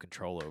had no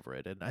control over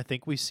it. And I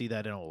think we see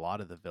that in a lot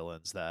of the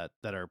villains that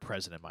are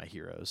present in My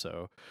Hero.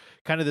 So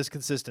kind of this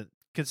consistent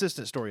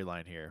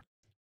storyline here.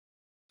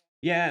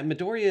 Yeah,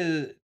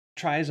 Midoriya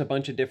tries a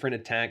bunch of different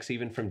attacks,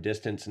 even from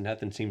distance, and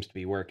nothing seems to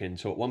be working.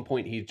 So at one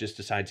point, he just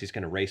decides he's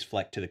going to race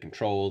Fleck to the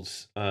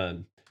controls,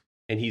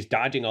 and he's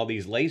dodging all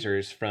these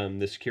lasers from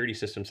the security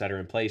systems that are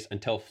in place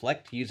until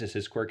Fleck uses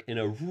his quirk in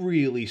a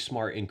really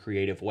smart and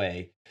creative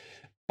way.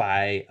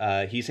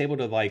 By he's able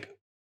to like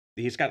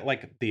he's got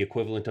like the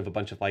equivalent of a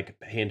bunch of like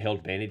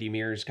handheld vanity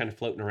mirrors kind of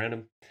floating around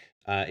him,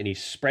 and he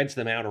spreads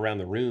them out around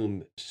the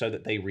room so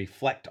that they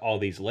reflect all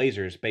these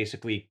lasers,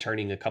 basically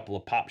turning a couple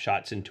of pop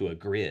shots into a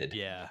grid.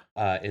 Yeah.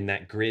 And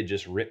that grid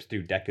just rips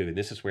through Deku, and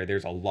this is where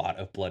there's a lot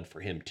of blood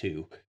for him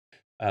too.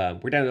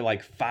 We're down to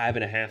like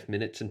 5.5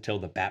 minutes until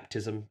the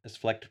baptism, as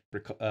Fleck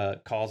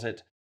calls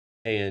it.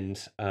 And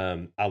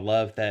I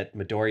love that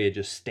Midoriya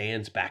just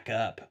stands back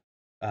up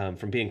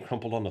from being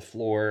crumpled on the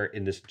floor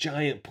in this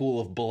giant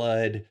pool of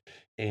blood,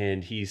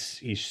 and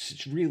he's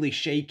really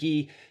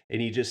shaky,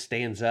 and he just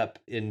stands up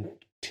in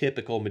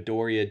typical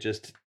Midoriya,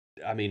 just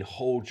I mean,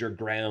 hold your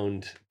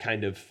ground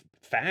kind of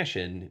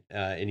fashion.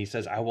 And he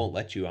says, I won't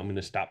let you. I'm going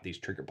to stop these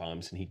trigger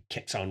bombs. And he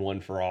kicks on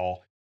one for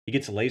all. He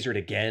gets lasered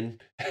again.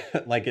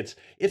 Like it's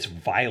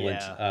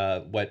violent, Yeah.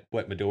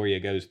 what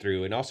Midoriya goes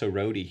through. And also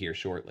Rhodey here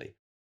shortly.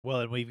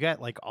 Well, and we've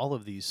got like all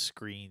of these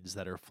screens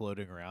that are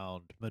floating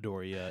around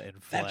Midoriya and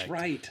That's Fleck,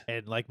 right.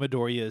 and like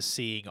Midoriya is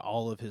seeing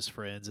all of his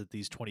friends at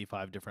these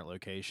 25 different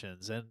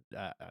locations, and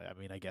I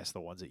mean, I guess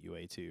the ones at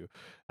UA too.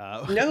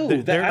 No,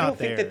 They're I not don't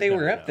think that there. they No,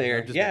 were no, up no. I'm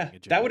there. just Yeah, making a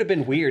that joke. would have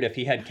been weird if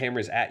he had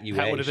cameras at UA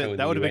showing That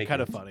the would have UA been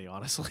kind of kids. funny,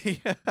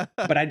 honestly.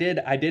 But I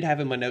did have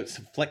in my notes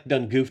Fleck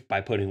done goofed by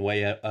putting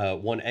way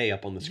 1A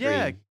up on the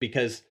Yeah. screen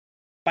because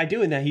by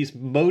doing that he's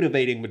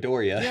motivating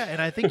Midoriya. Yeah,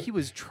 and I think he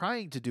was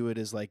trying to do it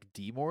as like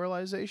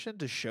demoralization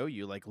to show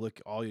you like,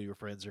 look, all your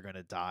friends are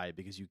gonna die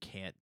because you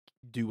can't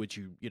do what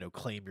you know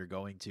claim you're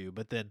going to.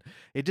 But then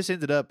it just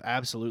ended up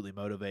absolutely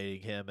motivating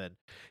him, and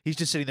he's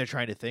just sitting there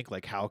trying to think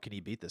like, how can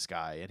he beat this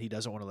guy? And he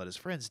doesn't want to let his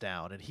friends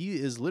down, and he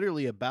is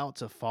literally about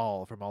to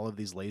fall from all of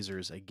these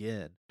lasers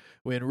again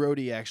when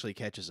Rhodey actually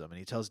catches him, and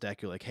he tells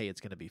Deku like, hey,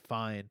 it's gonna be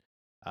fine.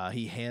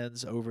 He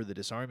hands over the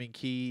disarming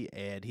key,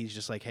 and he's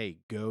just like, hey,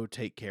 go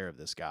take care of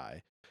this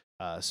guy.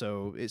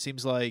 So it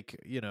seems like,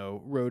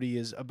 Rhodey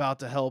is about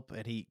to help,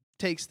 and he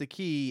takes the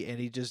key and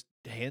he just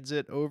hands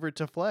it over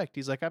to Fleck.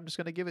 He's like, I'm just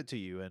going to give it to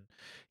you. And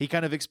he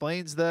kind of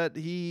explains that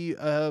he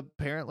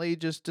apparently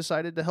just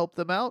decided to help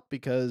them out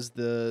because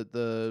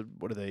the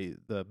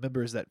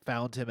members that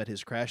found him at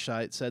his crash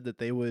site said that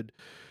they would,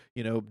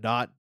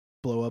 not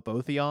blow up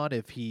Otheon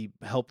if he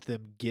helped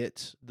them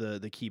get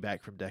the key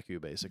back from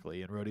Deku,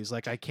 basically. And Rhodey's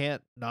like, I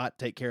can't not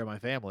take care of my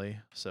family.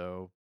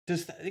 So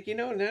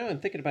Now I'm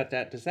thinking about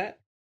that.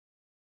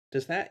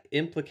 Does that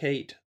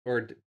implicate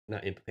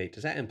not implicate?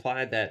 Does that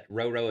imply that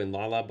Roro and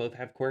Lala both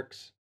have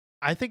quirks?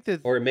 I think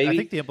that Or I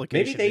think the maybe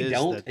implication they is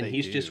don't, that and they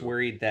he's just do.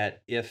 worried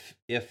that if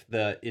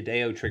the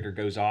Ideo trigger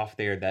goes off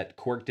there, that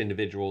quirked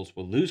individuals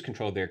will lose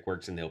control of their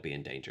quirks and they'll be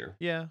in danger.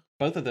 Yeah.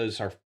 Both of those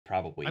are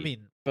I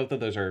mean,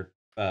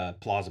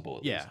 plausible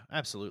at least. yeah,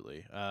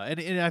 absolutely.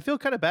 And I feel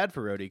kind of bad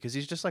for Rhodey because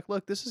he's just like,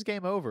 look, this is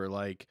game over.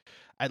 Like,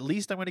 at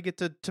least I'm going to get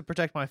to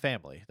protect my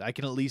family. I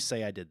can at least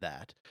say I did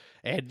that.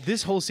 And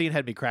this whole scene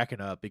had me cracking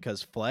up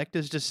because Fleck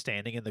is just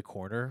standing in the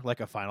corner like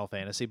a Final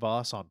Fantasy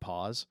boss on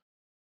pause.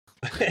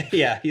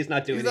 Yeah, he's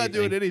not doing He's not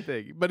anything. doing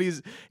anything, but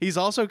he's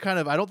also kind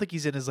of, I don't think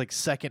he's in his like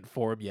second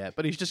form yet,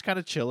 but he's just kind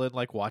of chilling,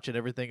 like watching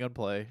everything on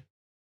play.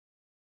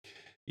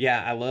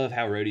 Yeah, I love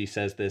how Rhodey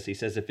says this. He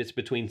says, if it's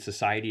between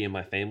society and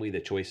my family, the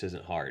choice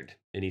isn't hard.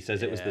 And he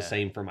says it was the Yeah.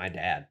 same for my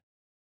dad.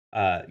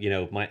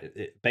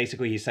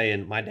 Basically he's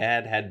saying my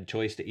dad had the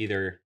choice to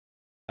either,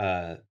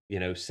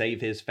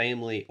 save his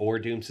family or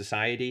doom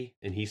society,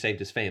 and he saved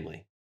his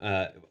family.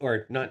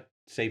 Or not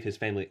save his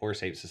family or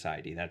save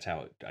society. That's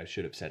how I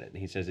should have said it. And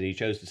he says that he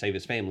chose to save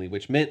his family,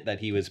 which meant that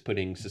he was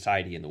putting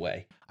society in the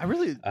way. I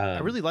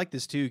really like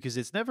this too because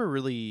it's never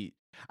really.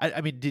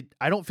 I mean,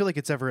 I don't feel like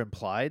it's ever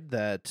implied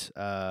that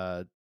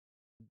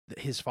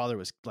his father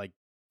was like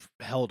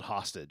held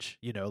hostage.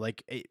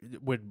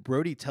 When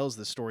Brody tells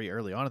the story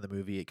early on in the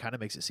movie, it kind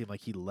of makes it seem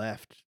like he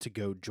left to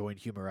go join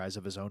Humorize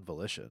of his own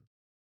volition.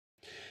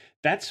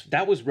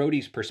 That was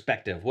Rhodey's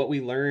perspective. What we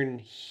learn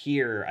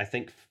here, I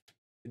think,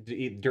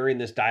 during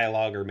this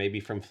dialogue, or maybe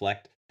from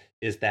Fleck,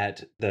 is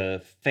that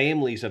the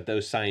families of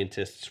those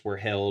scientists were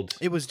held.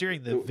 It was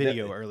during the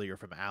video earlier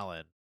from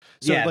Alan.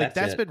 So Yeah, like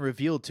that's it. been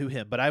revealed to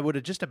him, but I would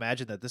have just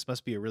imagined that this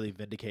must be a really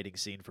vindicating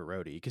scene for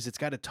Rhodey because it's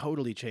got to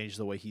totally change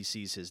the way he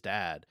sees his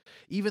dad.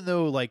 Even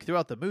though like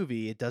throughout the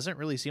movie, it doesn't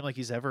really seem like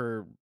he's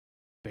ever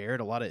bared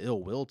a lot of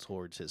ill will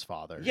towards his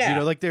father. Yeah,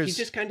 like he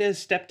just kind of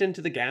stepped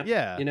into the gap.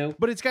 yeah, you know.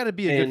 but it's got to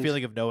be a good And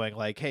feeling of knowing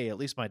like, hey, at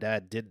least my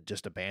dad didn't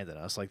just abandon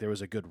us. Like there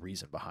was a good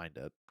reason behind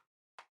it.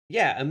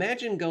 yeah,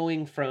 imagine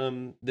going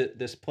from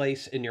this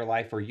place in your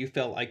life where you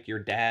felt like your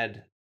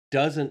dad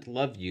doesn't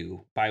love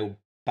you by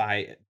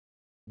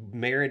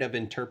merit of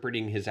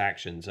interpreting his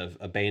actions of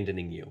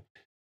abandoning you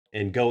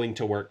and going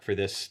to work for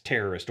this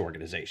terrorist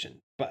organization,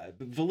 but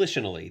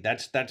volitionally.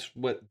 That's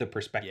what the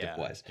perspective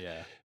was.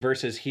 Yeah.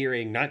 Versus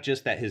hearing not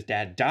just that his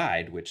dad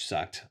died, which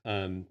sucked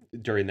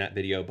during that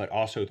video, but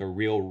also the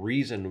real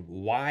reason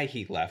why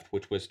he left,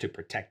 which was to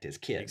protect his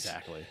kids.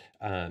 Exactly.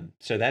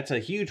 So that's a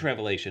huge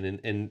revelation,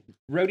 and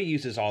Rhodey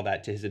uses all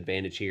that to his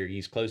advantage here.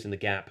 He's closing the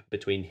gap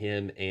between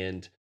him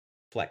and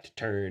Fleck to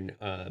turn.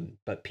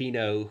 But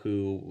Pino,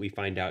 who we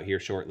find out here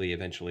shortly,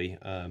 eventually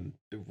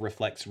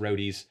reflects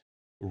Rhodey's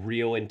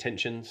real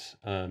intentions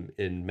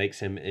and makes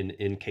him an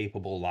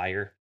incapable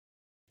liar.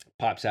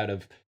 Pops out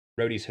of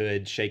Rhodey's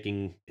hood,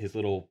 shaking his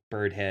little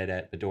bird head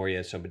at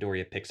Midoriya. So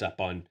Midoriya picks up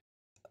on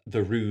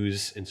the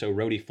ruse. And so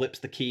Rhodey flips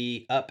the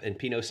key up and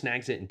Pino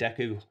snags it, and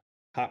Deku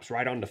hops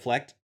right on to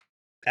Fleck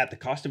at the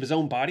cost of his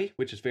own body,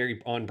 which is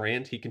very on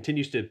brand. He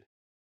continues to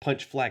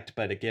punch Fleck,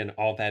 but again,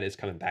 all that is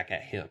coming back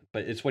at him.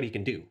 But it's what he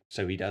can do,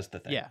 so he does the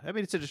thing. Yeah, I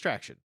mean it's a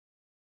distraction.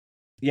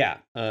 Yeah,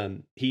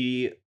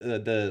 the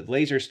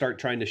lasers start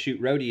trying to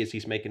shoot Rhodey as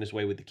he's making his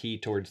way with the key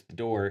towards the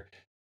door.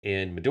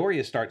 and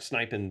Midoriya starts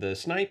sniping the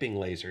sniping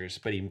lasers,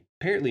 but he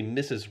apparently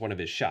misses one of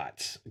his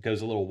shots. It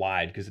goes a little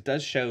wide because it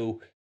does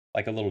show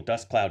like a little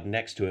dust cloud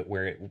next to it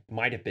where it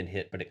might have been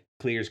hit, but it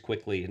clears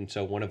quickly, and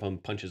so one of them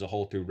punches a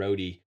hole through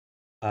Rhodey.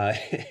 Uh,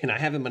 and I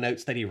have in my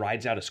notes that he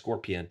rides out a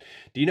scorpion.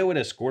 Do you know what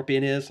a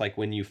scorpion is? Like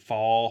when you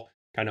fall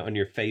kind of on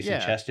your face and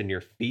Yeah. chest and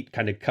your feet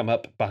kind of come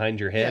up behind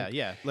your Yeah, head.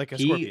 yeah, like a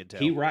He scorpion tail.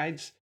 he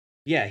rides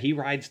yeah, he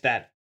rides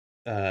that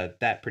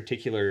that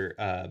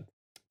particular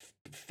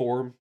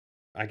form,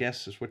 I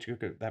guess is what you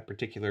could that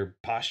particular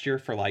posture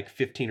for like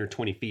 15 or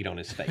 20 feet on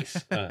his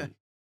face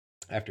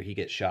after he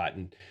gets shot.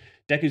 And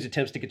Deku's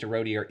attempts to get to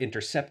Rhodey are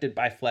intercepted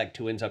by Fleck,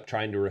 who ends up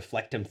trying to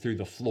reflect him through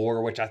the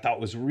floor, which I thought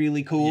was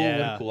really cool. What a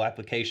Yeah. cool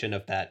application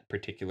of that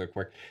particular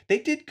quirk. They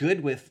did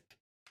good with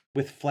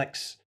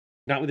Fleck's,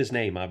 not with his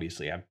name,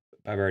 obviously. I've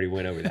already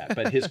went over that,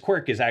 but his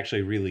quirk is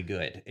actually really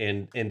good,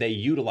 and they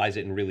utilize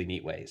it in really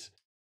neat ways.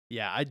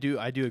 Yeah, I do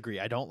agree.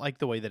 I don't like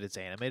the way that it's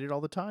animated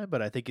all the time,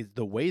 but I think it's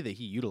the way that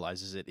he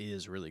utilizes it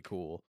is really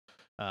cool.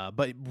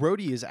 But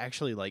Rhodey is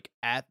actually like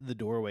at the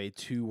doorway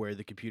to where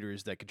the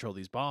computers that control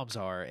these bombs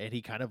are, and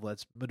he kind of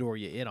lets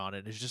Midoriya in on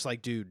it. It's just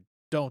like, dude,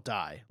 don't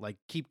die. Like,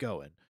 keep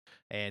going.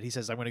 And he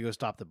says, I'm going to go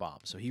stop the bomb.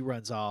 So he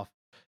runs off,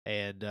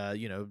 and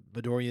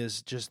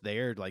Midoriya's just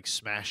there, like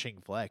smashing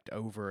Fleck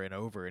over and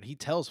over. And he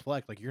tells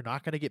Fleck, like, you're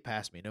not going to get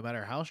past me. No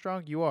matter how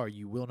strong you are,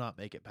 you will not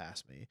make it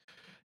past me.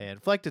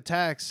 And Fleck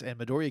attacks, and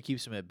Midoriya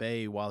keeps him at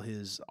bay while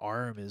his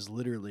arm is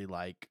literally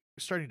like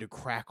starting to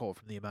crackle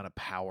from the amount of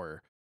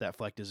power that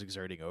Fleck is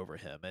exerting over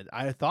him. And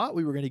I thought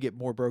we were going to get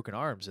more broken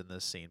arms in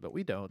this scene, but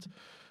we don't.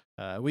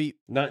 We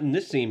Not in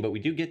this scene, but we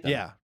do get them.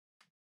 Yeah.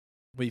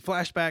 We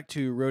flash back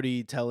to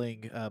Rhodey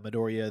telling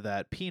Midoriya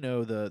that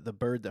Pino, the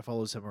bird that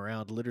follows him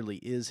around, literally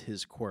is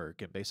his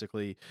quirk, and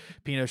basically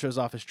Pino shows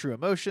off his true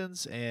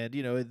emotions. And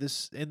in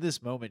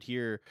this moment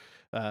here,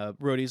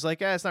 Rhodey's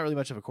like, it's not really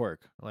much of a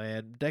quirk,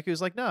 and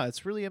Deku's like, no,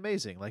 it's really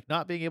amazing. Like,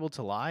 not being able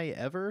to lie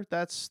ever,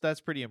 that's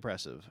pretty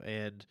impressive.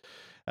 And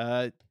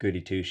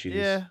Goody two shoes.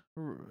 yeah,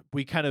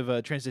 we kind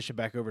of transition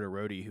back over to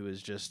Rhodey, who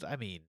is just, I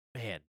mean,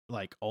 man,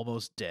 like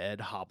almost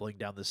dead, hobbling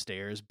down the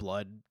stairs,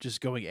 blood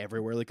just going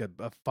everywhere, like a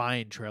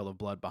fine trail of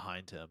blood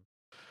behind him.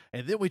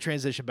 And then we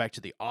transition back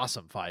to the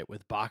awesome fight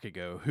with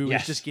Bakugo, who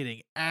is just Yes.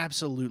 getting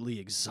absolutely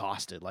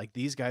exhausted. Like,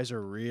 these guys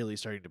are really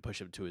starting to push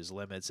him to his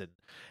limits. And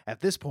at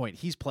this point,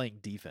 he's playing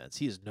defense.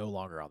 He is no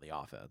longer on the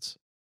offense.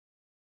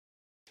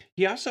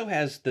 He also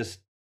has this.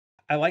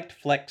 I liked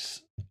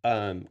Fleck's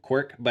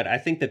quirk, but I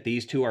think that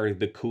these two are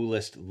the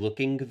coolest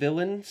looking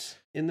villains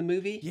in the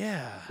movie.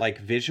 Yeah. Like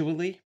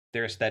visually,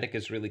 their aesthetic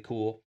is really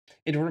cool.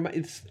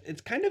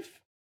 It's kind of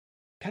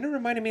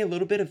reminded me a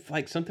little bit of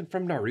like something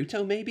from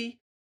Naruto, maybe.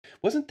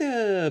 Wasn't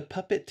the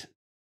puppet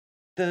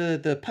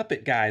the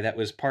puppet guy that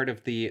was part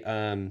of the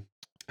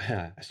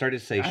I started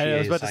to say I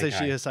was Shie about to say Saikai.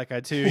 Shie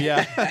Sakai too.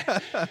 Yeah.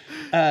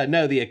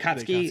 No, the Akatsuki.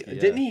 Akatsuki, yeah.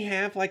 Didn't he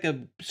have like a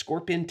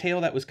scorpion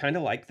tail that was kind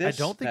of like this?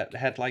 don't think- that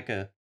had like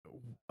a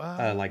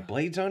like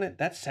blades on it.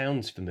 That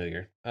sounds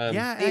familiar.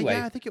 Anyway,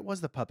 yeah, I think it was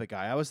the puppet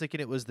guy. I was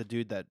thinking it was the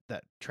dude that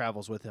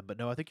travels with him, but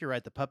no, I think you're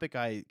right. The puppet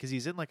guy, because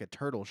he's in like a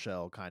turtle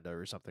shell kind of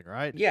or something,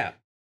 right? yeah.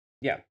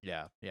 Yeah,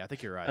 I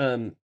think you're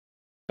right.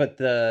 But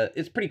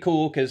it's pretty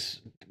cool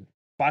because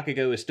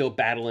Bakugo is still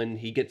battling.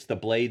 He gets the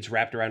blades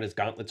wrapped around his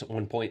gauntlets at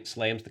one point,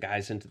 slams the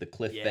guys into the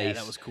cliff Yeah, face.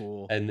 that was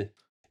cool. And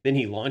then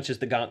he launches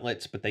the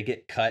gauntlets, but they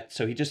get cut.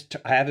 So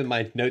I have in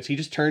my notes, he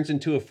just turns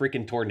into a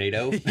freaking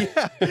tornado.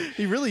 Yeah,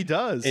 he really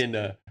does.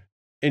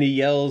 And he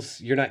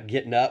yells, "You're not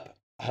getting up."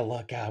 Oh,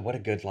 look, God, what a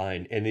good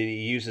line. And then he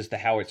uses the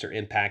howitzer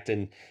impact,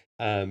 and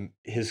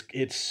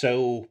it's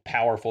so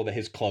powerful that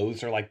his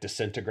clothes are like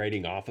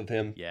disintegrating off of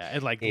him. Yeah,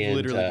 and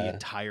literally the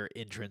entire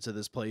entrance of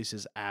this place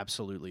is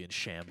absolutely in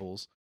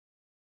shambles.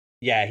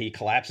 Yeah, he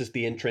collapses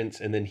the entrance,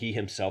 and then he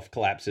himself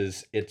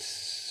collapses. It's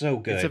so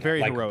good. It's a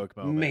very heroic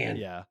moment. Man,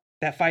 yeah.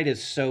 That fight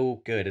is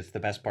so good. It's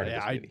the best part of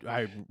this movie.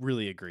 I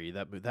really agree.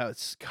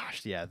 That's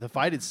gosh, yeah. The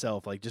fight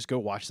itself, like, just go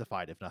watch the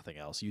fight if nothing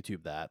else.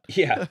 YouTube that.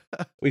 Yeah,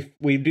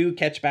 we do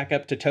catch back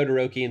up to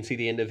Todoroki and see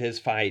the end of his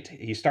fight.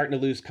 He's starting to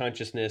lose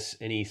consciousness,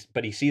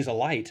 but he sees a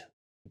light,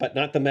 but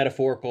not the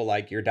metaphorical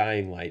like you're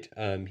dying light.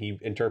 He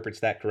interprets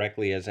that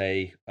correctly as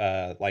a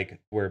like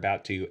we're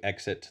about to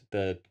exit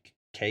the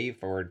cave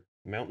or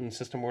mountain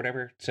system or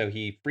whatever. So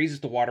he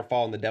freezes the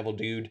waterfall, and the devil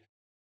dude,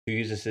 who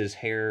uses his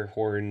hair,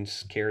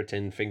 horns,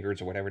 keratin,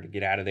 fingers, or whatever to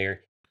get out of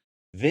there.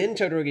 Then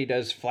Todoroki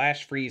does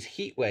flash freeze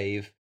heat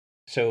wave.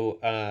 So,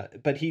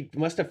 but he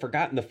must have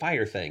forgotten the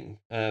fire thing.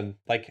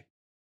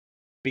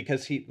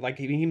 Because he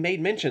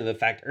made mention of the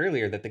fact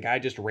earlier that the guy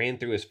just ran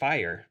through his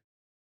fire.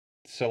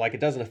 So like it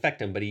doesn't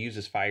affect him, but he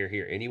uses fire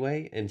here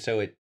anyway. And so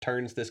it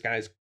turns this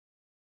guy's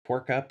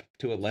quirk up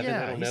to 11.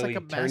 Yeah, I don't he's know. like He a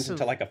turns into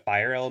massive, like a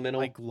fire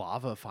elemental. like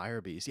lava fire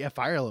beast. Yeah,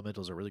 fire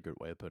elemental is a really good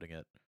way of putting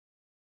it.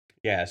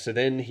 Yeah, so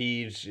then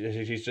he's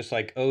just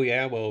like, oh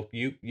yeah, well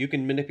you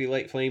can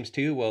manipulate flames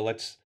too. Well,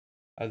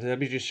 let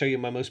me just show you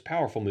my most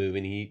powerful move,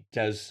 and he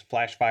does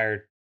flash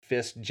fire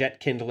fist jet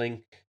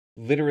kindling,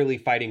 literally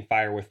fighting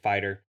fire with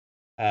fighter.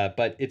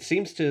 But it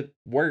seems to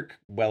work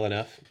well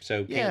enough,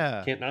 so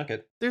Yeah. can't knock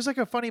it. There's like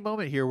a funny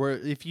moment here where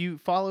if you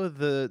follow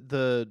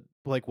the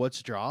like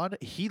what's drawn,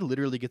 he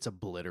literally gets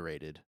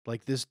obliterated.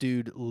 Like this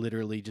dude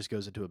literally just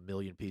goes into a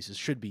million pieces,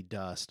 should be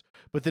dust.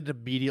 But then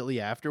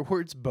immediately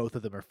afterwards, both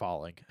of them are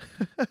falling.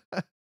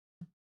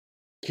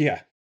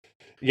 Yeah.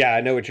 Yeah,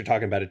 I know what you're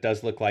talking about. It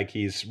does look like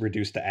he's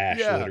reduced to ash,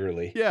 Yeah.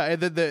 literally. Yeah,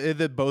 and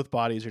then both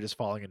bodies are just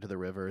falling into the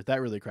river. That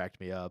really cracked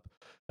me up.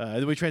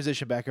 Then we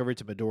transition back over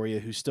to Midoriya,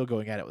 who's still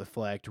going at it with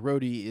Fleck.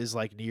 Rhodey is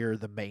like near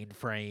the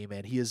mainframe,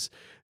 and he is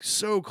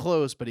so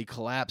close, but he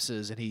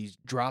collapses and he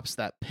drops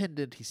that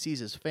pendant. He sees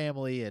his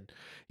family, and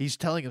he's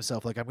telling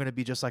himself, like, I'm going to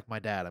be just like my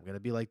dad. I'm going to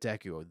be like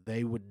Deku.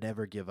 They would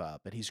never give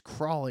up. And he's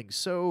crawling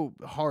so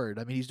hard.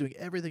 I mean, he's doing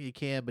everything he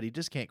can, but he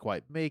just can't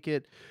quite make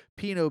it.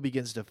 Pino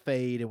begins to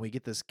fade, and we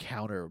get this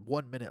counter.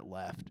 1 minute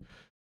left.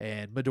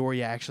 And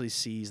Midoriya actually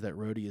sees that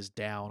Rhodey is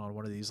down on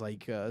one of these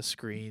like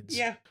screens.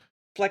 Yeah.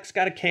 Fleck's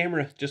got a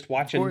camera just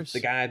watching course.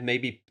 the guy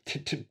maybe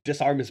to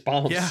disarm his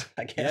bombs. Yeah,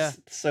 I guess. yeah.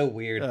 It's so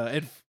weird.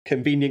 And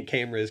Convenient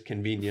camera is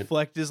convenient.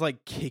 Fleck is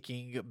like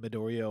kicking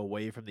Midoriya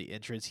away from the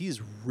entrance.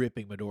 He's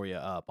ripping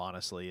Midoriya up,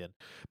 honestly. And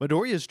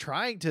Midoriya is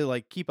trying to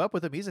like keep up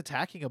with him. He's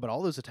attacking him, but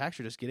all those attacks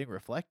are just getting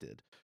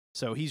reflected.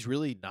 So he's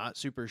really not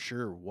super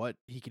sure what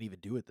he can even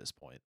do at this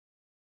point.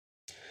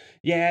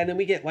 Yeah, and then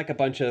we get like a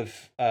bunch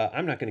of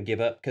I'm not going to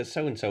give up because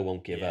so and so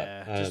won't give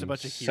up. Just a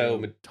bunch of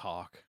hero so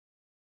talk.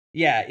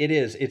 Yeah, it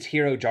is. It's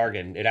hero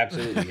jargon. It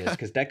absolutely is.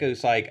 Because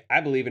Deko's like,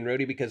 I believe in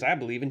Rhodey because I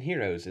believe in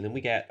heroes. And then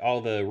we got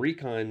all the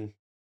recon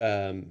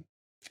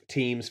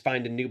teams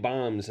finding new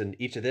bombs, and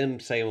each of them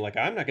saying, like,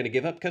 I'm not going to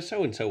give up because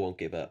so and so won't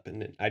give up.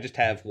 And then I just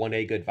have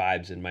 1A good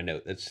vibes in my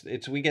note.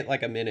 We get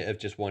like a minute of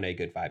just 1A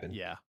good vibing.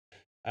 Yeah.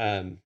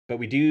 But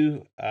we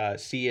do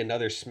see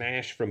another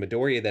smash from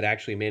Midoriya that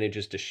actually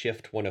manages to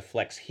shift one of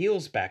Fleck's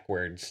heels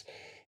backwards.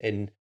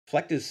 And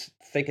Fleck is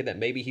thinking that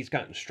maybe he's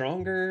gotten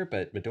stronger,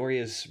 but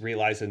Midoriya's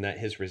realizing that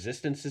his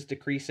resistance is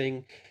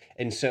decreasing.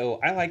 And so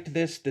I liked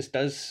this. This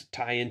does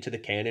tie into the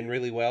canon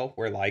really well,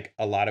 where like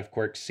a lot of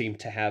quirks seem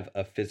to have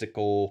a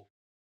physical,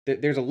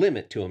 there's a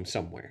limit to them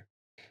somewhere.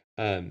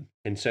 And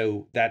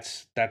so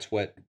that's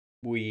what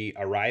we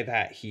arrive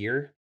at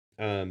here.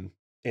 And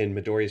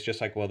Midoriya's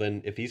just like, well,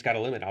 then if he's got a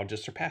limit, I'll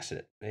just surpass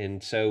it.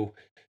 And so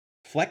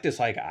Fleck is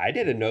like, I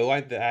didn't know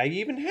I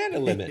even had a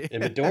limit.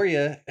 And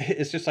Midoriya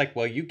is just like,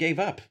 well, you gave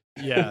up.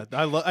 Yeah,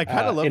 I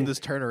kind of love this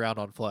turnaround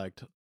on Fleck.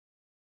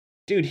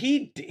 Dude,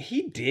 he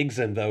digs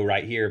him though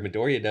right here.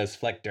 Midoriya does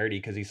Fleck dirty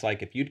because he's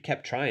like, if you'd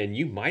kept trying,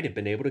 you might have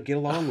been able to get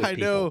along with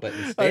people. But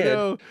instead, I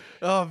know.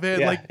 Oh man,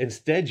 yeah, like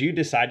instead you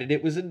decided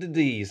it was a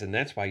disease, and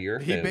that's why you're a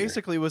failure. He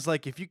basically was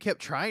like, if you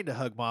kept trying to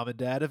hug mom and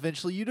dad,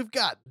 eventually you'd have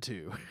gotten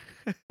to.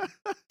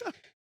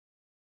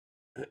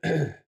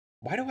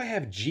 Why do I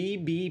have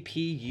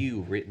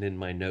GBPU written in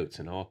my notes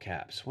in all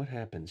caps? What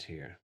happens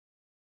here?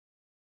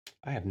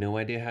 I have no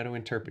idea how to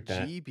interpret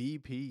that.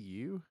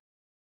 GBPU?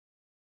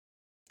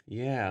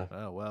 Yeah.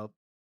 Oh, well,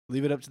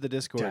 leave it up to the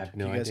Discord. I have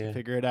no you guys idea. can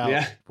figure it out.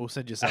 Yeah. We'll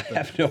send you something.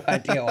 I have no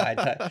idea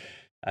why.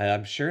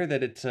 I'm sure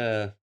that it's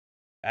a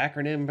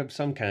acronym of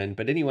some kind.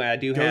 But anyway, I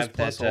do have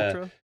plus that.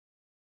 Ultra?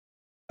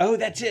 Oh,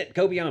 that's it.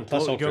 Go Beyond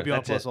plus Ultra. Go Beyond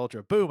that's plus it.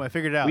 Ultra. Boom, I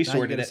figured it out. We now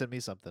sorted you it. Send me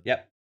something.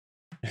 Yep.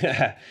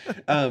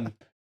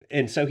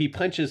 And so he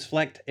punches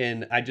Fleck,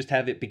 and I just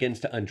have it begins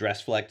to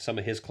undress Fleck. Some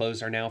of his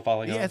clothes are now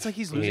falling off. Yeah, it's like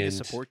he's losing his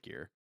support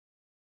gear.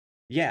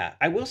 Yeah,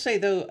 I will say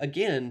though,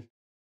 again,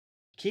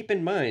 keep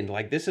in mind,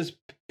 like this is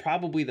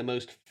probably the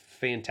most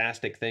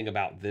fantastic thing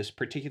about this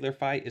particular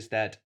fight is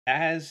that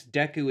as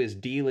Deku is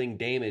dealing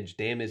damage,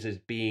 damage is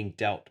being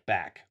dealt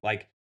back.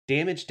 Like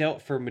damage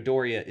dealt for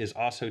Midoriya is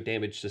also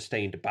damage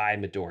sustained by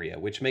Midoriya,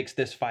 which makes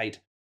this fight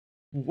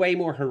way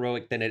more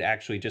heroic than it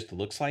actually just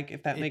looks like,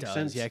 if that makes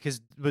sense. Yeah,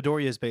 because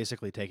Midoriya is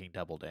basically taking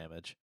double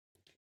damage.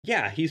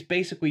 Yeah, he's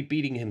basically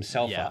beating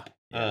himself up,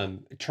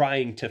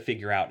 trying to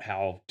figure out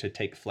how to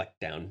take Fleck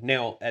down.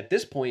 Now, at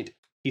this point,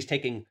 he's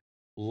taking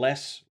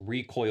less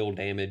recoil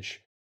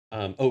damage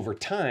over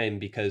time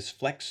because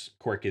Fleck's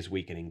quirk is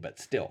weakening, but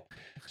still.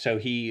 So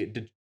he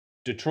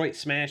Detroit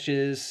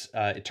smashes.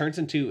 It turns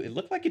into, it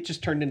looked like it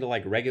just turned into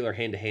like regular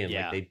hand-to-hand.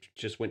 Yeah. Like they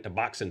just went to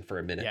boxing for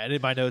a minute. Yeah, and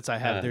in my notes I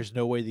have, there's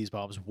no way these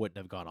bombs wouldn't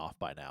have gone off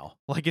by now.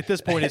 Like at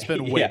this point, it's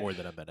been way more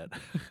than a minute.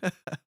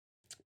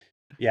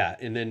 Yeah,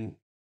 and then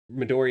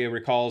Midoriya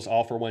recalls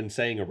All For One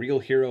saying, a real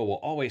hero will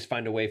always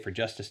find a way for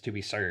justice to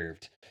be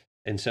served.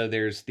 And so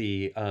there's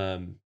the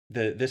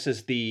this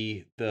is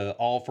the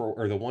all for,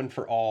 or the one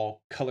for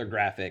all color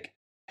graphic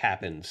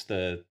happens.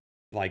 The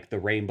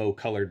rainbow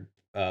colored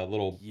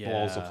little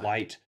balls of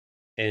light,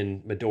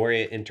 and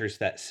Midoriya enters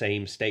that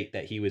same state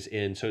that he was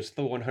in. So it's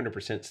the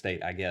 100%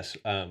 state, I guess,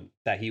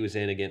 that he was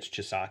in against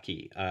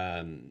Chisaki,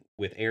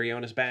 with Eri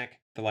on his back,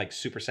 the like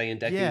Super Saiyan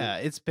Deku. Yeah,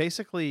 it's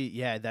basically,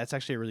 that's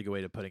actually a really good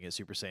way of putting it,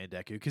 Super Saiyan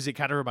Deku, because it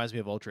kind of reminds me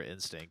of Ultra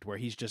Instinct, where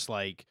he's just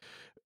like,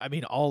 I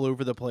mean, all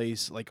over the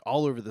place, like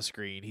all over the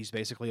screen. He's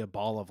basically a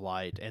ball of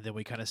light, and then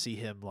we kind of see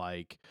him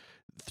like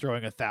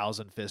throwing a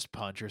 1,000 fist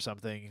punch or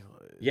something.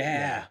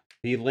 Yeah.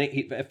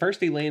 At first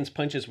he lands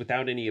punches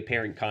without any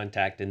apparent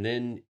contact, and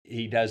then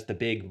he does the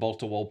big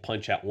multiple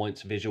punch at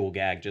once visual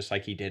gag, just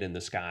like he did in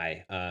the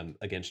sky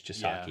against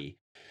Yeah. Chisaki.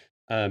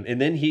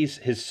 And then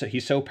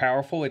he's so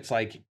powerful, it's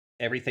like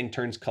everything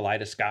turns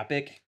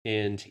kaleidoscopic,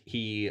 and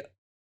he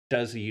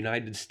does the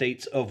United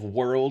States of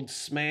World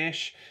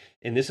smash.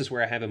 And this is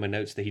where I have in my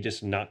notes that he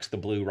just knocks the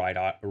blue right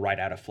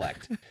out of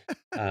Fleck.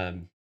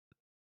 Um,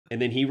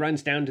 and then he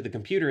runs down to the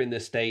computer in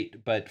this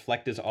state, but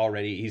Fleck is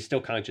he's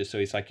still conscious. So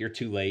he's like, you're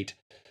too late.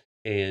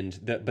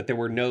 But there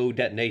were no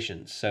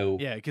detonations. So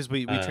Yeah, because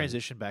we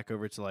transition back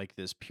over to like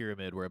this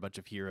pyramid where a bunch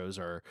of heroes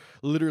are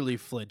literally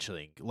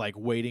flinching, like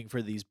waiting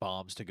for these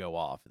bombs to go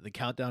off. The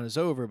countdown is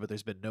over, but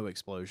there's been no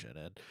explosion,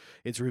 and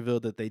it's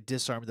revealed that they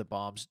disarmed the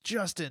bombs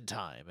just in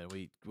time. And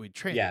we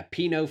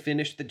Pino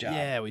finished the job.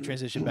 Yeah, we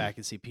transition back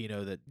and see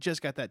Pino that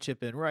just got that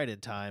chip in right in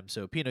time.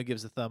 So Pino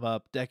gives a thumb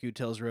up. Deku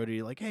tells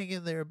Rhodey, like, hang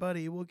in there,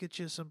 buddy. We'll get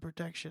you some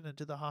protection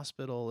into the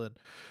hospital. And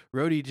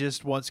Rhodey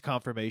just wants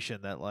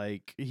confirmation that,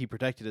 like, he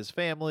protected his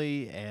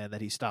family and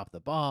that he stopped the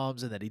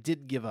bombs and that he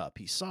didn't give up.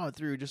 He saw it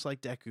through just like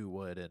Deku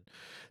would. And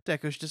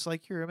Deku's just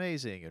like, you're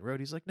amazing. And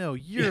Rhodey's like, no,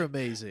 you're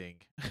amazing.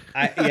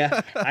 I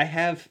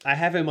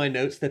have in my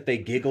notes that they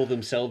giggle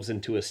themselves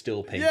into a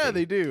still painting. Yeah,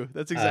 they do.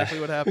 That's exactly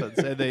what happens.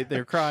 And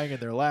they're crying and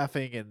they're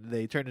laughing and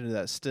they turn into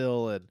that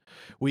still. And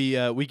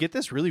we get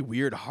this really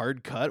weird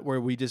hard cut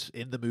where we just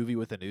end the movie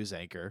with a news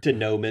anchor.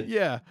 Denouement.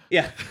 Yeah.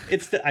 Yeah.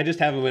 I just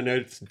have in my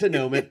notes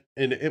denouement.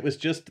 And it was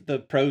just the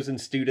pros and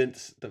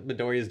students.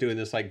 Midoriya's doing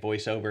this like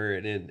voiceover,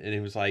 and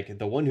it was like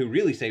the one who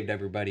really saved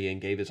everybody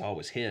and gave his all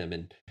was him.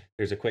 And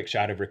there's a quick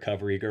shot of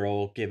Recovery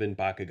Girl giving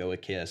Bakugo a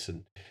kiss,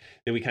 and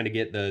then we kind of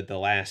get the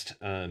last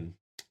kind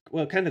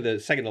of the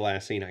second to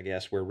last scene, I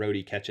guess, where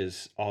Rhodey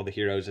catches all the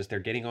heroes as they're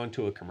getting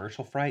onto a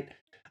commercial flight.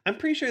 I'm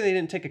pretty sure they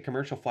didn't take a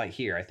commercial flight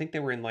here. I think they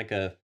were in like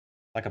a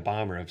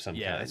bomber of some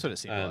kind. Yeah, that's what it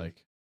seemed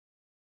like.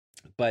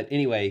 But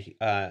anyway,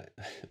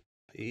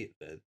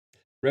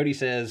 Rhodey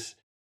says,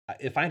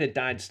 if I'd have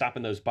died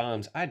stopping those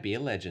bombs, I'd be a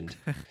legend.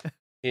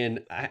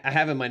 And I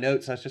have in my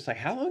notes, I was just like,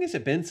 how long has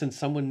it been since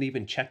someone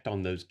even checked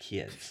on those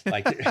kids?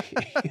 Like,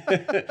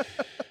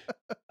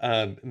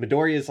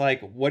 Midoriya is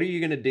like, what are you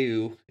going to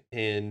do?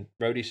 And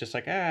Rhodey's just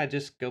like,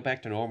 just go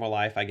back to normal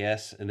life, I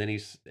guess. And then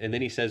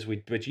he says,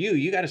 but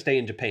you got to stay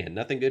in Japan.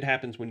 Nothing good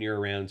happens when you're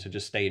around, so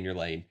just stay in your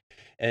lane.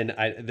 And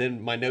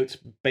then my notes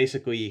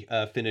basically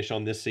finish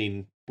on this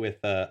scene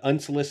with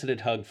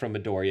unsolicited hug from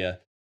Midoriya,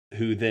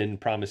 who then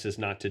promises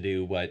not to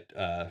do what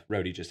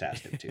Rhodey just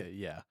asked him to.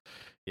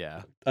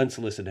 Yeah.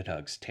 Unsolicited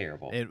hugs,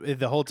 terrible. And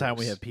the whole time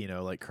we have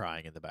Pino like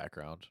crying in the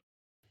background.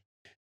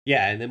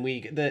 Yeah, and then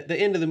the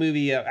end of the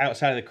movie,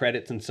 outside of the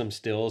credits and some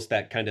stills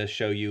that kind of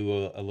show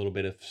you a little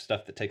bit of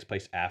stuff that takes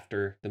place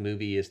after the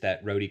movie, is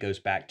that Rhodey goes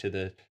back to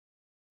the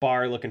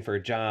bar looking for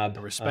a job.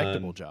 A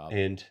respectable job.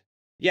 And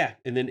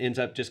then ends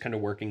up just kind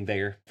of working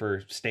there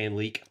for Stan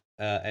Leek,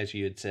 as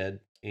you had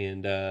said.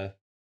 And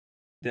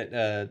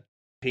that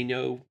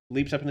Pino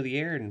leaps up into the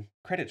air and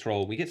credits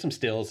roll. We get some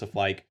stills of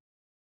like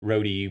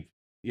Rhodey,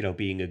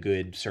 being a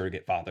good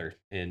surrogate father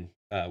and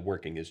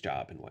working his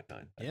job and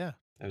whatnot. But yeah,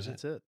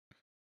 that's it.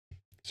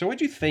 So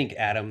what'd you think,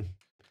 Adam?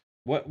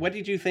 What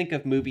did you think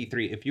of movie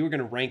 3? If you were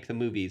going to rank the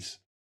movies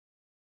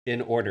in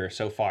order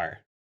so far,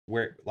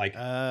 where like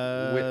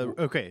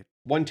okay,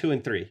 1, 2,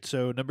 and 3.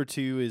 So number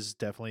 2 is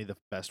definitely the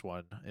best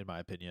one in my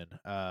opinion.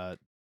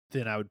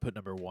 Then I would put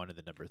number 1 and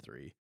then number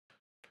 3.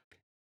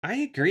 I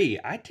agree.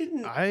 I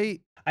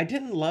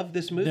didn't love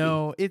this movie.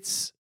 No,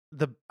 it's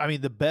the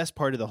best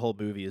part of the whole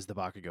movie is the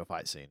Bakugo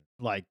fight scene.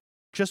 Like,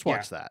 just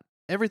watch that.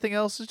 Everything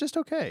else is just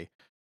okay.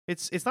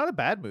 It's not a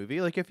bad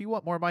movie. Like, if you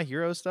want more My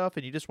Hero stuff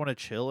and you just want to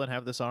chill and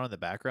have this on in the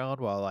background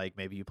while like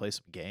maybe you play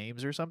some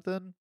games or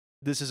something,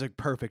 this is a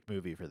perfect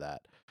movie for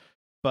that.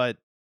 But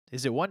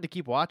is it one to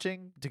keep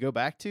watching, to go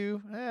back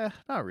to?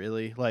 Not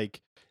really.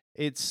 Like,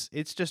 it's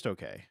just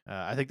okay.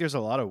 I think there's a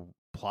lot of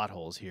plot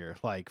holes here.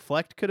 Like,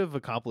 Fleck could have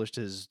accomplished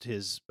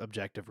his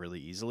objective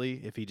really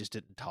easily if he just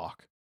didn't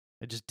talk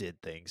and just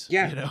did things.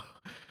 Yeah.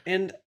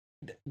 And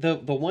the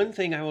one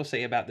thing I will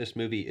say about this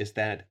movie is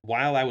that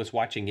while I was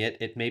watching it,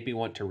 it made me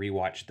want to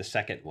rewatch the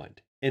second one.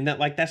 And that,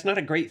 like, that's not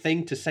a great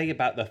thing to say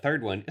about the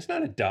third one. It's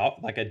not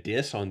a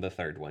diss on the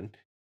third one,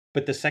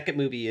 but the second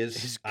movie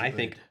is I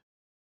think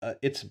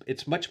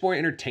it's much more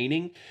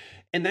entertaining.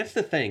 And that's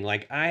the thing.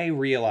 Like, I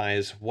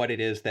realize what it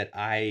is that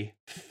I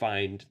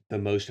find the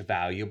most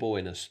valuable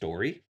in a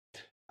story.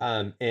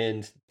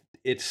 And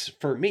it's,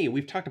 for me,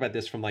 we've talked about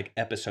this from like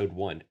episode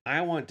 1.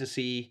 I want to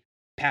see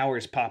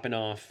powers popping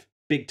off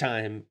big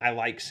time. I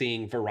like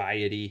seeing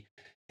variety.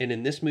 And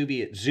in this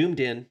movie, it zoomed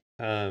in,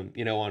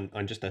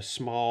 on just a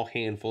small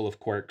handful of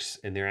quirks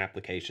in their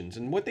applications.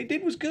 And what they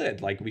did was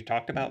good. Like, we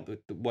talked about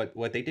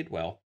what they did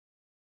well.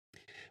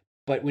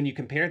 But when you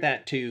compare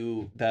that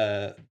to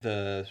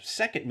the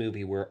second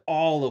movie where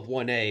all of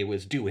 1A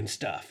was doing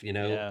stuff,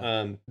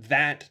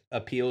 that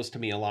appeals to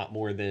me a lot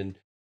more than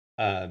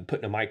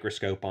putting a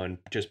microscope on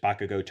just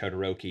Bakugo,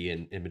 Todoroki,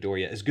 and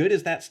Midoriya. As good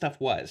as that stuff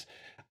was,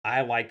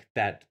 I like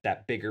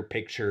that bigger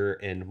picture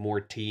and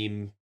more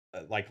team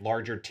like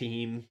larger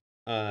team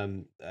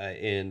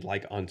and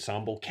like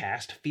ensemble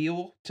cast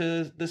feel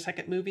to the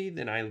second movie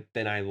than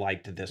I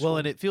liked this Well,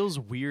 and one. it feels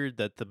weird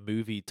that the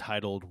movie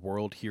titled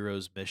World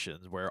Heroes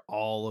Missions, where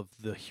all of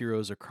the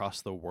heroes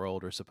across the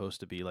world are supposed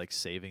to be like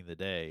saving the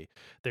day,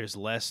 there's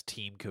less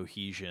team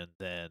cohesion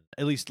than,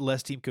 at least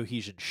less team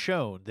cohesion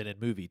shown than in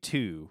movie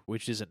two,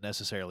 which isn't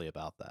necessarily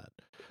about that.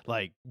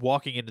 Like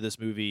walking into this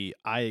movie,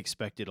 I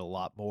expected a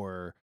lot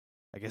more,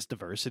 I guess,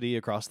 diversity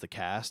across the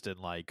cast and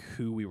like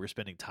who we were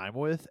spending time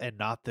with, and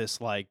not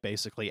this like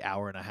basically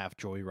hour and a half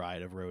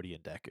joyride of Rhodey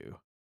and Deku.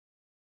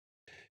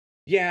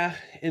 Yeah,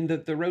 and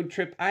the road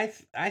trip, I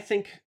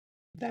think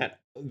that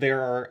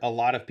there are a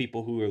lot of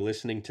people who are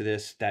listening to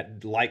this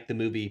that like the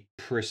movie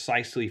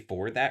precisely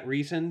for that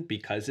reason,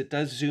 because it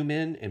does zoom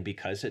in and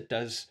because it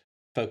does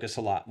focus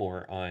a lot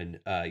more on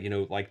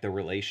like the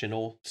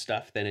relational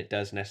stuff than it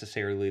does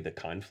necessarily the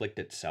conflict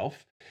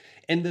itself.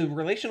 And the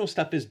relational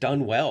stuff is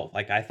done well.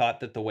 Like I thought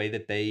that the way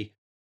that they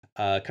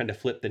kind of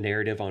flipped the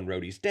narrative on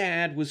Rhodey's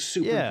dad was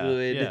super Yeah,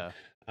 good.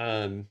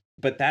 yeah.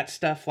 But that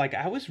stuff, like,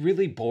 I was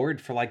really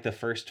bored for like the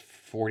first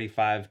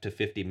 45 to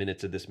 50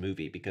 minutes of this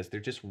movie because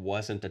there just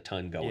wasn't a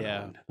ton going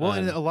Yeah. on. Well,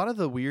 and a lot of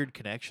the weird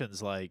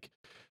connections, like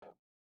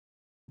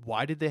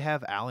why did they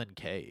have Alan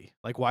Kay?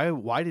 Like why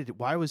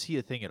was he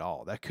a thing at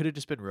all? That could have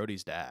just been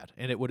Rhodey's dad,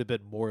 and it would have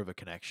been more of a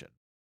connection.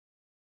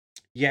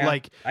 Yeah,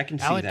 Like I can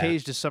see Alan Kay that.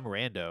 is just some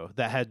rando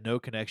that had no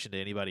connection to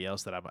anybody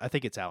else that I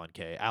think it's Alan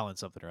Kay, Alan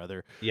something or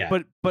other. Yeah, I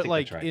But think that's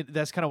like right.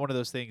 that's kind of one of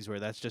those things where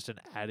that's just an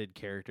added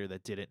character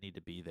that didn't need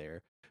to be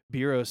there.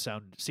 Biro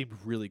seemed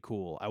really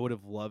cool. I would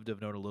have loved to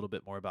have known a little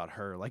bit more about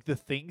her. Like the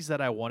things that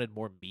I wanted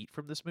more meat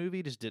from this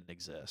movie just didn't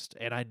exist.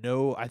 And I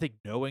think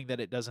knowing that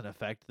it doesn't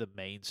affect the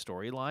main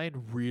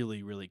storyline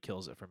really, really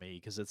kills it for me,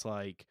 because it's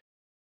like,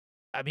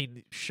 I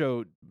mean,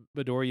 show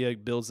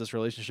Midoriya builds this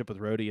relationship with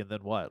Rhodey, and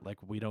then what? Like,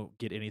 we don't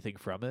get anything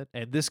from it.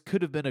 And this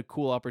could have been a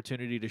cool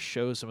opportunity to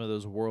show some of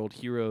those world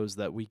heroes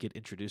that we get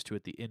introduced to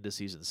at the end of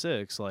season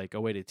 6, like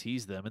a way to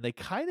tease them. And they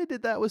kind of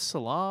did that with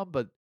Salam,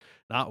 but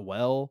not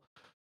well.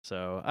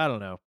 So I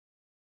don't know.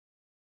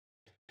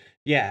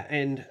 Yeah,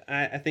 and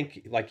I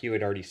think, like you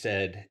had already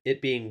said,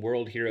 it being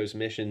World Heroes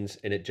missions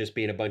and it just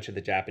being a bunch of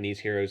the Japanese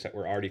heroes that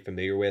we're already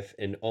familiar with,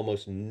 and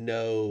almost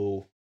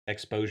no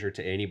exposure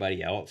to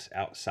anybody else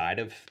outside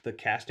of the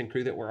cast and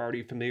crew that we're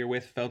already familiar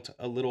with, felt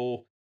a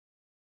little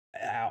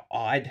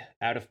odd,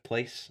 out of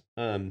place.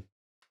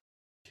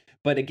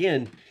 But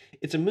again,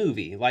 it's a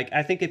movie. Like,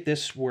 I think if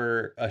this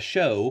were a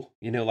show,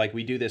 like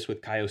we do this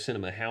with Kaio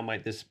Cinema, how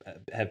might this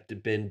have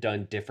been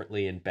done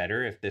differently and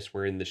better if this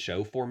were in the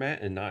show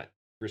format and not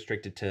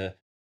restricted to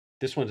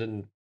this one's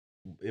in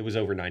it was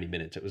over 90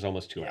 minutes. It was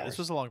almost 2 Yeah, this hours.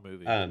 was a long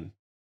movie. Um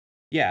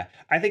yeah,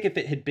 I think if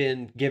it had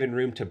been given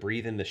room to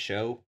breathe in the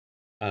show,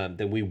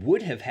 then we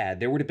would have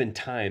there would have been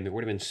time, there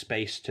would have been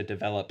space to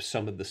develop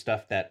some of the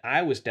stuff that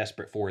I was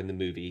desperate for in the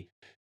movie.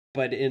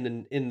 But in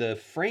the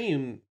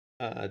frame,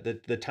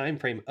 the time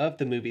frame of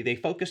the movie, they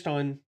focused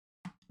on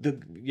the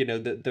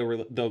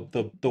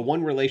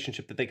one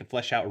relationship that they could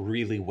flesh out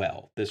really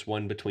well. This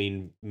one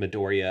between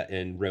Midoriya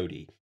and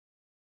Rhodey,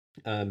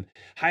 um,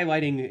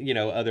 highlighting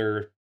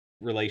other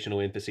relational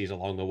emphases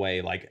along the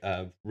way, like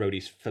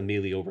Rhodey's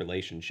familial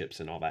relationships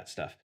and all that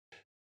stuff.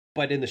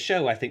 But in the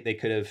show, I think they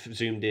could have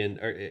zoomed in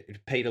or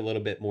paid a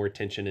little bit more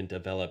attention and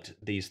developed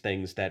these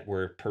things that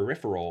were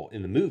peripheral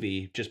in the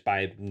movie just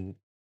by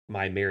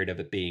my merit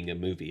of it being a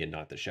movie and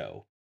not the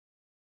show.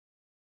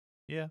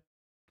 Yeah.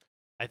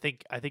 I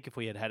think if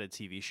we had had a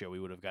TV show, we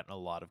would have gotten a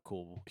lot of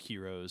cool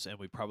heroes, and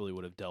we probably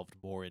would have delved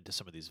more into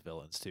some of these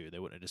villains too. They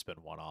wouldn't have just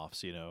been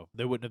one-offs, you know.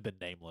 They wouldn't have been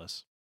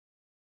nameless.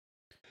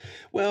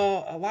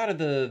 Well, a lot of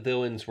the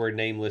villains were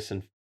nameless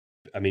and,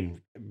 I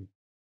mean,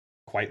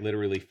 quite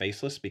literally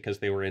faceless because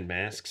they were in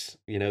masks.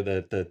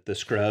 The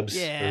scrubs or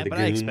Yeah, the but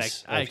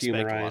goons I of Humor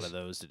expect a lot of Eyes.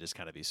 those to just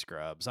kind of be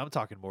scrubs. I'm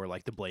talking more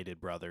like the Bladed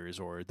Brothers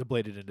or the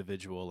Bladed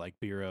Individual like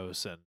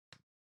Biros and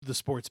the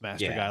Sports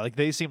Master guy. Yeah. Like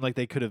they seem like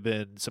they could have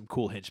been some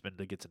cool henchmen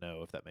to get to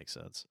know, if that makes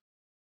sense.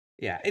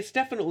 Yeah, it's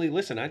definitely,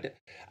 listen,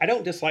 I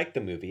don't dislike the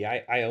movie.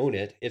 I own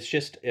it. It's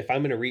just if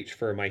I'm going to reach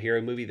for my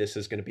hero movie, this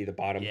is going to be the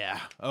bottom Yeah.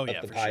 Oh of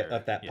yeah, the for pile sure.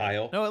 of that Yeah.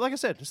 pile. No, like I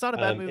said, it's not a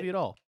bad movie It, at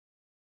all.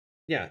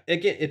 yeah,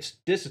 again,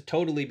 this is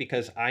totally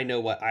because I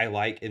know what I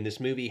like, and this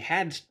movie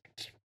had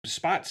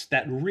spots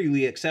that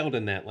really excelled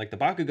in that. Like the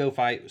Bakugo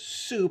fight was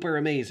super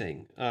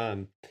amazing.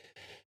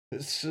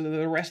 So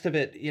the rest of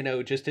it,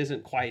 just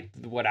isn't quite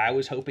what I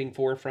was hoping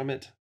for from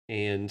it.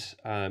 And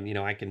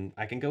I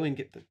can go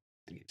and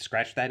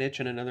scratch that itch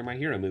in another My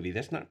Hero movie.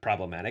 That's not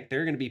problematic. There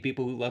are going to be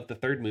people who love the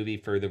third movie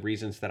for the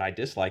reasons that I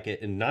dislike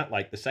it, and not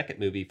like the second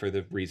movie for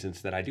the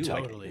reasons that I do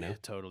like it. Totally,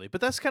 totally.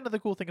 But that's kind of the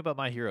cool thing about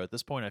My Hero at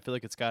this point. I feel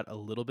like it's got a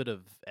little bit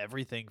of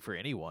everything for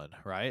anyone,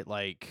 right?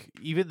 Like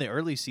even the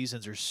early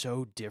seasons are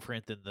so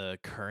different than the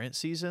current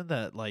season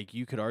that like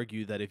you could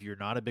argue that if you're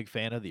not a big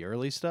fan of the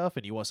early stuff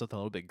and you want something a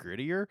little bit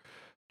grittier,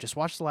 just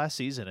watch the last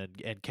season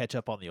and catch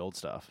up on the old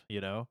stuff,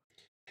 you know?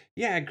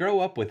 Yeah, grow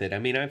up with it. I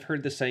mean, I've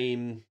heard the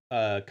same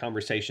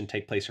conversation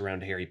take place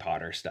around Harry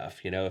Potter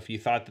stuff. You know, if you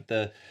thought that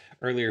the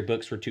earlier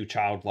books were too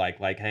childlike,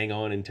 like hang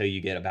on until you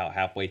get about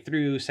halfway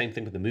through. Same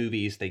thing with the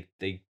movies. They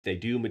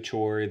do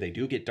mature. They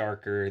do get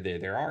darker.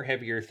 There are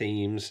heavier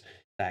themes,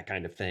 that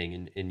kind of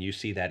thing, and you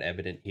see that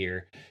evident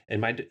here.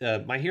 And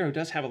my hero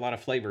does have a lot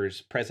of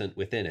flavors present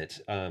within it,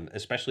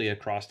 especially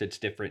across its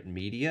different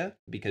media,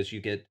 because you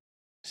get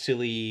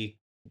silly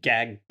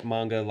gag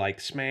manga like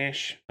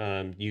Smash.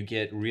 You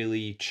get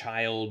really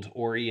child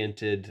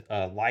oriented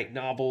light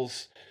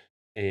novels,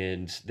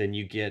 and then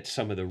you get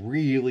some of the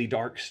really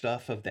dark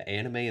stuff of the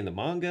anime and the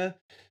manga.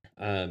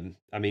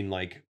 I mean,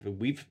 like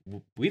we've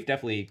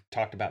definitely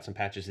talked about some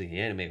patches of the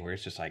anime where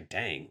it's just like,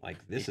 dang, like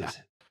Yeah. this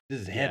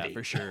is Yeah, heavy,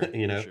 for sure.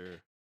 you For know,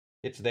 sure.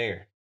 it's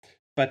there.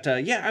 But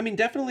yeah, I mean,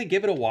 definitely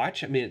give it a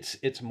watch. I mean,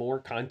 it's more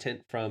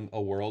content from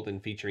a world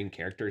and featuring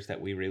characters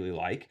that we really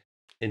like,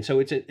 and so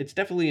it's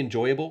definitely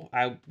enjoyable.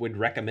 I would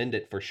recommend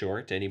it for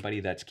sure to anybody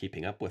that's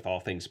keeping up with all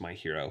things My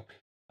Hero.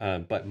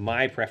 But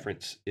my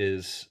preference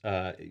is,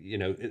 my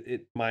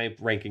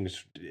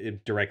rankings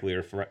directly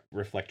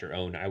reflect your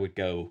own. I would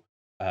go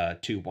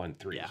 2, 1,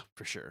 3. Yeah,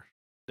 for sure.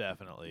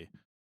 Definitely.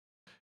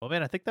 Well,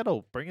 man, I think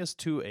that'll bring us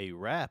to a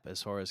wrap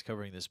as far as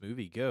covering this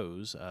movie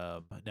goes.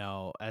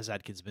 Now, as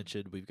Adkins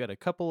mentioned, we've got a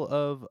couple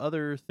of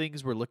other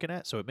things we're looking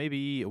at, so it may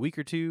be a week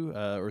or two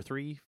or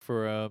three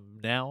for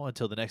now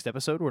until the next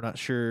episode. We're not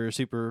sure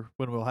super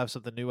when we'll have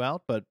something new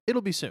out, but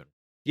it'll be soon.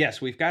 Yes,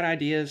 we've got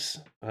ideas.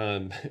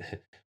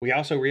 We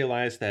also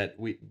realize that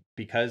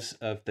because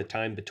of the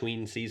time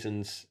between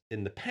seasons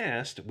in the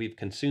past, we've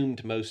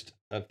consumed most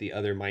of the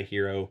other My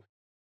Hero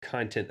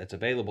content that's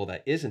available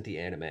that isn't the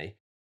anime,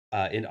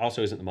 and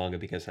also isn't the manga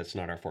because that's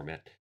not our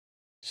format.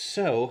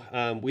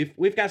 So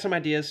we've got some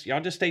ideas.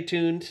 Y'all just stay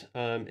tuned,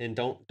 and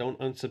don't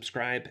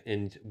unsubscribe.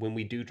 And when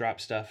we do drop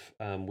stuff,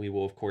 we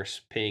will of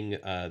course ping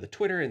the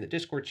Twitter and the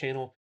Discord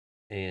channel,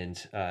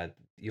 and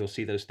you'll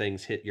see those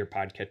things hit your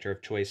podcatcher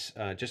of choice.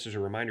 Just as a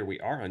reminder, we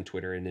are on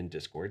Twitter and in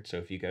Discord. So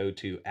if you go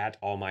to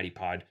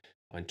 @AlmightyPod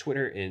on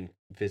Twitter and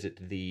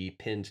visit the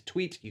pinned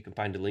tweet, you can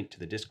find a link to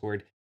the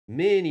Discord.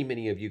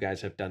 Many of you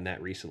guys have done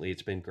that recently.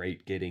 It's been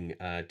great getting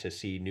to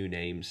see new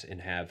names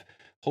and have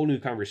whole new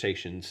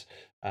conversations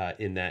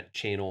in that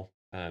channel.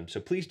 So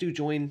please do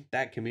join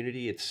that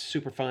community. It's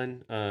super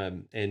fun,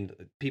 and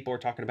people are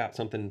talking about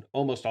something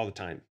almost all the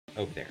time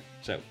over there.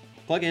 So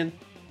plug in,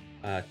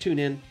 tune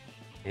in,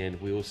 and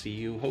we will see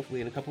you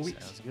hopefully in a couple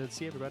weeks. Sounds good.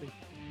 See everybody.